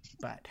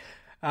 But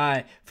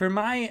for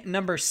my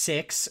number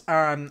 6,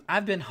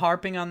 I've been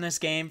harping on this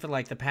game for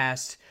like the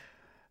past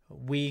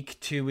week,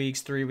 2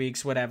 weeks, 3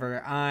 weeks,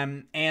 whatever.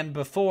 And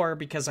before,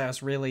 because I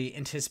was really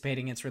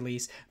anticipating its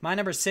release, my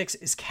number 6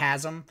 is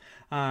Chasm.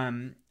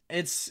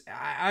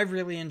 I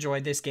really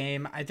enjoyed this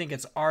game. I think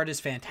its art is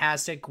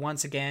fantastic.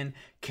 Once again,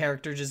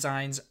 character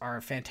designs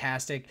are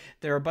fantastic.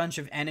 There are a bunch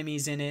of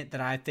enemies in it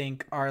that I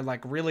think are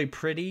like really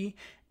pretty,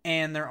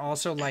 and they're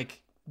also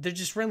like, they're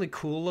just really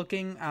cool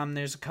looking.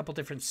 There's a couple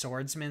different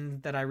swordsmen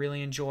that I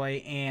really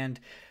enjoy, and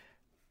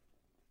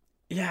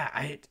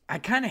yeah, I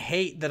kind of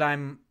hate that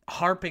I'm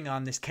harping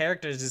on this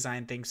character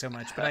design thing so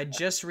much, but I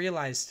just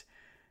realized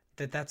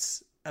that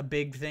that's a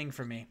big thing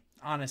for me,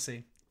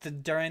 honestly.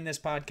 During this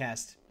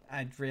podcast,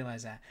 I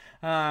realized that.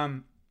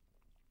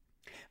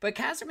 But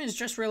Chasm is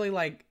just really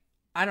like,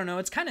 I don't know,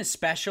 it's kind of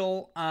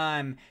special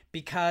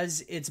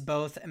because it's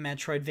both a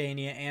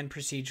Metroidvania and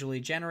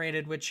procedurally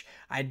generated, which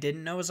I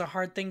didn't know was a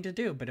hard thing to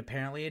do, but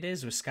apparently it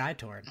is with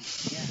SkyTorn.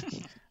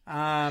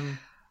 Yeah.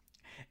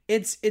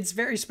 It's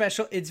very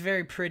special. It's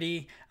very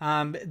pretty.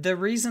 The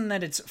reason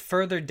that it's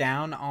further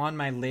down on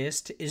my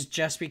list is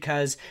just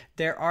because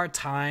there are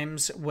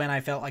times when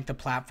I felt like the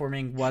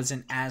platforming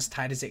wasn't as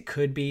tight as it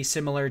could be,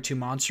 similar to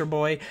Monster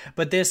Boy.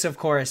 But this, of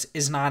course,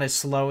 is not as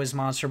slow as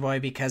Monster Boy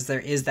because there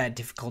is that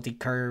difficulty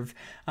curve.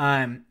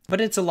 But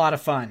it's a lot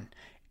of fun.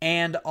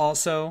 And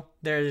also,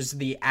 there's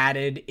the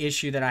added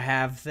issue that I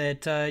have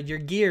that your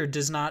gear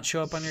does not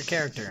show up on your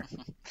character.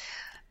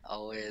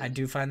 Always. I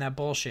do find that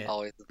bullshit.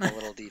 Always the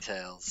little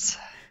details.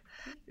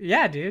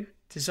 Yeah, dude.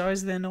 There's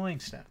always the annoying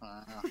stuff.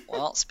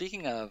 Well,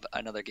 speaking of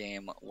another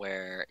game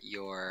where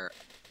your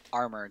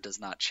armor does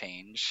not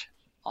change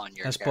on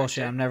your That's character.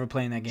 bullshit. I'm never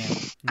playing that game.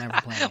 Never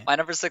playing it. My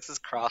number 6 is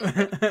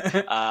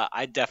Crosscode.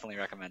 I definitely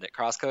recommend it.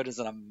 Crosscode is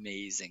an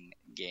amazing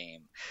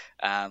game.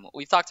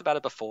 We've talked about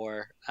it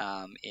before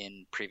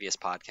in previous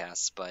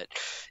podcasts, but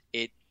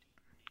it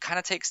kind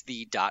of takes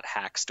the dot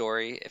hack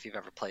story, if you've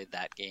ever played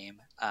that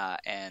game,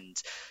 and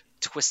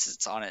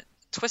twists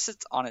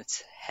it on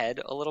its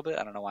head a little bit.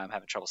 I don't know why I'm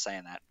having trouble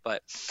saying that,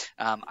 but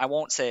I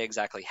won't say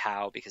exactly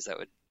how because that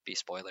would be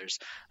spoilers.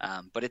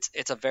 But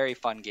it's a very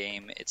fun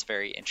game. It's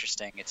very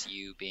interesting. It's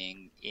you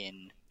being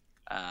in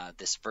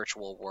this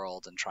virtual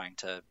world and trying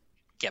to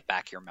get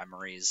back your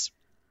memories.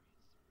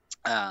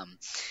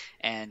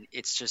 And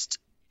it's just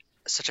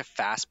such a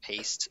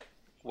fast-paced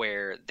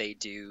where they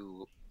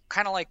do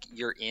kind of like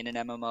you're in an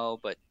MMO,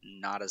 but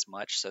not as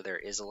much. So there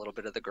is a little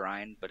bit of the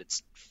grind, but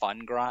it's fun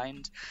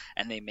grind.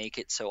 And they make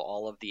it so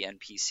all of the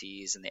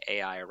NPCs and the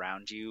AI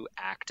around you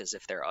act as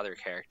if they're other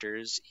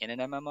characters in an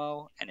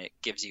MMO, and it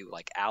gives you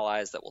like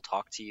allies that will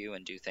talk to you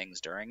and do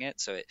things during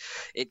it. So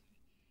it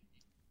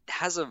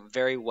has a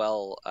very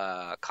well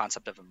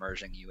concept of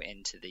immersing you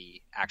into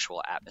the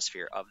actual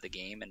atmosphere of the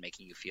game and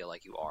making you feel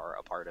like you are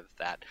a part of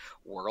that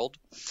world.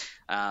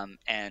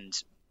 And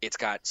it's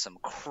got some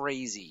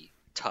crazy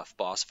tough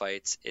boss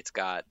fights. It's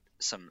got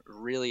some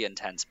really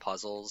intense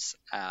puzzles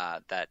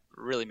that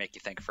really make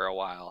you think for a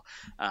while.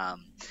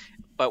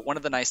 But one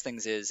of the nice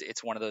things is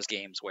it's one of those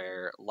games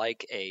where,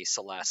 like a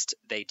Celeste,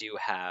 they do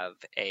have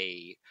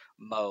a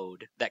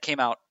mode that came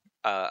out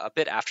a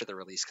bit after the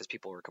release because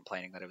people were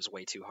complaining that it was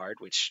way too hard,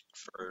 which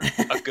for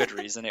a good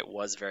reason, it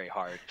was very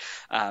hard.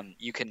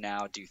 You can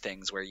now do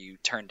things where you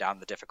turn down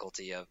the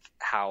difficulty of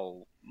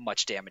how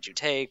much damage you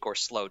take or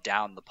slow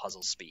down the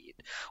puzzle speed,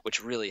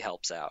 which really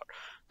helps out.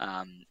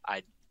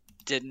 I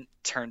didn't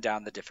turn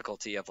down the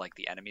difficulty of like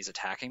the enemies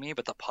attacking me,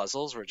 but the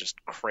puzzles were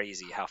just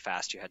crazy how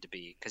fast you had to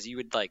be, because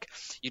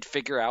you'd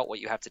figure out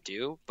what you have to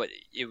do, but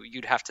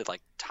you'd have to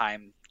like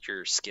time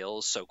your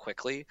skills so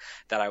quickly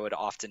that I would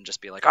often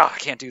just be like, I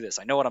can't do this.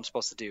 I know what I'm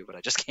supposed to do, but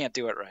I just can't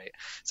do it right.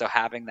 So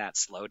having that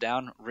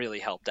slowdown really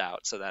helped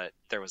out so that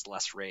there was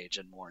less rage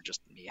and more just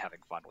me having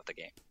fun with the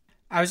game.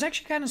 I was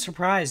actually kind of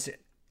surprised.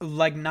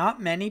 Like, not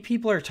many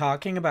people are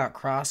talking about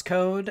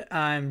CrossCode.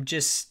 I'm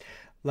just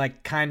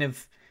like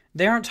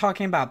they aren't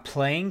talking about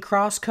playing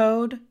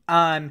CrossCode,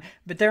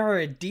 but there are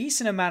a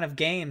decent amount of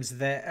games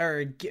that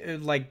are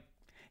like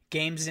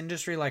games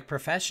industry like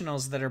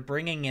professionals that are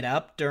bringing it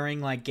up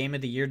during like Game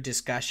of the Year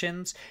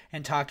discussions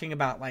and talking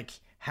about like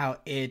how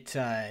it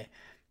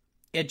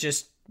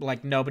just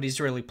like nobody's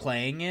really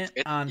playing it,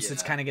 so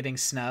it's kind of getting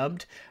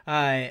snubbed.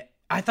 I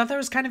thought that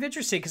was kind of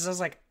interesting because I was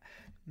like,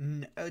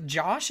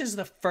 Josh is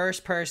the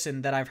first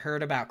person that I've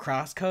heard about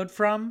CrossCode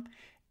from.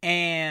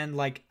 And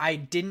like I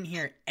didn't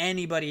hear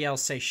anybody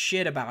else say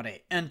shit about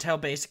it until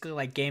basically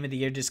like Game of the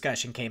Year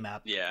discussion came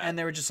up. Yeah. And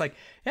they were just like,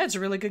 yeah, it's a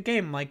really good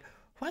game. I'm like,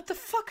 what the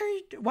fuck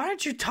why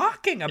aren't you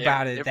talking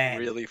about it then?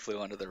 It really flew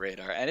under the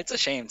radar. And it's a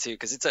shame too,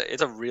 because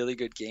it's a really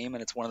good game,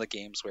 and it's one of the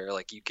games where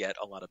like you get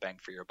a lot of bang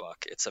for your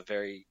buck. It's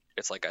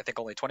like I think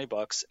only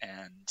 $20,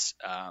 and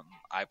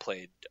I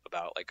played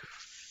about like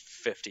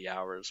 50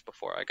 hours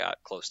before I got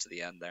close to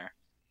the end there.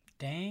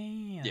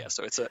 Damn. Yeah,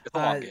 so it's a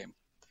long game.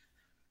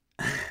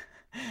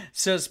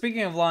 So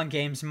speaking of long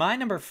games, my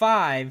number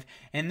 5,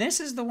 and this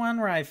is the one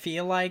where I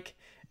feel like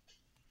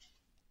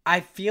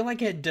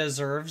it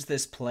deserves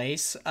this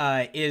place,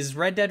 is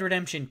Red Dead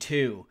Redemption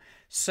 2.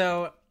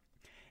 So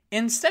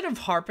instead of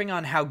harping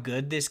on how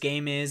good this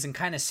game is and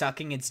kind of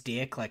sucking its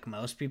dick like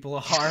most people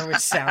are, which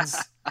sounds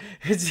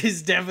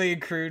it's definitely a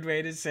crude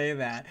way to say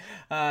that,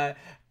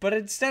 but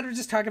instead of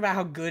just talking about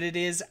how good it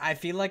is, I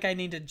feel like I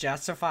need to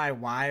justify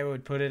why I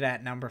would put it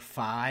at number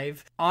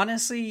 5.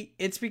 Honestly,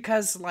 it's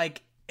because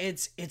like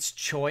it's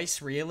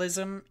choice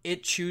realism.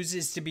 It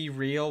chooses to be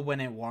real when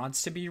it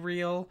wants to be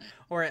real,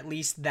 or at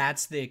least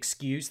that's the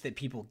excuse that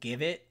people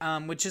give it,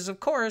 which is,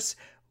 of course,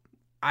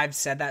 I've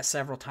said that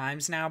several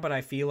times now, but I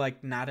feel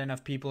like not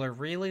enough people are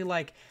really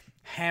like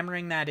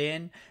hammering that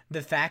in.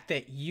 The fact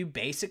that you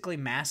basically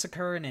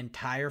massacre an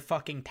entire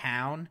fucking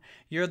town.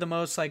 You're the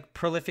most like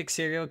prolific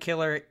serial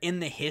killer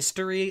in the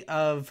history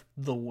of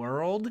the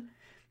world,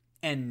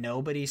 and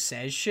nobody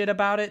says shit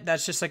about it.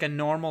 That's just like a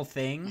normal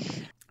thing.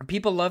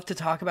 People love to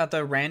talk about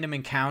the random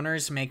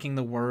encounters making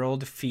the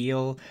world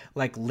feel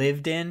like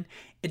lived in.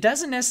 It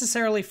doesn't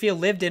necessarily feel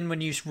lived in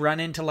when you run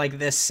into like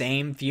the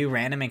same few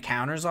random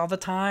encounters all the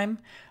time.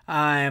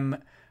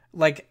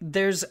 Like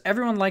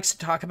everyone likes to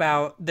talk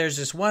about, there's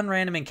this one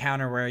random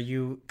encounter where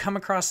you come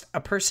across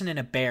a person in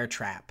a bear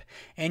trap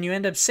and you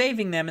end up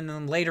saving them, and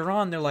then later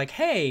on they're like,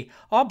 hey,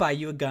 I'll buy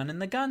you a gun in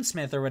the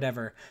gunsmith or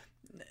whatever.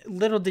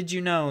 Little did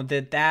you know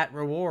that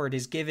reward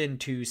is given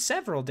to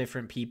several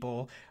different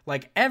people.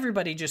 Like,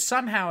 everybody just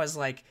somehow is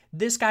like,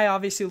 this guy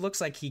obviously looks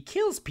like he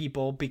kills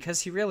people,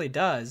 because he really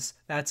does.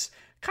 That's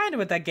kind of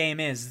what that game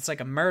is. It's like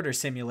a murder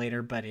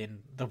simulator, but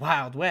in the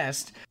Wild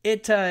West. They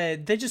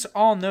just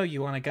all know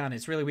you want a gun.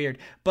 It's really weird.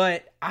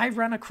 But I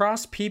run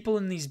across people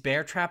in these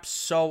bear traps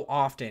so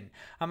often.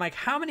 I'm like,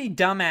 how many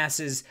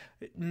dumbasses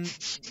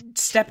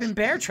step in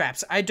bear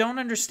traps? I don't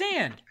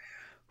understand.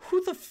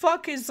 Who the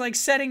fuck is like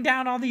setting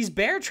down all these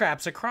bear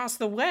traps across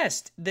the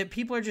West that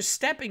people are just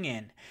stepping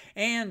in?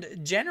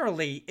 And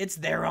generally, it's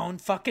their own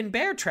fucking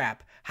bear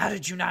trap. How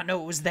did you not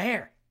know it was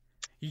there?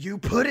 You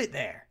put it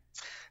there.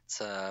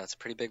 It's a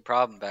pretty big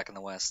problem back in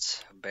the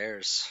West.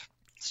 Bears.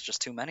 It's just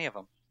too many of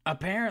them.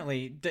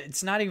 Apparently,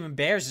 it's not even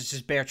bears, it's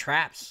just bear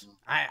traps.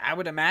 I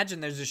would imagine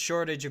there's a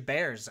shortage of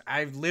bears.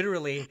 I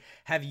literally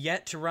have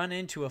yet to run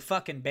into a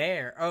fucking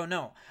bear. Oh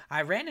no,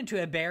 I ran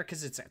into a bear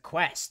because it's a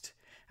quest.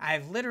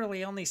 I've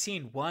literally only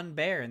seen one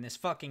bear in this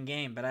fucking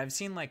game, but I've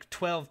seen like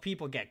 12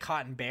 people get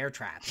caught in bear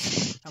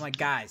traps. I'm like,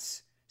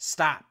 guys,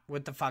 stop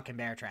with the fucking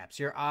bear traps.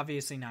 You're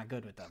obviously not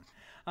good with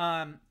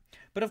them.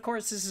 But of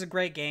course, this is a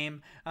great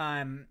game.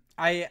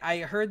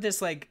 I heard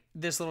this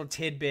little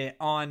tidbit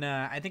on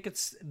I think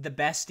it's the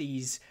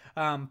Besties,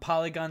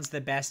 Polygon's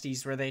The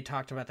Besties, where they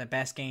talked about the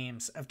best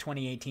games of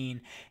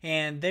 2018,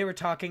 and they were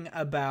talking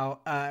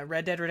about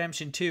Red Dead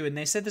Redemption 2, and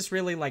they said this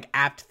really like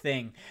apt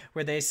thing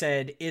where they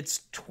said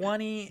it's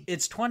 20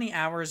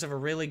 hours of a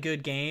really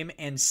good game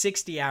and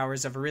 60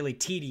 hours of a really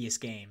tedious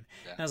game.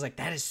 Yeah. And I was like,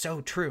 that is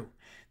so true.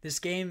 This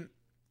game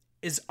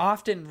is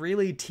often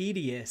really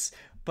tedious,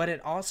 but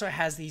it also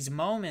has these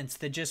moments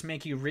that just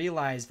make you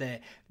realize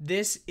that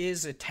this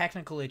is a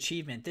technical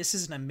achievement. This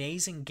is an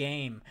amazing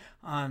game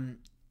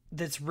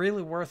that's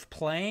really worth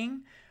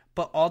playing,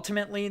 but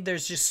ultimately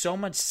there's just so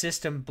much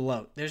system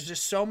bloat. There's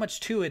just so much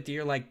to it that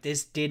you're like,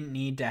 this didn't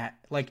need to...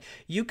 Like,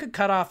 you could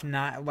cut off,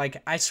 not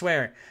like, I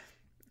swear,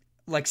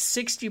 like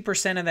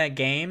 60% of that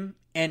game,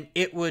 and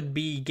it would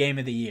be Game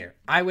of the Year.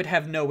 I would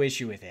have no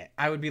issue with it.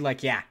 I would be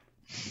like, yeah,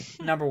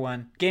 number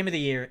one, Game of the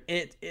Year.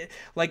 It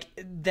like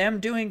them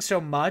doing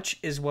so much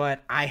is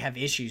what I have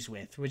issues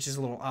with, which is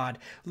a little odd,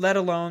 let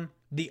alone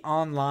the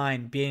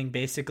online being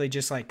basically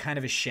just like kind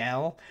of a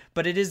shell,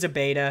 but it is a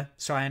beta,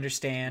 so I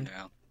understand.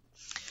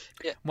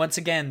 Yeah. Once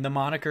again, the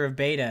moniker of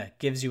beta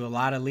gives you a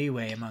lot of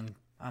leeway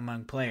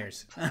among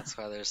players. That's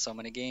why there's so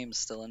many games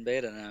still in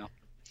beta now.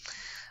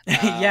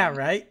 Yeah,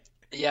 right?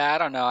 Yeah, I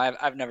don't know.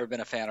 I've never been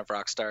a fan of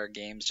Rockstar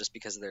games just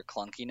because of their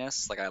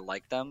clunkiness. Like, I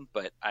like them,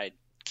 but I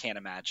can't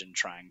imagine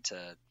trying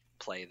to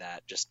play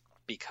that just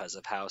because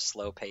of how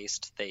slow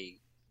paced they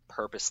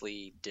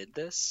purposely did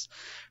this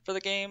for the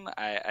game.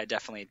 I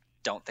definitely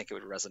don't think it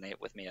would resonate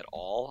with me at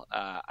all.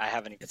 I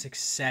haven't even... It's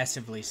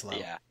excessively slow.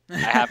 Yeah, I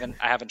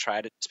haven't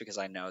tried it just because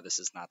I know this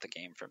is not the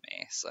game for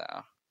me. So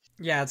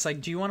yeah, it's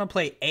like, do you want to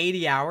play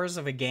 80 hours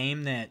of a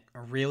game that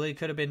really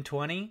could have been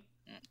 20?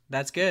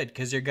 That's good,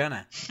 because you're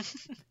gonna.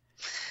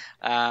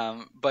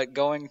 But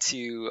going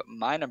to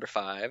my number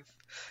 5,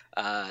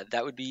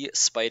 that would be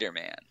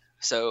Spider-Man.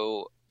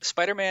 So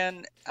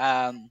Spider-Man,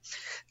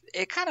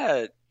 it kind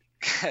of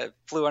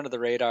flew under the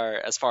radar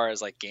as far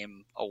as like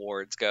game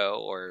awards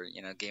go, or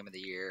Game of the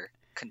Year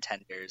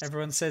contenders.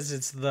 Everyone says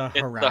it's the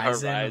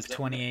Horizon of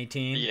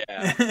 2018. Yeah,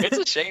 it's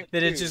a shame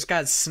that it just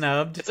got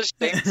snubbed. It's a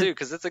shame too,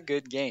 because it's a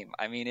good game.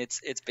 I mean,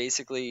 it's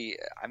basically,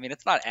 I mean,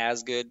 it's not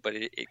as good, but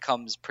it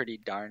comes pretty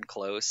darn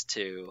close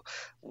to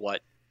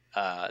what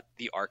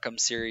the Arkham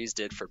series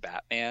did for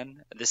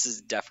Batman. This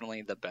is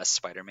definitely the best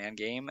Spider-Man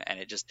game, and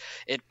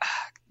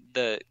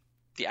the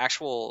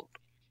actual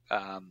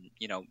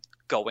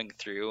going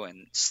through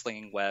and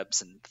slinging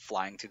webs and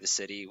flying through the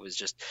city was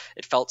just,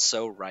 it felt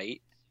so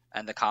right,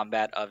 and the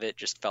combat of it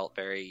just felt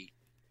very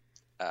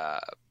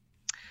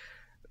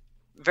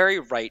very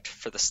right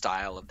for the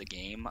style of the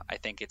game. I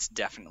think it's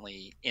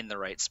definitely in the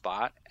right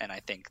spot, and I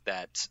think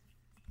that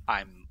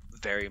I'm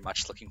very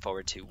much looking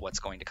forward to what's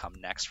going to come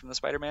next from the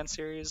Spider-Man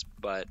series.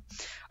 But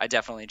I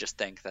definitely just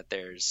think that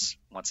there's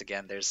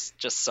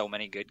just so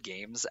many good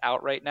games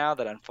out right now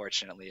that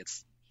unfortunately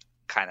it's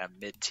kind of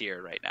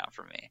mid-tier right now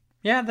for me.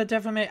 Yeah, that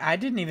definitely. I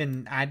didn't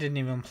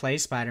even play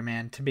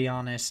Spider-Man, to be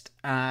honest.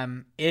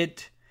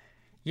 It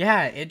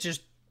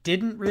just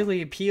didn't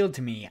really appeal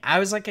to me. I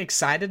was like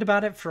excited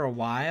about it for a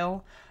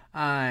while.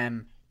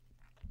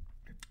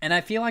 And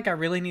I feel like I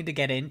really need to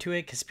get into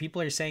it because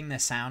people are saying the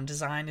sound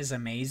design is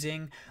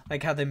amazing.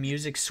 Like how the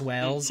music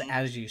swells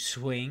as you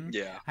swing.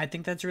 Yeah. I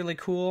think that's really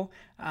cool.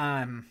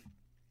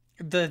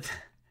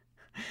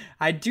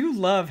 I do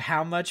love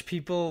how much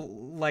people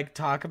like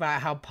talk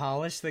about how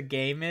polished the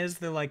game is.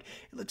 They're like,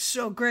 it looks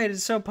so great,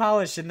 it's so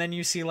polished, and then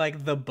you see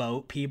like the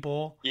boat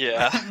people,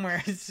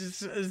 where it's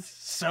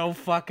just so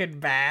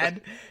fucking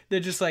bad. They're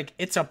just like,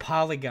 it's a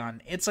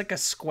polygon, it's like a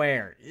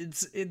square.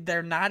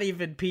 They're not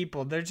even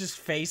people. They're just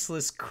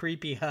faceless,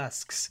 creepy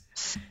husks.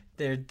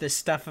 They're the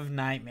stuff of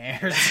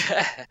nightmares.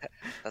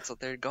 That's what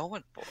they're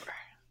going for.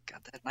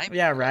 Got that nightmare.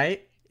 Yeah,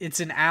 right. It's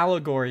an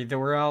allegory that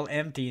we're all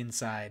empty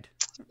inside.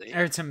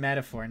 Or it's a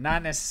metaphor,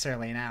 not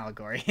necessarily an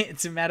allegory.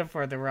 It's a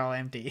metaphor that we're all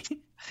empty.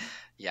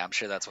 Yeah, I'm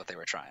sure that's what they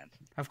were trying.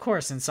 Of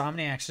course,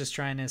 Insomniac's just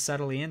trying to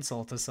subtly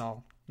insult us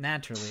all,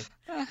 naturally.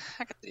 I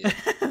can see it.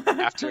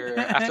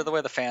 After the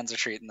way the fans are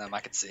treating them,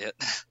 I can see it.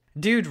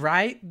 Dude,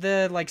 right?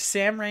 The like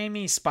Sam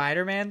Raimi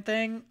Spider-Man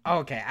thing?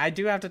 Okay, I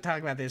do have to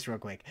talk about this real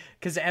quick,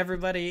 because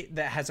everybody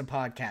that has a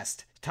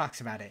podcast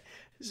talks about it.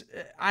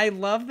 I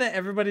love that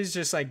everybody's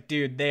just like,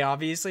 dude, they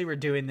obviously were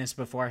doing this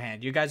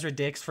beforehand. You guys are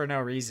dicks for no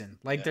reason.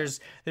 Like, yeah.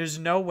 There's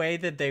no way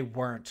that they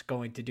weren't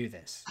going to do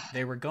this.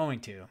 They were going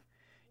to.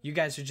 You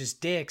guys are just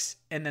dicks,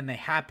 and then they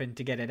happened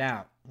to get it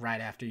out right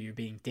after you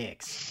being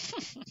dicks.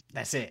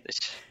 That's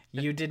it.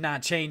 You did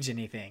not change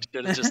anything.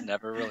 Should have just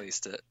never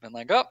released it. Been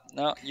like, oh,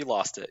 no, you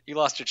lost it. You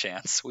lost your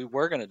chance. We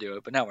were going to do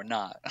it, but now we're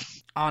not.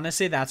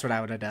 Honestly, that's what I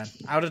would have done.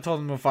 I would have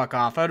told them to fuck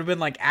off. I would have been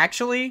like,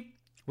 actually,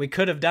 we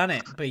could have done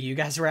it, but you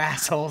guys were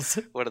assholes.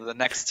 What are the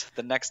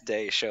next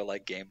day show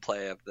like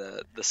gameplay of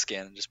the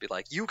skin and just be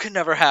like, you can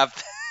never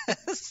have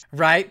this.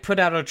 Right? Put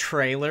out a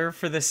trailer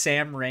for the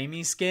Sam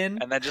Raimi skin.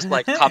 And then just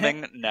like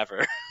coming,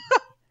 never.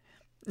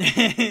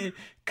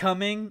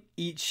 Coming,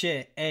 eat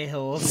shit,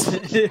 a-holes.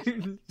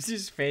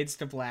 Just fades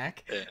to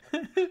black.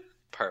 Yeah.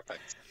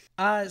 Perfect.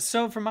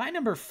 So for my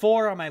number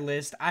 4 on my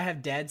list, I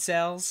have Dead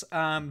Cells.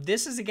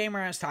 This is a game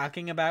where I was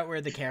talking about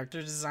where the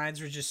character designs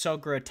were just so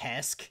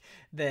grotesque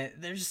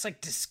that they're just like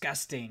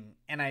disgusting,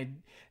 and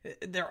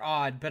they're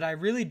odd, but I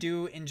really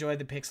do enjoy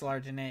the pixel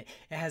art in it.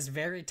 It has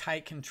very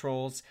tight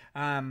controls.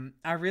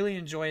 I really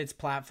enjoy its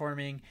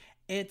platforming.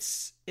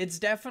 It's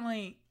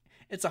definitely,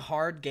 it's a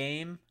hard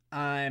game.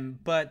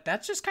 But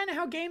that's just kind of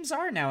how games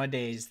are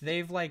nowadays.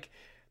 They've like,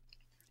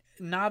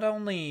 not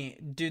only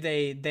do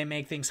they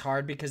make things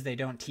hard because they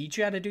don't teach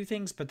you how to do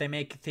things, but they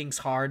make things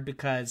hard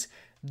because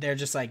they're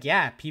just like,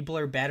 yeah, people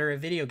are better at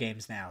video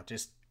games now.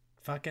 Just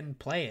fucking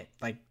play it.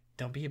 Like,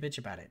 don't be a bitch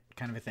about it,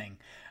 kind of a thing.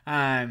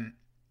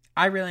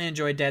 I really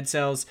enjoy Dead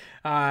Cells.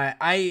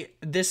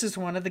 This is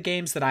one of the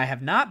games that I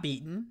have not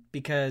beaten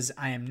because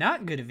I am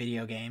not good at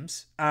video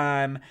games.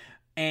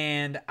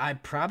 And I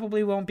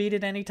probably won't beat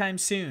it anytime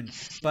soon,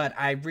 but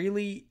I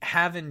really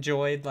have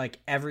enjoyed like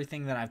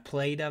everything that I've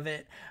played of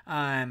it.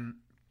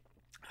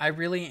 I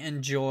really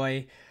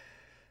enjoy,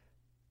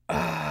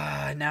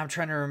 now I'm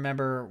trying to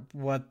remember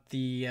what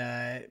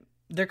they're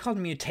called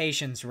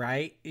mutations,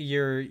 right?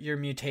 Your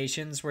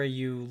mutations where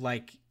you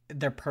like,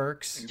 they're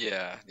perks.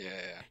 Yeah.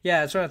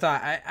 Yeah, that's what I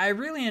thought. I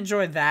really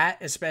enjoyed that,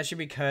 especially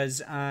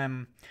because,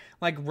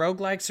 like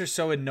roguelikes are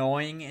so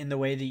annoying in the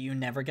way that you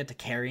never get to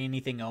carry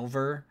anything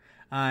over.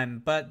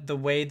 But the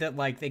way that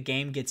like the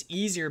game gets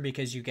easier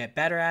because you get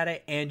better at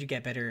it and you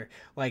get better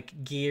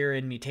like gear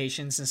and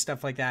mutations and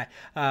stuff like that.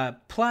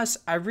 Plus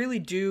I really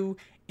do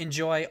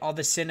enjoy all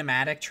the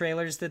cinematic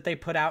trailers that they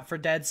put out for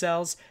Dead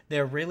Cells.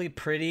 They're really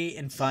pretty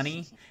and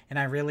funny, and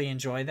I really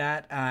enjoy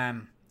that.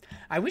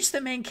 I wish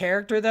the main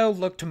character though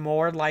looked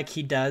more like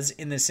he does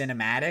in the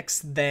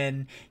cinematics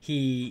than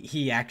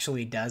he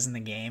actually does in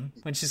the game,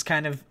 which is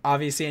kind of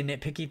obviously a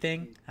nitpicky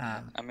thing.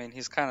 I mean,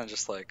 he's kind of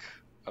just like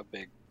a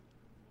big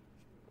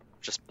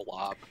just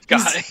blob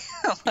guy.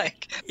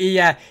 Like,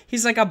 yeah,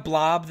 he's like a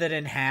blob that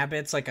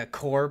inhabits like a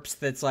corpse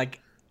that's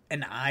like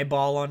an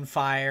eyeball on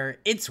fire.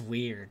 It's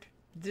weird.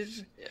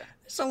 There's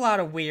a lot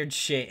of weird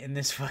shit in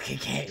this fucking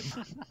game.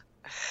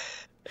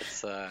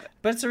 But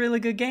it's a really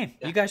good game.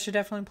 Yeah. You guys should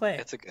definitely play it.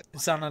 It's a good one.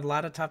 It's on a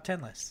lot of top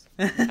 10 lists.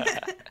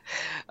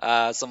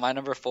 So my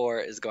number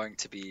 4 is going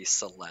to be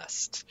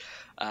Celeste.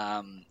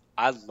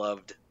 I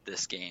loved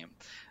this game.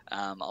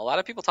 A lot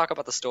of people talk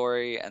about the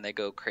story and they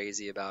go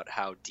crazy about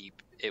how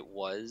deep it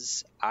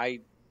was. I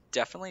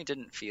definitely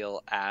didn't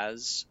feel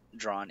as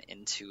drawn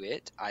into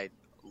it. I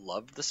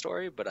loved the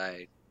story, but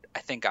I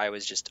think I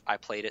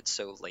played it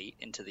so late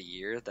into the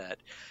year that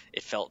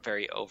it felt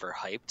very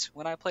overhyped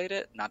when I played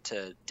it. Not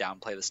to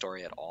downplay the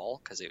story at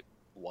all, because it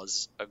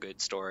was a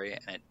good story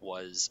and it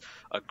was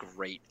a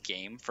great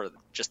game for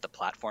just the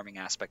platforming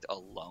aspect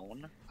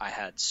alone. I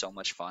had so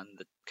much fun.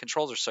 The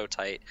controls are so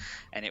tight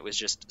and it was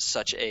just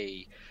such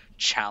a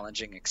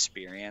challenging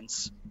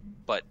experience,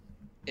 but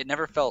it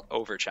never felt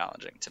over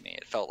challenging to me.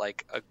 It felt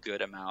like a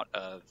good amount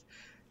of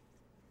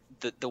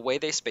the way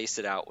they spaced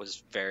it out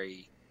was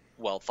very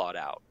well thought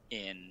out.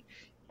 In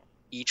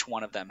each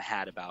one of them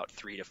had about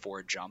 3 to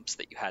 4 jumps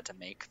that you had to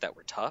make that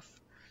were tough,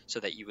 so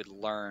that you would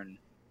learn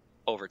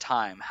over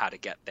time how to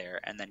get there,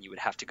 and then you would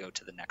have to go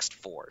to the next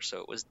 4.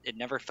 So it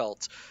never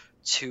felt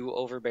too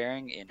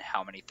overbearing in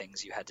how many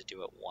things you had to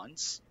do at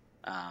once.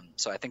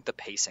 So I think the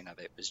pacing of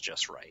it was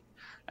just right,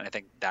 and I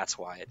think that's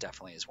why it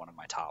definitely is one of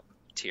my top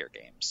tier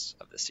games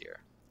of this year.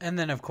 And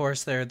then, of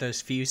course, there are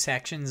those few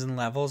sections and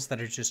levels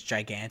that are just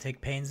gigantic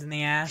pains in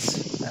the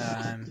ass.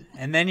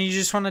 And then you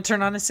just want to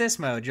turn on assist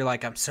mode. You're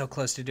like, I'm so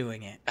close to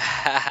doing it.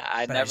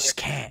 I just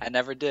can't. I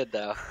never did,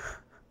 though.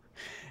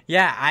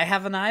 Yeah, I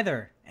haven't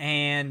either.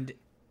 And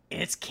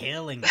it's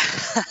killing me.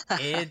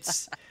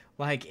 It's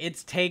like,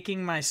 it's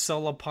taking my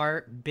soul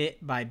apart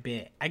bit by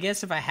bit. I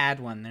guess if I had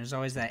one, there's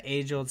always that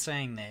age-old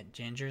saying that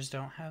gingers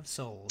don't have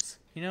souls.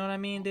 You know what I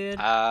mean, dude?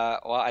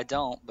 Well, I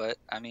don't, but,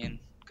 I mean,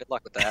 good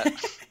luck with that.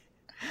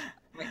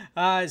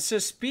 So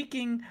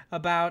speaking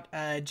about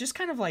just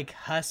kind of like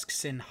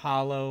husks and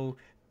hollow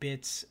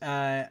bits,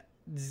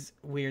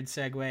 weird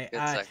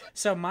segue.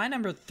 So my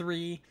number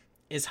 3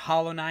 is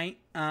Hollow Knight.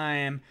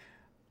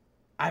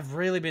 I've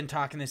really been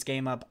talking this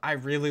game up. I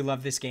really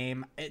love this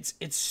game.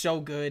 It's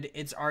so good.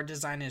 Its art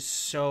design is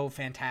so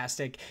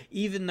fantastic.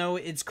 Even though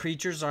its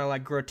creatures are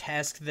like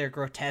grotesque, they're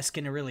grotesque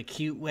in a really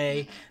cute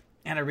way.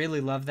 And I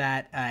really love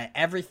that.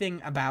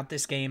 Everything about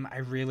this game I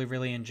really,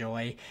 really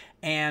enjoy.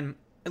 And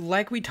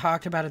like we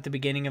talked about at the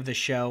beginning of the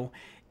show,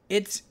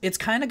 it's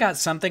kind of got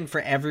something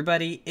for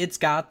everybody. It's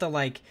got the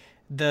like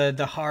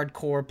the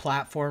hardcore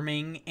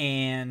platforming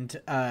and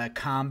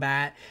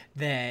combat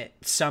that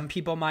some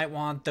people might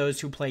want.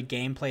 Those who play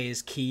gameplay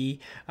is key.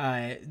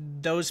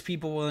 Those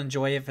people will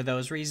enjoy it for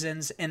those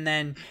reasons. And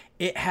then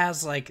it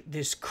has like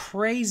this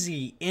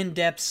crazy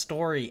in-depth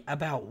story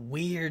about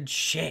weird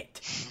shit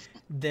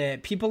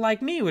that people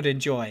like me would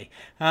enjoy.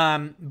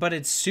 But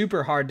it's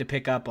super hard to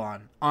pick up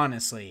on,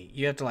 honestly.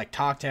 You have to like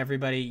talk to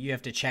everybody. You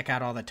have to check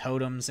out all the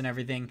totems and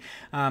everything.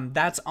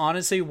 That's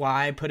honestly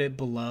why I put it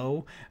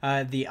below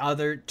the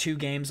other 2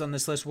 games on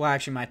this list. Well,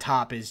 actually my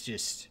top is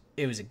just,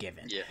 it was a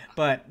given. Yeah.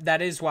 But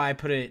that is why I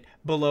put it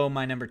below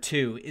my number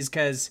 2, is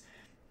because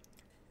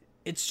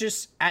it's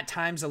just at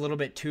times a little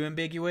bit too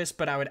ambiguous.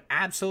 But I would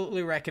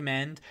absolutely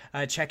recommend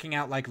checking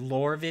out like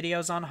lore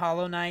videos on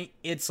Hollow Knight.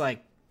 It's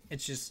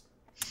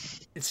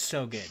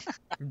so good.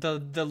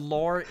 The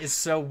lore is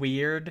so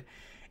weird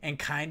and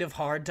kind of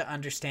hard to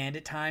understand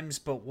at times,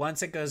 but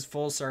once it goes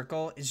full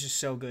circle, it's just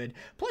so good.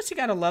 Plus, you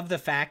gotta love the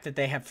fact that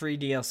they have free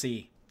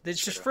DLC.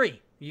 It's just free.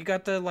 You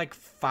got the like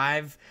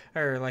 4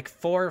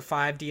 or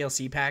 5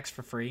 DLC packs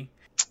for free.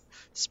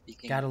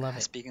 Gotta love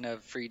it. Speaking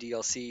of free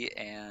DLC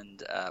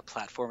and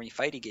platformy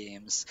fighty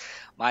games,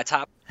 my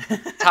top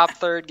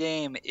third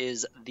game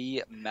is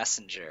The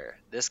Messenger.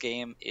 This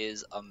game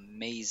is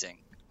amazing.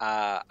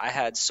 I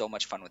had so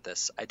much fun with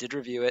this. I did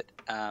review it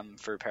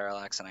for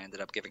Parallax, and I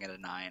ended up giving it a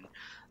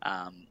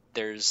 9.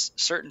 There's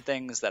certain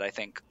things that I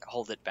think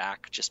hold it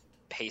back, just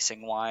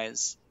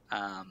pacing-wise,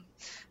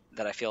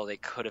 that I feel they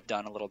could have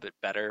done a little bit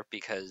better,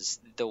 because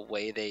the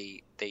way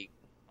they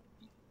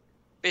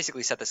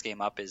basically set this game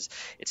up is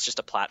it's just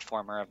a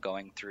platformer of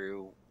going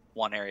through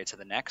one area to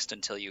the next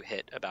until you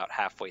hit about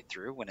halfway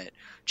through, when it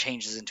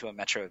changes into a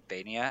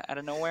Metroidvania out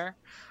of nowhere,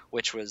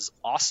 which was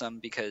awesome,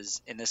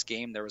 because in this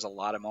game there was a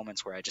lot of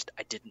moments where I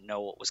didn't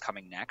know what was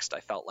coming next.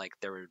 I felt like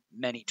there were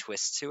many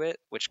twists to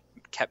it, which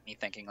kept me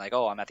thinking like,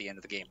 oh, I'm at the end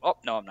of the game. Oh,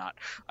 no, I'm not.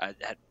 I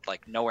had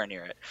like nowhere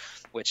near it,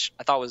 which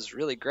I thought was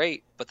really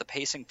great, but the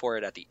pacing for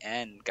it at the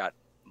end got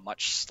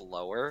much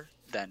slower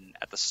than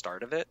at the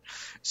start of it.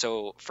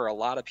 So for a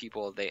lot of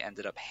people, they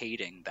ended up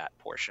hating that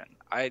portion.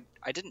 I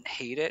didn't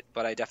hate it,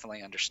 but I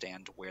definitely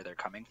understand where they're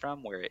coming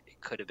from, where it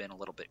could have been a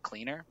little bit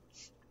cleaner.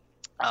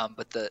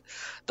 But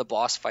the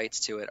boss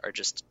fights to it are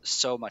just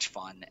so much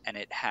fun, and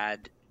it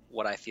had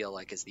what I feel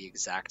like is the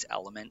exact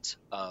element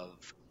of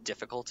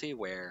difficulty,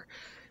 where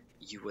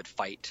you would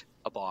fight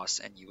a boss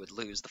and you would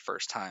lose the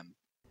first time,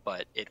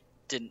 but it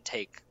didn't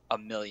take a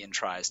million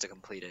tries to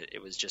complete it.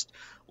 It was just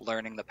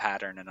learning the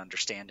pattern and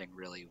understanding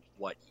really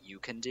what you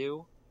can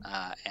do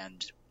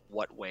and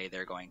what way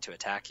they're going to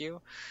attack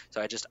you.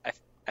 So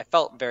I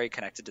felt very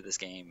connected to this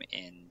game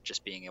in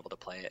just being able to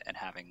play it and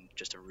having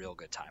just a real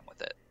good time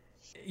with it.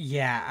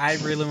 Yeah, I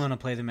really want to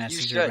play The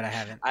Messenger, but I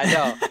haven't.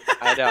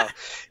 I know.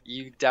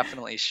 You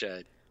definitely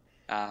should.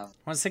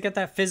 Once they get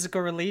that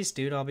physical release,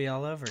 dude, I'll be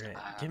all over it.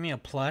 Give me a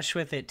plush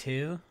with it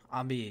too.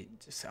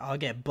 I'll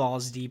get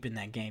balls deep in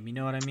that game. You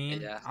know what I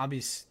mean? Yeah.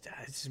 It's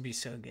just be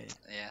so good.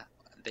 Yeah.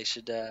 They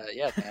should,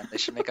 man. They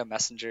should make a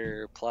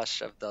Messenger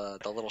plush of the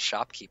little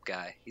shopkeep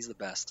guy. He's the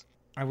best.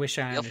 I wish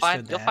I understood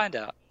that. You'll find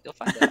out. You'll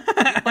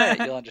play it,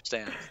 you'll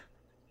understand.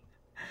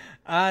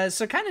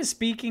 So kind of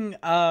speaking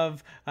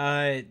of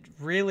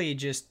really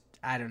just,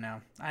 I don't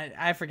know.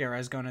 I forget where I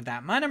was going with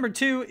that. My number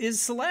 2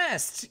 is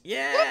Celeste.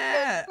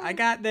 Yeah, I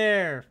got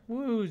there.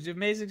 Woo,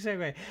 amazing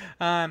segue.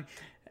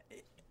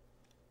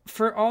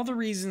 For all the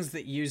reasons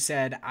that you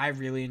said, I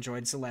really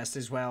enjoyed Celeste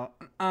as well.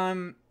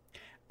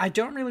 I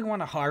don't really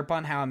want to harp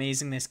on how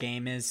amazing this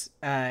game is,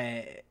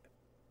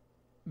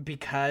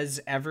 because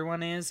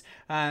everyone is.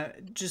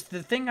 Just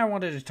the thing I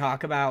wanted to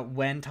talk about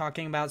when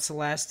talking about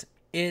Celeste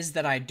is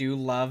that I do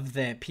love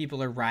that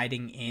people are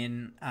writing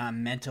in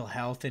mental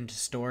health into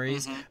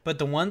stories. Mm-hmm. But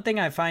the one thing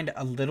I find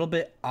a little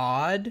bit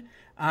odd,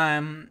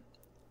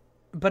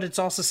 but it's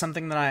also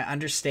something that I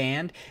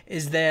understand,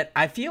 is that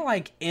I feel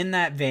like in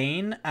that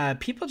vein,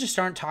 people just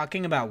aren't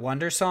talking about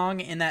Wonder Song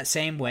in that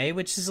same way,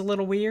 which is a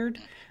little weird.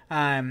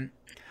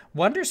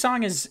 Wonder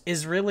Song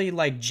is really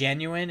like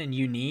genuine and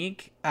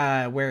unique,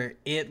 where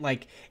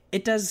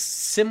it does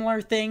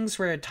similar things,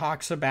 where it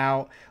talks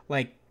about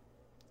like,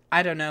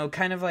 I don't know,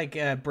 kind of like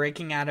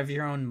breaking out of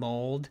your own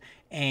mold,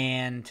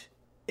 and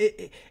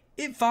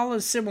it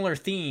follows similar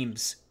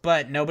themes,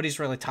 but nobody's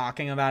really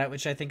talking about it,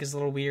 which I think is a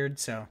little weird.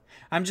 So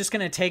I'm just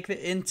going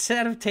to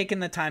instead of taking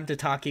the time to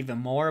talk even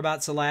more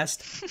about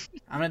Celeste,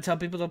 I'm going to tell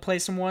people to play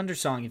some Wonder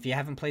Song. If you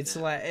haven't played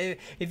Celeste,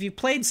 if you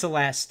played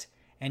Celeste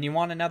and you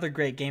want another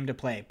great game to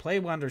play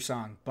Wonder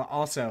Song, but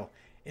also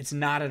it's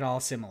not at all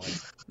similar.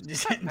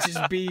 Just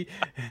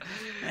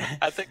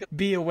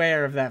be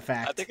aware of that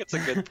fact. I think it's a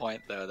good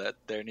point, though, that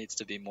there needs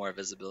to be more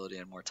visibility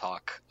and more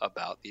talk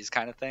about these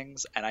kind of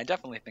things, and I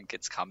definitely think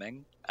it's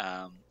coming,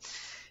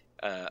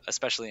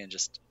 especially in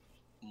just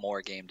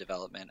more game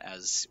development,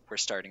 as we're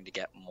starting to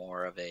get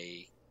more of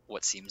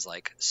what seems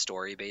like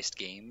story-based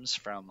games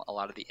from a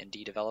lot of the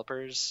indie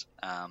developers,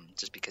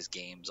 just because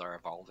games are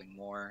evolving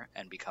more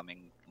and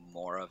becoming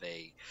more of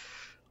a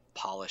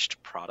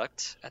polished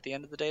product at the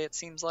end of the day, it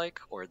seems like,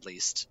 or at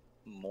least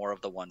more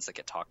of the ones that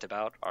get talked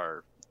about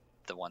are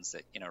the ones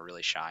that, you know,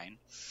 really shine.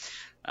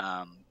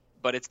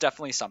 But it's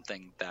definitely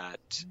something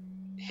that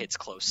hits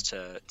close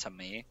to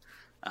me.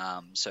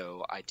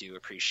 So I do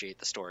appreciate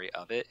the story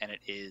of it, and it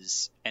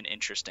is an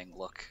interesting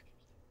look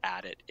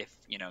at it if,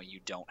 you know, you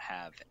don't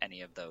have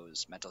any of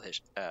those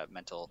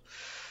mental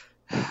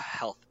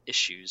health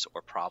issues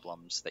or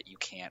problems that you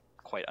can't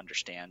quite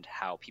understand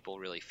how people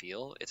really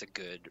feel. It's a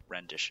good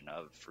rendition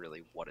of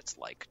really what it's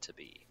like to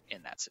be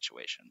in that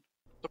situation.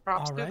 So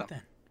props All to right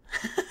them.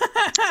 then.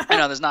 I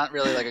know there's not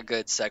really like a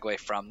good segue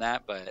from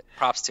that, but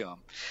props to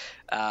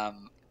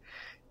them.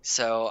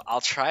 So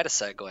I'll try to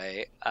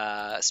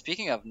segue.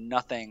 Speaking of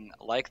nothing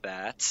like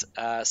that,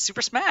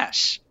 Super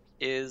Smash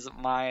is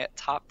my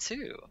top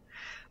 2.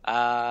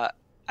 I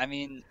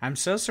mean, I'm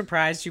so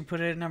surprised you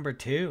put it at number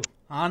 2,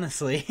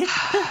 honestly.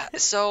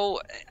 so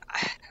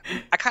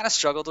I kind of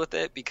struggled with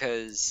it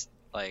because,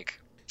 like,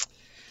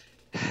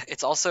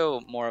 it's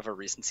also more of a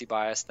recency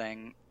bias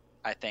thing,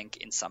 I think,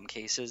 in some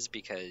cases,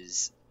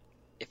 because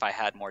if I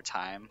had more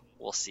time,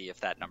 we'll see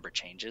if that number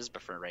changes.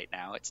 But for right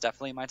now, it's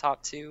definitely my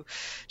top 2,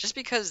 just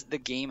because the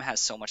game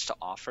has so much to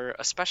offer,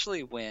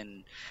 especially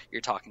when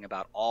you're talking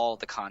about all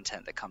the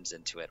content that comes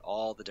into it,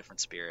 all the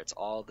different spirits,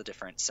 all the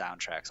different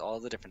soundtracks, all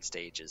the different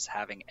stages,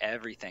 having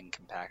everything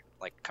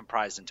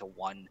comprised into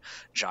one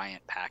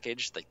giant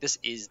package. Like, this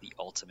is the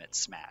ultimate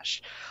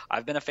Smash.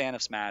 I've been a fan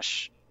of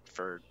Smash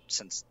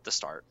since the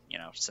start, you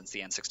know, since the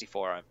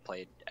N64. I've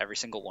played every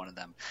single one of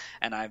them,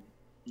 and I've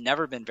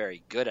never been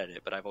very good at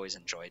it, but I've always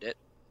enjoyed it.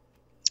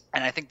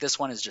 And I think this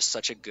one is just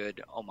such a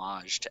good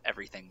homage to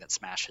everything that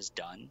Smash has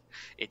done.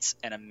 It's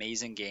an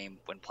amazing game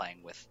when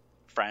playing with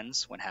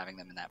friends, when having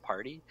them in that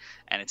party,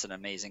 and it's an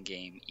amazing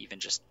game even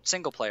just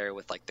single player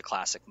with like the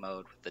classic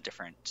mode, with the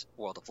different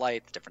World of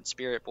Light, the different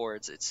spirit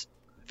boards. It's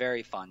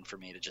very fun for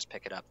me to just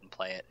pick it up and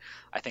play it.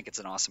 I think it's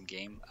an awesome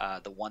game.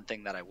 The one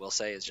thing that I will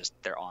say is just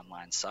their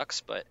online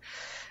sucks, but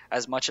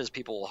as much as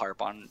people will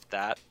harp on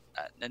that,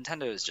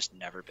 Nintendo has just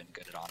never been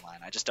good at online.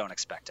 I just don't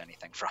expect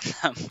anything from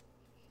them.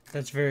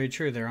 That's very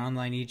true. Their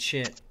online eats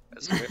shit.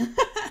 That's true.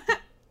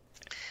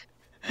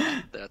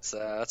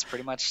 That's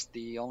pretty much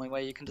the only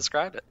way you can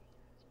describe it.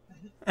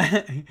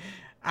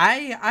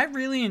 I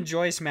really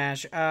enjoy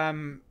Smash.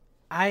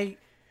 I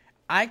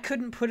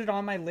couldn't put it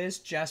on my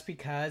list just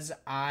because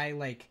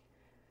I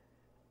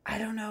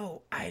don't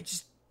know. I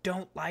just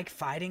don't like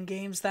fighting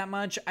games that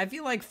much. I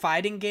feel like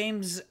fighting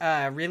games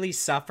really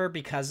suffer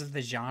because of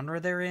the genre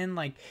they're in.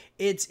 Like,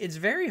 it's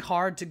very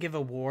hard to give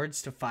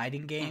awards to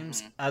fighting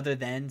games other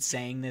than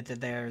saying that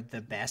they're the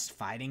best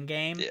fighting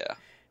game. Yeah.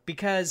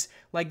 Because,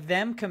 like,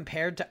 them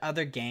compared to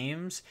other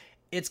games,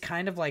 it's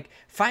kind of like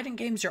fighting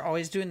games are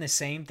always doing the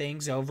same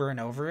things over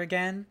and over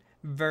again.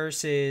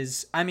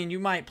 Versus, I mean, you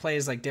might play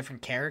as like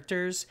different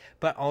characters,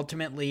 but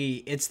ultimately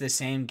it's the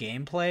same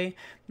gameplay.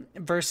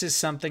 Versus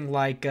something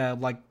like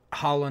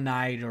Hollow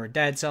Knight or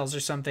Dead Cells or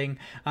something,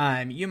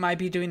 you might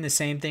be doing the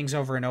same things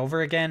over and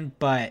over again,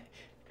 but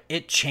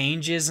it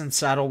changes in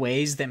subtle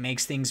ways that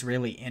makes things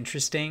really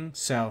interesting.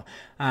 So,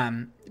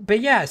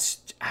 but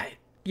yes,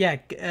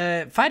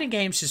 fighting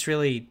games just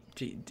really,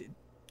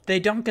 they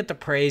don't get the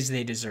praise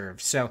they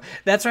deserve. So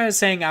that's why I was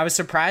saying I was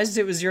surprised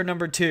it was your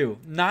number 2.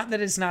 Not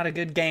that it's not a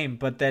good game,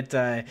 but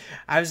that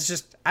I was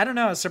just, I don't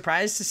know,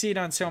 surprised to see it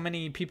on so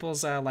many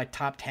people's like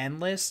top 10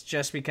 lists,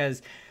 just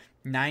because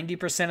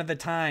 90% of the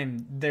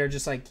time they're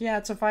just like, yeah,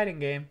 it's a fighting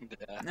game.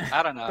 Yeah,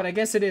 I don't know. But I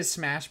guess it is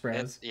Smash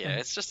Bros.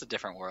 It's just a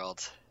different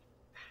world.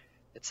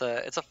 It's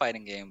a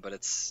fighting game, but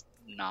it's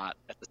not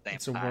at the same time.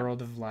 It's a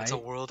world of light. It's a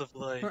world of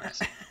light.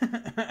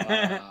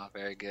 Oh,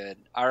 very good.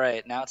 All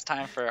right, now it's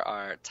time for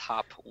our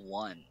top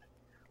 1,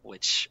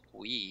 which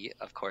we,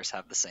 of course,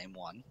 have the same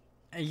one.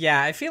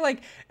 Yeah, I feel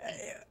like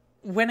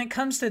when it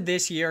comes to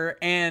this year,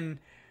 and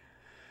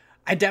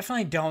I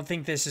definitely don't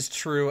think this is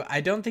true.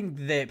 I don't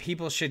think that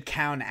people should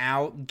count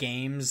out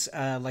games,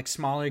 like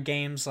smaller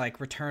games like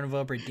Return of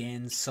Obra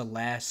Dinn,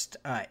 Celeste,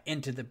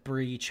 Into the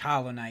Breach,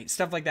 Hollow Knight,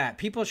 stuff like that.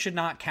 People should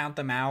not count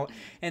them out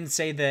and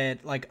say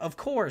that, like, of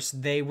course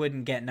they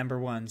wouldn't get number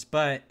 1s,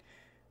 but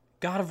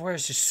God of War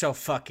is just so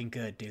fucking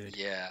good, dude.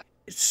 Yeah.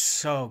 It's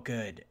so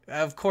good.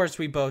 Of course,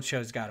 we both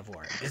chose God of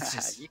War. It's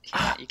just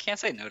you can't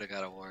say no to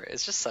God of War.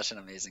 It's just such an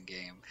amazing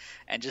game,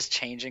 and just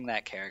changing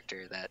that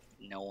character that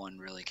no one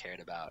really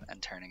cared about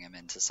and turning him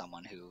into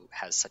someone who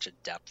has such a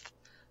depth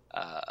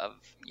of,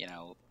 you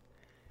know,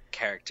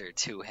 character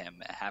to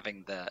him,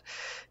 having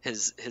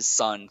his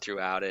son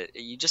throughout it.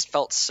 You just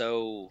felt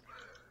so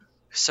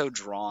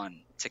drawn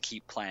to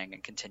keep playing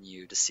and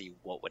continue to see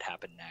what would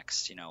happen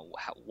next, you know,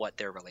 what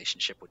their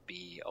relationship would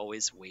be,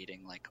 always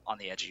waiting like on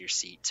the edge of your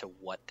seat to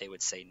what they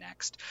would say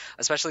next,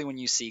 especially when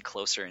you see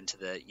closer into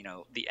the, you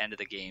know, the end of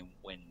the game,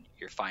 when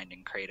you're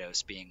finding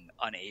Kratos being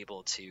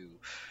unable to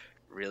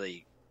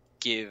really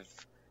give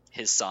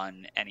his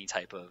son any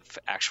type of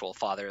actual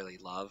fatherly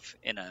love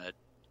in a,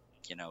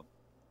 you know,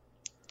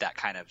 that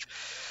kind of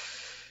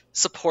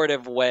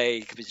supportive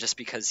way, just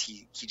because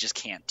he just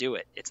can't do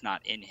it. It's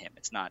not in him.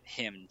 It's not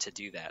him to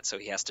do that. So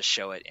he has to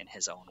show it in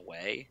his own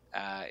way.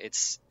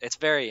 It's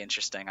very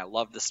interesting. I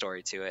love the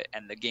story to it,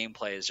 and the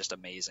gameplay is just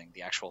amazing.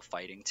 The actual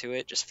fighting to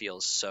it just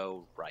feels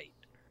so right.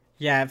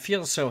 Yeah, it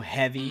feels so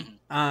heavy.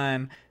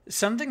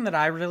 Something that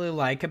I really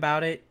like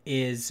about it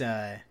is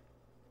I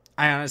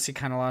honestly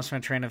kind of lost my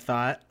train of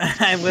thought.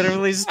 I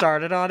literally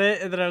started on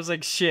it, and then I was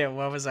like, shit,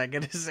 what was I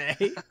going to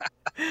say?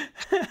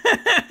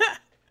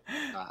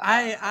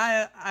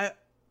 I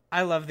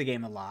love the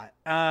game a lot.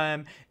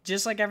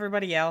 Just like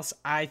everybody else,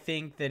 I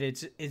think that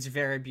it's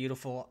very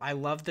beautiful. I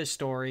love the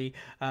story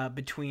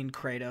between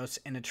Kratos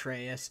and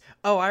Atreus.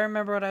 Oh, I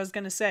remember what I was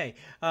going to say.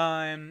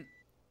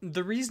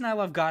 The reason I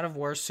love God of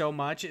War so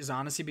much is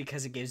honestly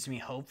because it gives me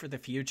hope for the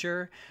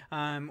future.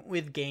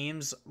 With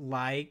games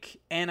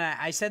like, and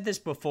I said this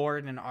before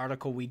in an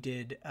article we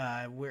did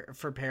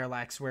for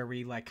Parallax, where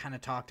we like kind of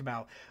talked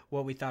about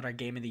what we thought our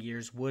game of the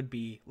years would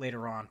be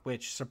later on,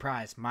 which,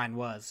 surprise, mine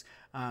was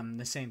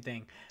the same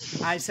thing.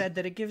 I said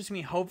that it gives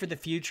me hope for the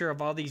future of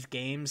all these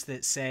games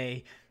that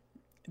say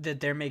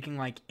that they're making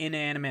like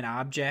inanimate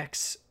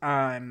objects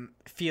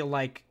feel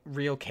like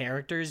real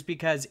characters,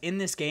 because in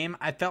this game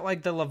I felt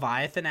like the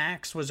Leviathan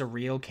axe was a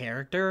real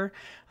character.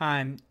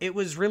 It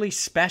was really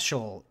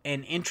special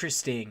and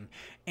interesting,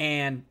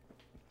 and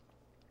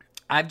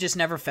I've just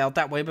never felt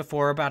that way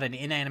before about an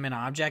inanimate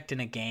object in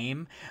a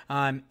game.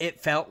 It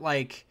felt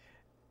like,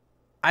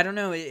 I don't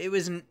know,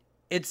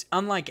 it's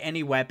unlike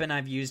any weapon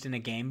I've used in a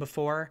game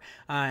before.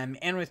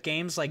 And with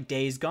games like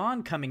Days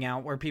Gone coming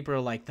out, where people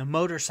are like, the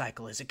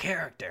motorcycle is a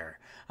character,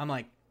 I'm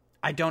like,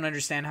 I don't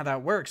understand how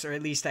that works, or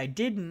at least I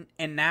didn't,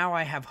 and now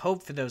I have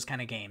hope for those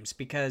kind of games,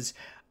 because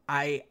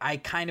I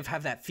kind of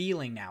have that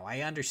feeling now.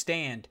 I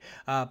understand.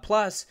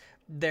 Plus,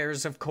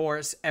 there's, of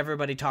course,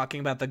 everybody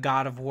talking about the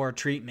God of War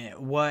treatment.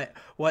 What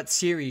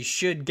series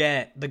should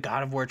get the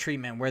God of War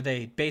treatment, where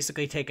they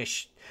basically take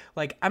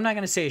I'm not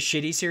going to say a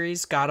shitty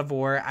series. God of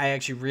War, I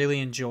actually really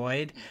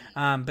enjoyed,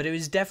 but it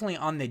was definitely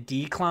on the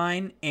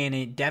decline, and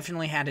it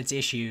definitely had its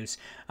issues,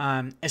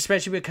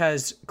 especially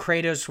because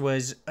Kratos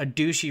was a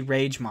douchey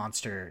rage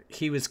monster.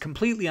 He was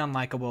completely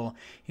unlikable.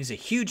 He's a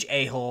huge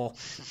a-hole,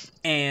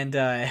 and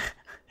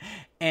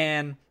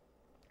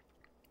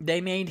they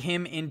made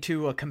him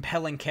into a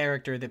compelling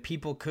character that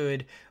people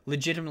could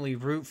legitimately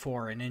root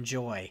for and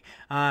enjoy.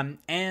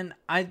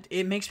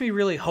 It makes me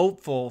really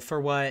hopeful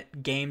for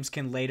what games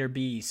can later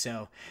be.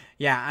 So,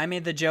 yeah, I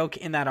made the joke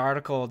in that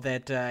article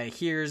that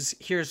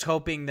here's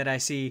hoping that I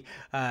see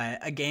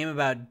a game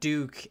about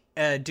Duke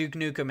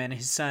Nukem and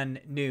his son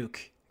Nuke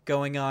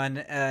going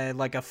on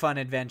like a fun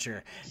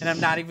adventure. And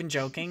I'm not even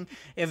joking.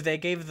 If they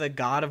gave the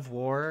God of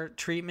War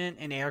treatment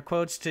in air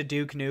quotes to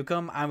Duke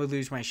Nukem, I would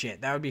lose my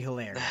shit. That would be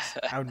hilarious.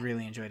 I would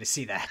really enjoy to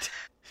see that.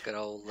 Good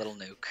old Little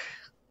Nuke.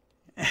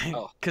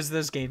 Oh, because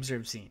those games are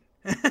obscene.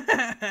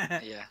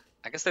 Yeah,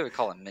 I guess they would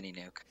call it Mini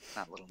Nuke,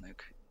 not Little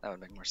Nuke. That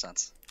would make more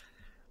sense.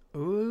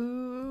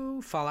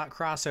 Ooh, Fallout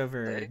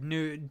crossover.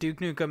 Duke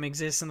Nukem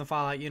exists in the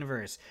Fallout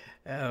universe.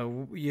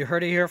 You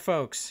heard it here,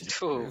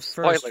 folks. Ooh, First,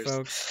 spoilers.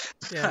 folks.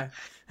 Yeah.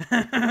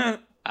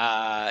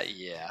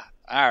 Yeah.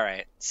 All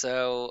right.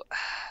 So,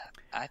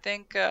 I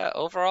think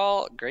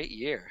overall, great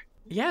year.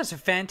 Yeah, it's a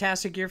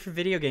fantastic year for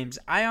video games.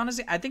 I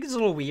think it's a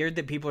little weird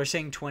that people are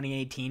saying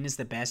 2018 is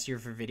the best year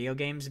for video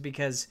games,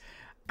 because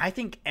I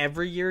think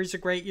every year is a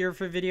great year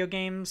for video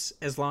games,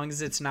 as long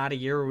as it's not a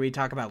year where we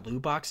talk about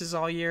loot boxes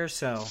all year.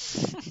 So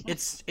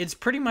it's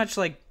pretty much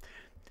like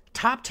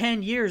top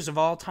 10 years of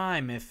all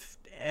time if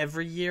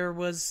every year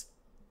was...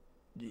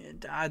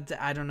 I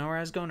don't know where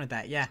I was going with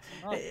that. Yeah.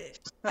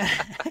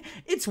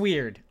 It's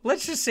weird.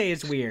 Let's just say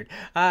it's weird.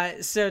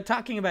 So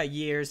talking about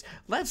years,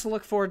 let's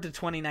look forward to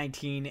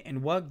 2019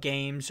 and what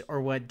games or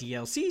what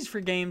DLCs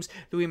for games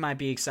that we might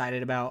be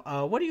excited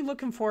about. What are you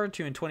looking forward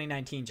to in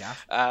 2019,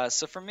 Josh?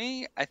 So for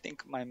me, I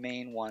think my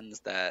main ones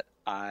that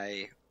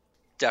I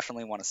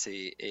definitely want to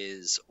see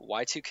is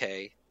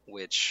Y2K,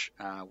 which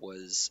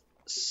was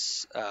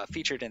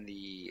featured in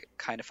the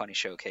Kind of Funny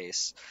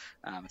showcase.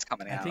 It's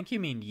coming out. I think you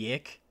mean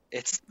Yick.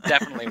 It's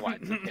definitely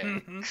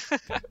Y2K.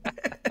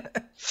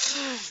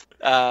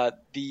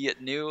 The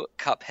new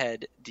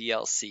Cuphead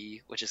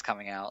DLC, which is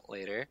coming out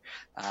later,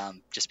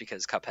 just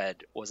because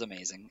Cuphead was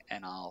amazing,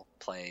 and I'll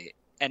play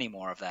any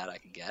more of that I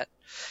can get.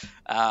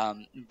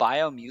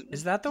 Biomutant.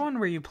 Is that the one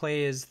where you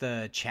play as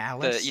the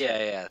Chalice?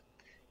 Yeah.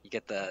 You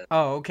get the...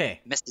 Oh, okay.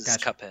 Mrs.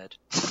 Gotcha. Cuphead.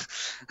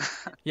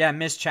 Yeah,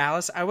 Miss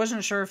Chalice. I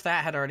wasn't sure if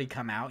that had already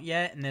come out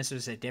yet, and this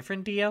was a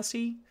different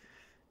DLC.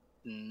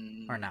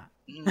 Or not?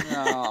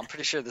 No, I'm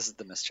pretty sure this is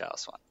the Miss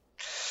Chalice one.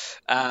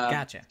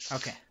 Gotcha.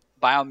 Okay.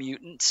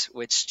 Biomutant,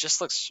 which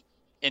just looks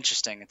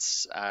interesting.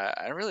 It's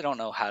I really don't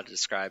know how to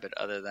describe it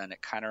other than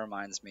it kind of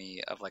reminds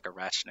me of like a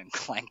Ratchet and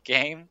Clank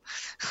game,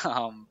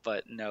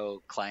 but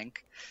no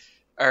Clank.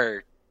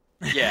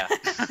 Yeah.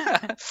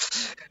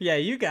 Yeah,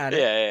 you got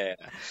it.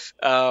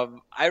 Yeah.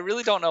 I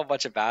really don't know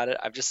much about it.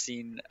 I've just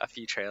seen a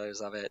few trailers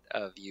of it,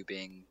 of you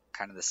being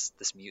kind of this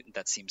mutant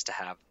that seems to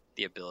have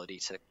the ability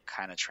to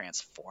kind of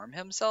transform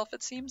himself,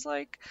 it seems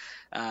like.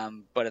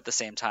 But at the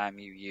same time,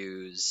 you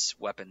use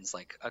weapons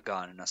like a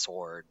gun and a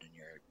sword, and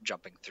you're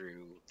jumping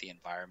through the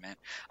environment.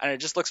 And it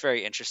just looks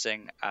very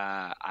interesting.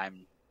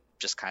 I'm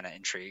just kind of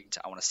intrigued.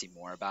 I want to see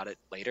more about it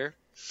later.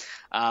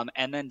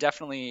 And then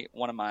definitely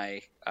one of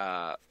my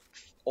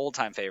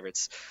old-time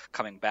favorites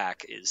coming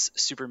back is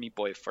Super Meat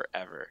Boy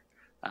Forever.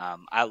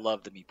 I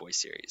love the Meat Boy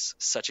series.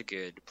 Such a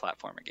good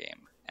platformer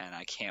game, and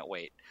I can't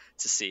wait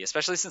to see,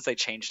 especially since they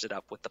changed it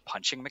up with the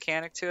punching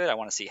mechanic to it. I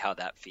want to see how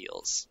that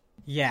feels.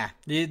 Yeah,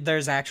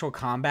 there's actual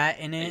combat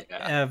in it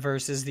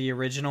versus the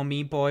original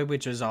Meat Boy,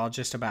 which was all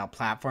just about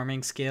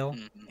platforming skill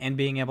and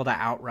being able to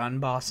outrun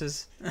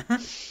bosses.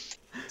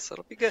 So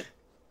it'll be good.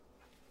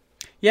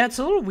 Yeah, it's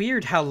a little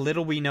weird how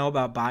little we know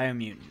about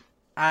Biomutant.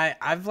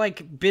 I've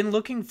like been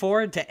looking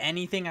forward to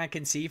anything I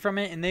can see from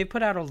it, and they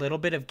put out a little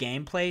bit of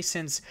gameplay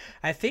since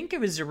I think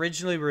it was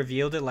originally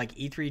revealed at like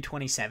E3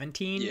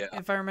 2017,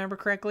 if I remember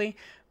correctly.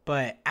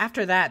 But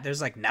after that,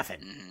 there's like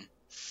nothing.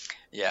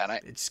 Yeah,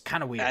 and it's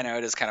kind of weird. I know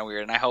it is kind of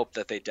weird, and I hope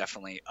that they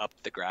definitely up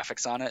the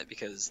graphics on it,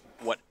 because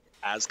what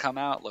has come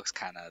out looks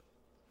kind of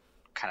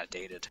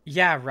dated.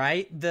 Yeah,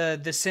 right. The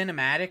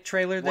cinematic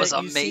trailer that was you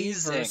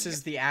amazing see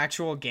versus the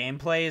actual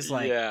gameplay is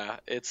like,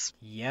 it's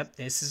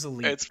this is a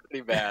leap. It's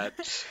pretty bad,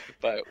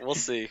 but we'll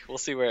see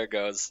where it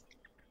goes.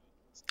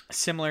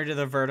 Similar to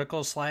the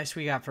vertical slice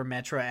we got for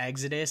Metro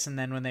Exodus, and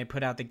then when they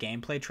put out the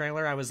gameplay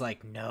trailer, I was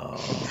like, no,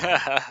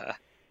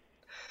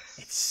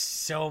 it's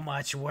so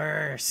much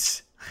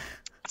worse.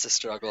 It's a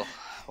struggle.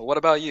 Well, what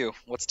about you?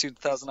 What's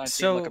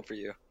 2019 looking for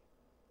you?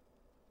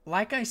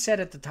 Like I said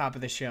at the top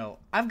of the show,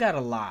 I've got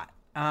a lot.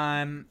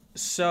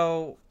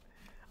 So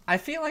I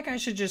feel like I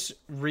should just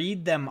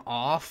read them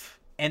off,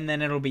 and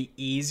then it'll be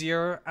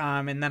easier.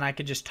 And then I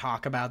could just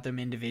talk about them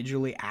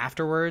individually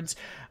afterwards.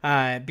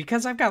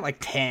 Because I've got like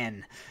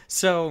 10.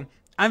 So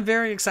I'm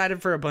very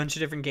excited for a bunch of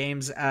different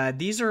games.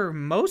 These are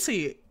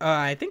mostly,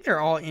 I think they're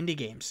all indie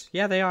games.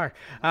 Yeah, they are.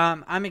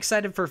 I'm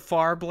excited for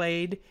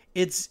Farblade.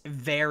 It's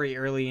very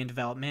early in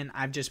development.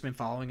 I've just been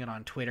following it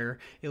on Twitter.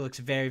 It looks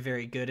very,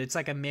 very good. It's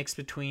like a mix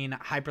between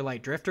Hyper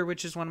Light Drifter,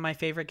 which is one of my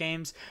favorite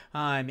games,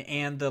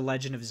 and The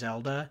Legend of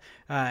Zelda.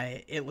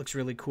 It looks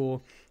really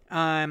cool.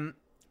 I'm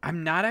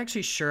not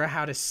actually sure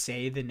how to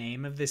say the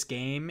name of this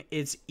game.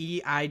 It's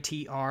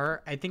EITR.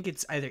 I think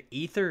it's either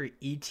Ether or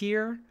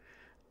E-tier.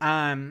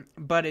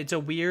 But it's a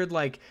weird,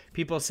 like,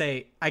 people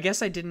say, I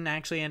guess I didn't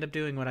actually end up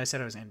doing what I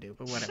said I was going to do,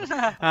 but whatever.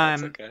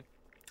 That's okay.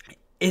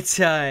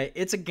 It's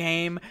a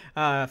game,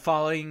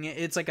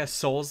 it's like a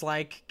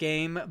Souls-like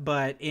game,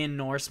 but in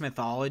Norse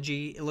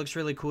mythology. It looks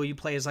really cool. You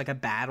play as like a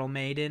battle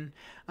maiden.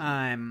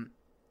 I'm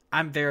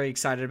very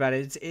excited about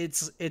it.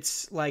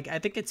 It's like, I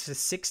think it's a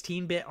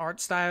 16-bit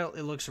art style.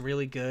 It looks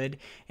really good,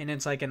 and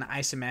it's like an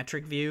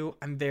isometric view.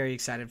 I'm very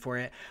excited for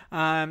it.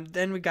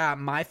 Then we got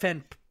My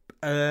Friend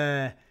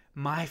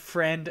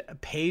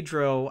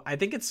Pedro. I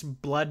think it's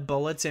Blood,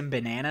 Bullets, and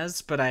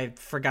Bananas, but I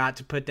forgot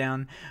to put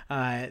down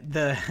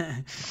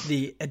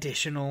the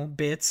additional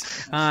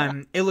bits.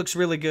 It looks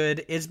really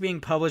good. It's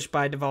being published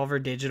by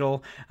Devolver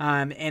Digital,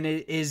 and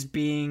it is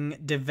being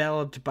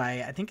developed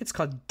by, I think it's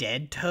called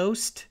Dead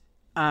Toast.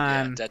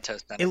 Dead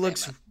Toast. It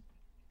looks...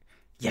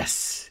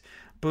 Yes.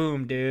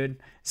 Boom, dude.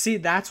 See,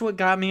 that's what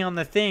got me on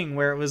the thing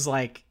where it was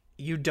like,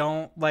 you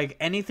don't, like,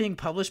 anything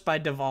published by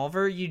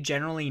Devolver, you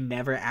generally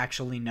never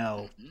actually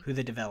know who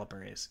the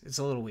developer is. It's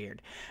a little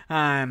weird.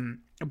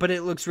 But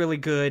it looks really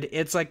good.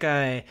 It's like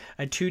a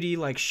 2D,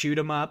 like, shoot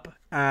 'em up,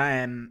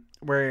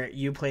 where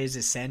you play as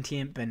a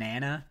sentient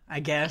banana,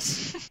 I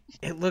guess.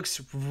 It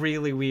looks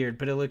really weird,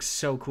 but it looks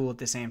so cool at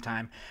the same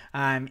time.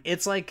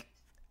 It's like,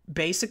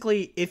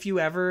 basically, if you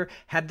ever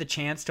had the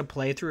chance to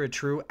play through a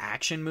true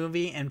action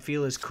movie and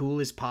feel as cool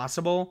as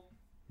possible,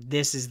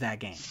 this is that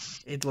game.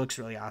 It looks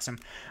really awesome.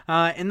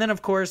 And then,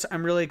 of course,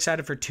 I'm really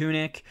excited for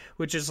Tunic,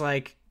 which is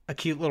like a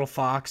cute little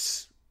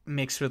fox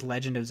mixed with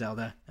Legend of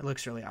Zelda. It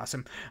looks really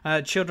awesome.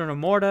 Children of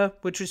Morta,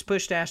 which was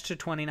pushed back to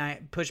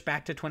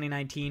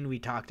 2019. We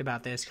talked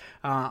about this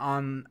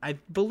on, I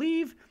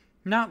believe,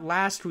 not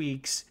last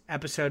week's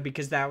episode,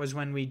 because that was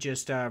when we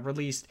just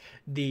released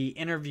the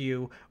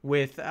interview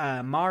with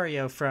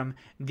Mario from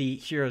the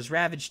Heroes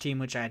Ravage team,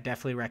 which I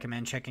definitely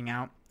recommend checking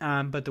out.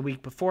 But the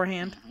week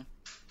beforehand...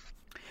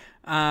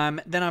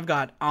 Then I've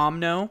got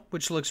Omno,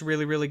 which looks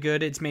really, really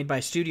good. It's made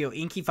by Studio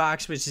Inky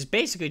Fox, which is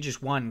basically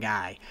just one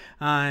guy.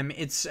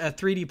 It's a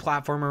 3D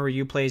platformer where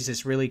you play as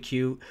this really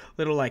cute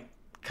little, like,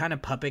 kind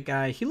of puppet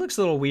guy. He looks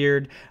a little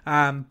weird,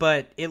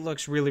 but it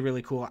looks really,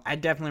 really cool. I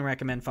definitely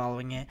recommend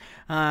following it.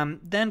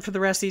 Then for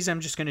the rest of these,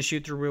 I'm just going to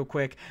shoot through real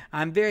quick.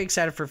 I'm very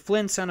excited for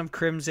Flint, Son of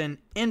Crimson,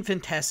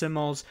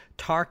 Infinitesimals,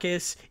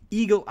 Tarkus,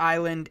 Eagle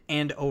Island,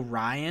 and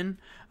Orion.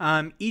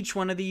 Each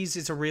one of these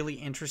is a really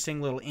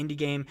interesting little indie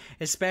game,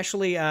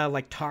 especially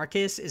like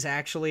Tarkus is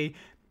actually,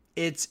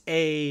 it's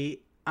a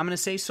I'm going to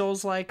say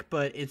Souls-like,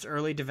 but it's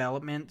early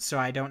development, so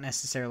I don't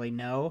necessarily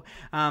know.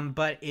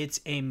 But it's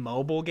a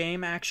mobile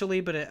game,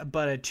 actually, but a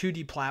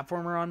 2D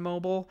platformer on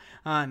mobile.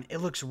 It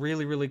looks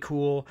really, really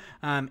cool.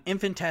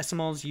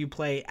 Infinitesimals, you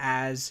play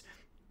as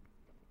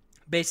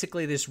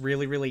basically this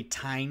really, really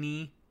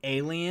tiny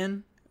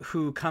alien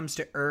who comes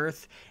to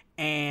Earth,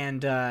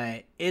 and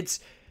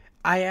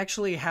I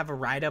actually have a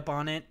write-up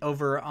on it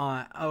over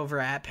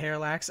at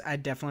Parallax. I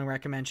definitely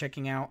recommend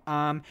checking out.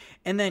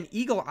 And then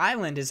Eagle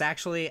Island is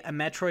actually a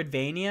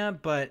Metroidvania,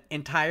 but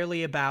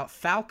entirely about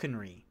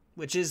falconry,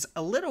 which is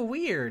a little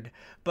weird,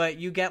 but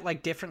you get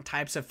like different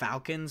types of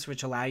falcons,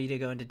 which allow you to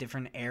go into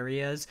different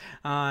areas.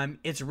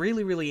 It's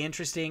really, really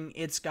interesting.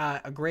 It's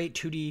got a great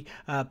 2D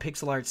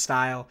pixel art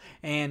style,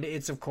 and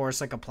it's, of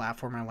course, like a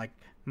platformer like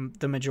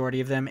the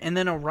majority of them. And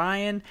then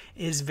Orion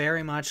is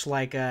very much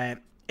like a...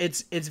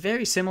 It's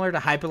very similar to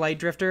Hyper Light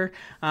Drifter,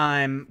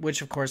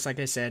 which, of course, like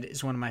I said,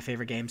 is one of my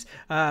favorite games.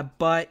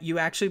 But you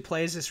actually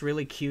play as this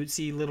really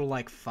cutesy little,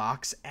 like,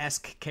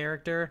 fox-esque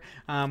character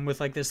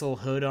with, like, this little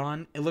hood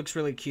on. It looks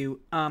really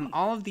cute.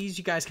 All of these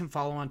you guys can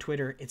follow on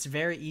Twitter. It's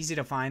very easy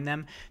to find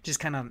them.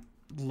 Just kind of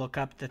look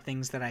up the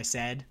things that I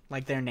said,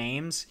 like their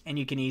names, and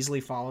you can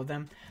easily follow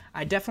them.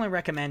 I definitely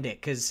recommend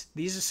it because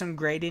these are some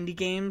great indie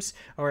games,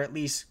 or at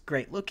least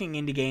great-looking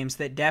indie games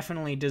that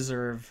definitely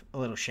deserve a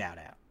little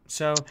shout-out.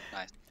 So...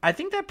 Nice. I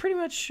think that pretty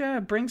much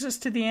brings us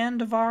to the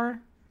end of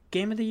our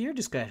Game of the Year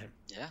discussion.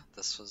 Yeah,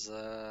 this is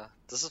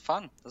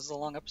fun. This is a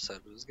long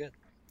episode. It was good.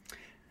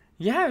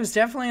 Yeah, it was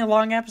definitely a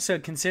long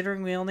episode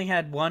considering we only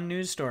had one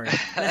news story.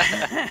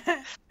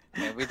 Yeah,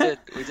 we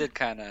did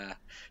kind of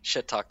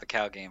shit talk the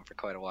cow game for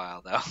quite a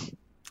while though.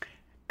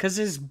 Cause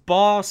it's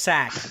ball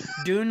sack.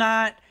 Do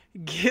not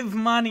give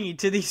money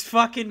to these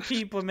fucking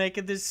people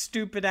making this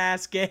stupid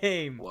ass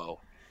game. Whoa,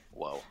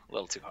 a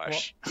little too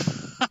harsh.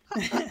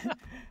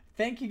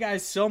 Thank you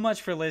guys so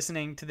much for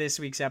listening to this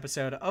week's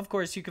episode. Of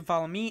course, you can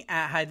follow me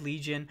at Hyde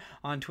Legion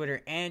on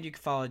Twitter, and you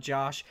can follow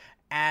Josh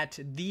at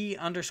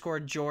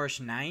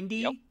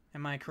 _Jorsh90. Yep.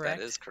 Am I correct?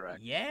 That is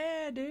correct.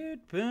 Yeah,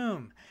 dude.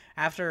 Boom.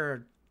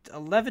 After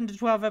 11 to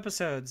 12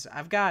 episodes,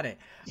 I've got it.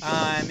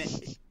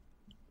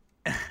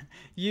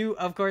 You,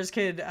 of course,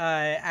 could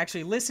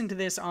actually listen to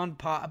this on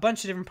a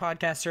bunch of different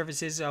podcast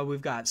services.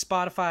 We've got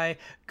Spotify,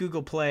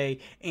 Google Play,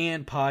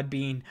 and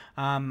Podbean.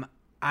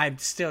 I'm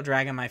still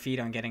dragging my feet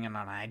on getting it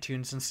on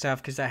iTunes and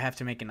stuff because I have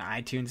to make an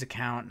iTunes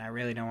account, and I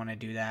really don't want to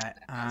do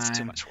that. It's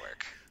too much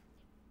work.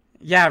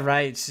 Yeah,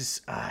 right. It's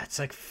just it's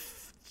like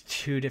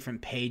 2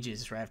 different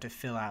pages where I have to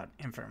fill out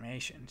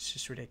information. It's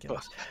just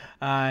ridiculous.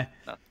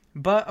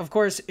 But, of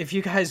course, if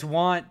you guys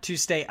want to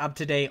stay up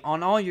to date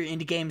on all your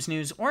indie games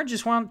news or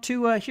just want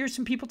to hear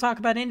some people talk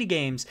about indie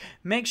games,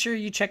 make sure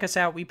you check us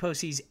out. We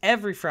post these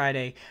every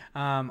Friday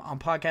on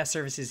podcast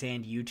services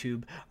and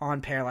YouTube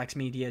on Parallax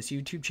Media's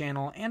YouTube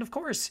channel. And, of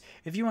course,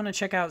 if you want to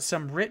check out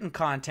some written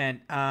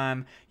content,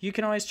 you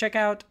can always check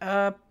out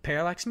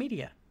Parallax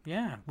Media.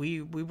 Yeah,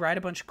 we write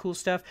a bunch of cool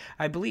stuff.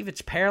 I believe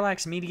it's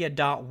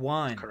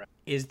parallaxmedia.one. Correct.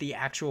 Is the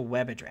actual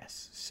web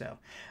address. So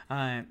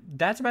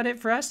that's about it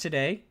for us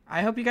today.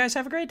 I hope you guys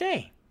have a great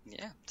day.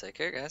 Yeah, take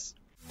care, guys.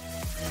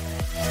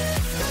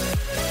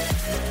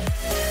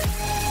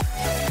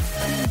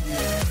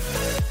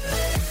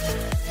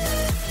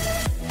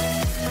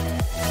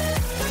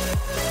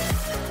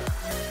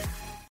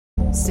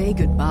 Say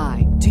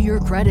goodbye to your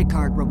credit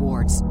card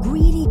rewards.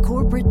 Greedy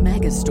corporate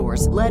mega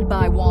stores, led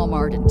by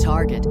Walmart and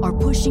Target, are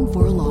pushing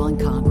for a law in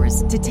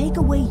Congress to take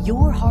away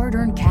your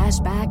hard-earned cash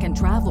back and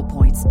travel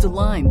points to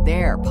line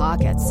their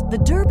pockets. The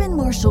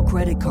Durbin-Marshall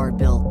credit card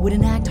bill would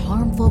enact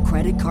harmful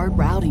credit card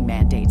routing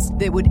mandates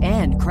that would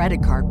end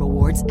credit card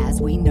rewards as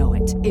we know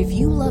it. If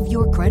you love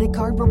your credit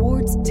card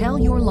rewards, tell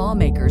your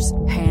lawmakers,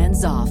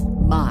 hands off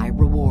my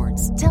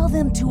rewards. Tell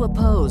them to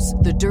oppose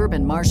the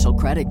Durbin-Marshall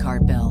credit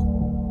card bill.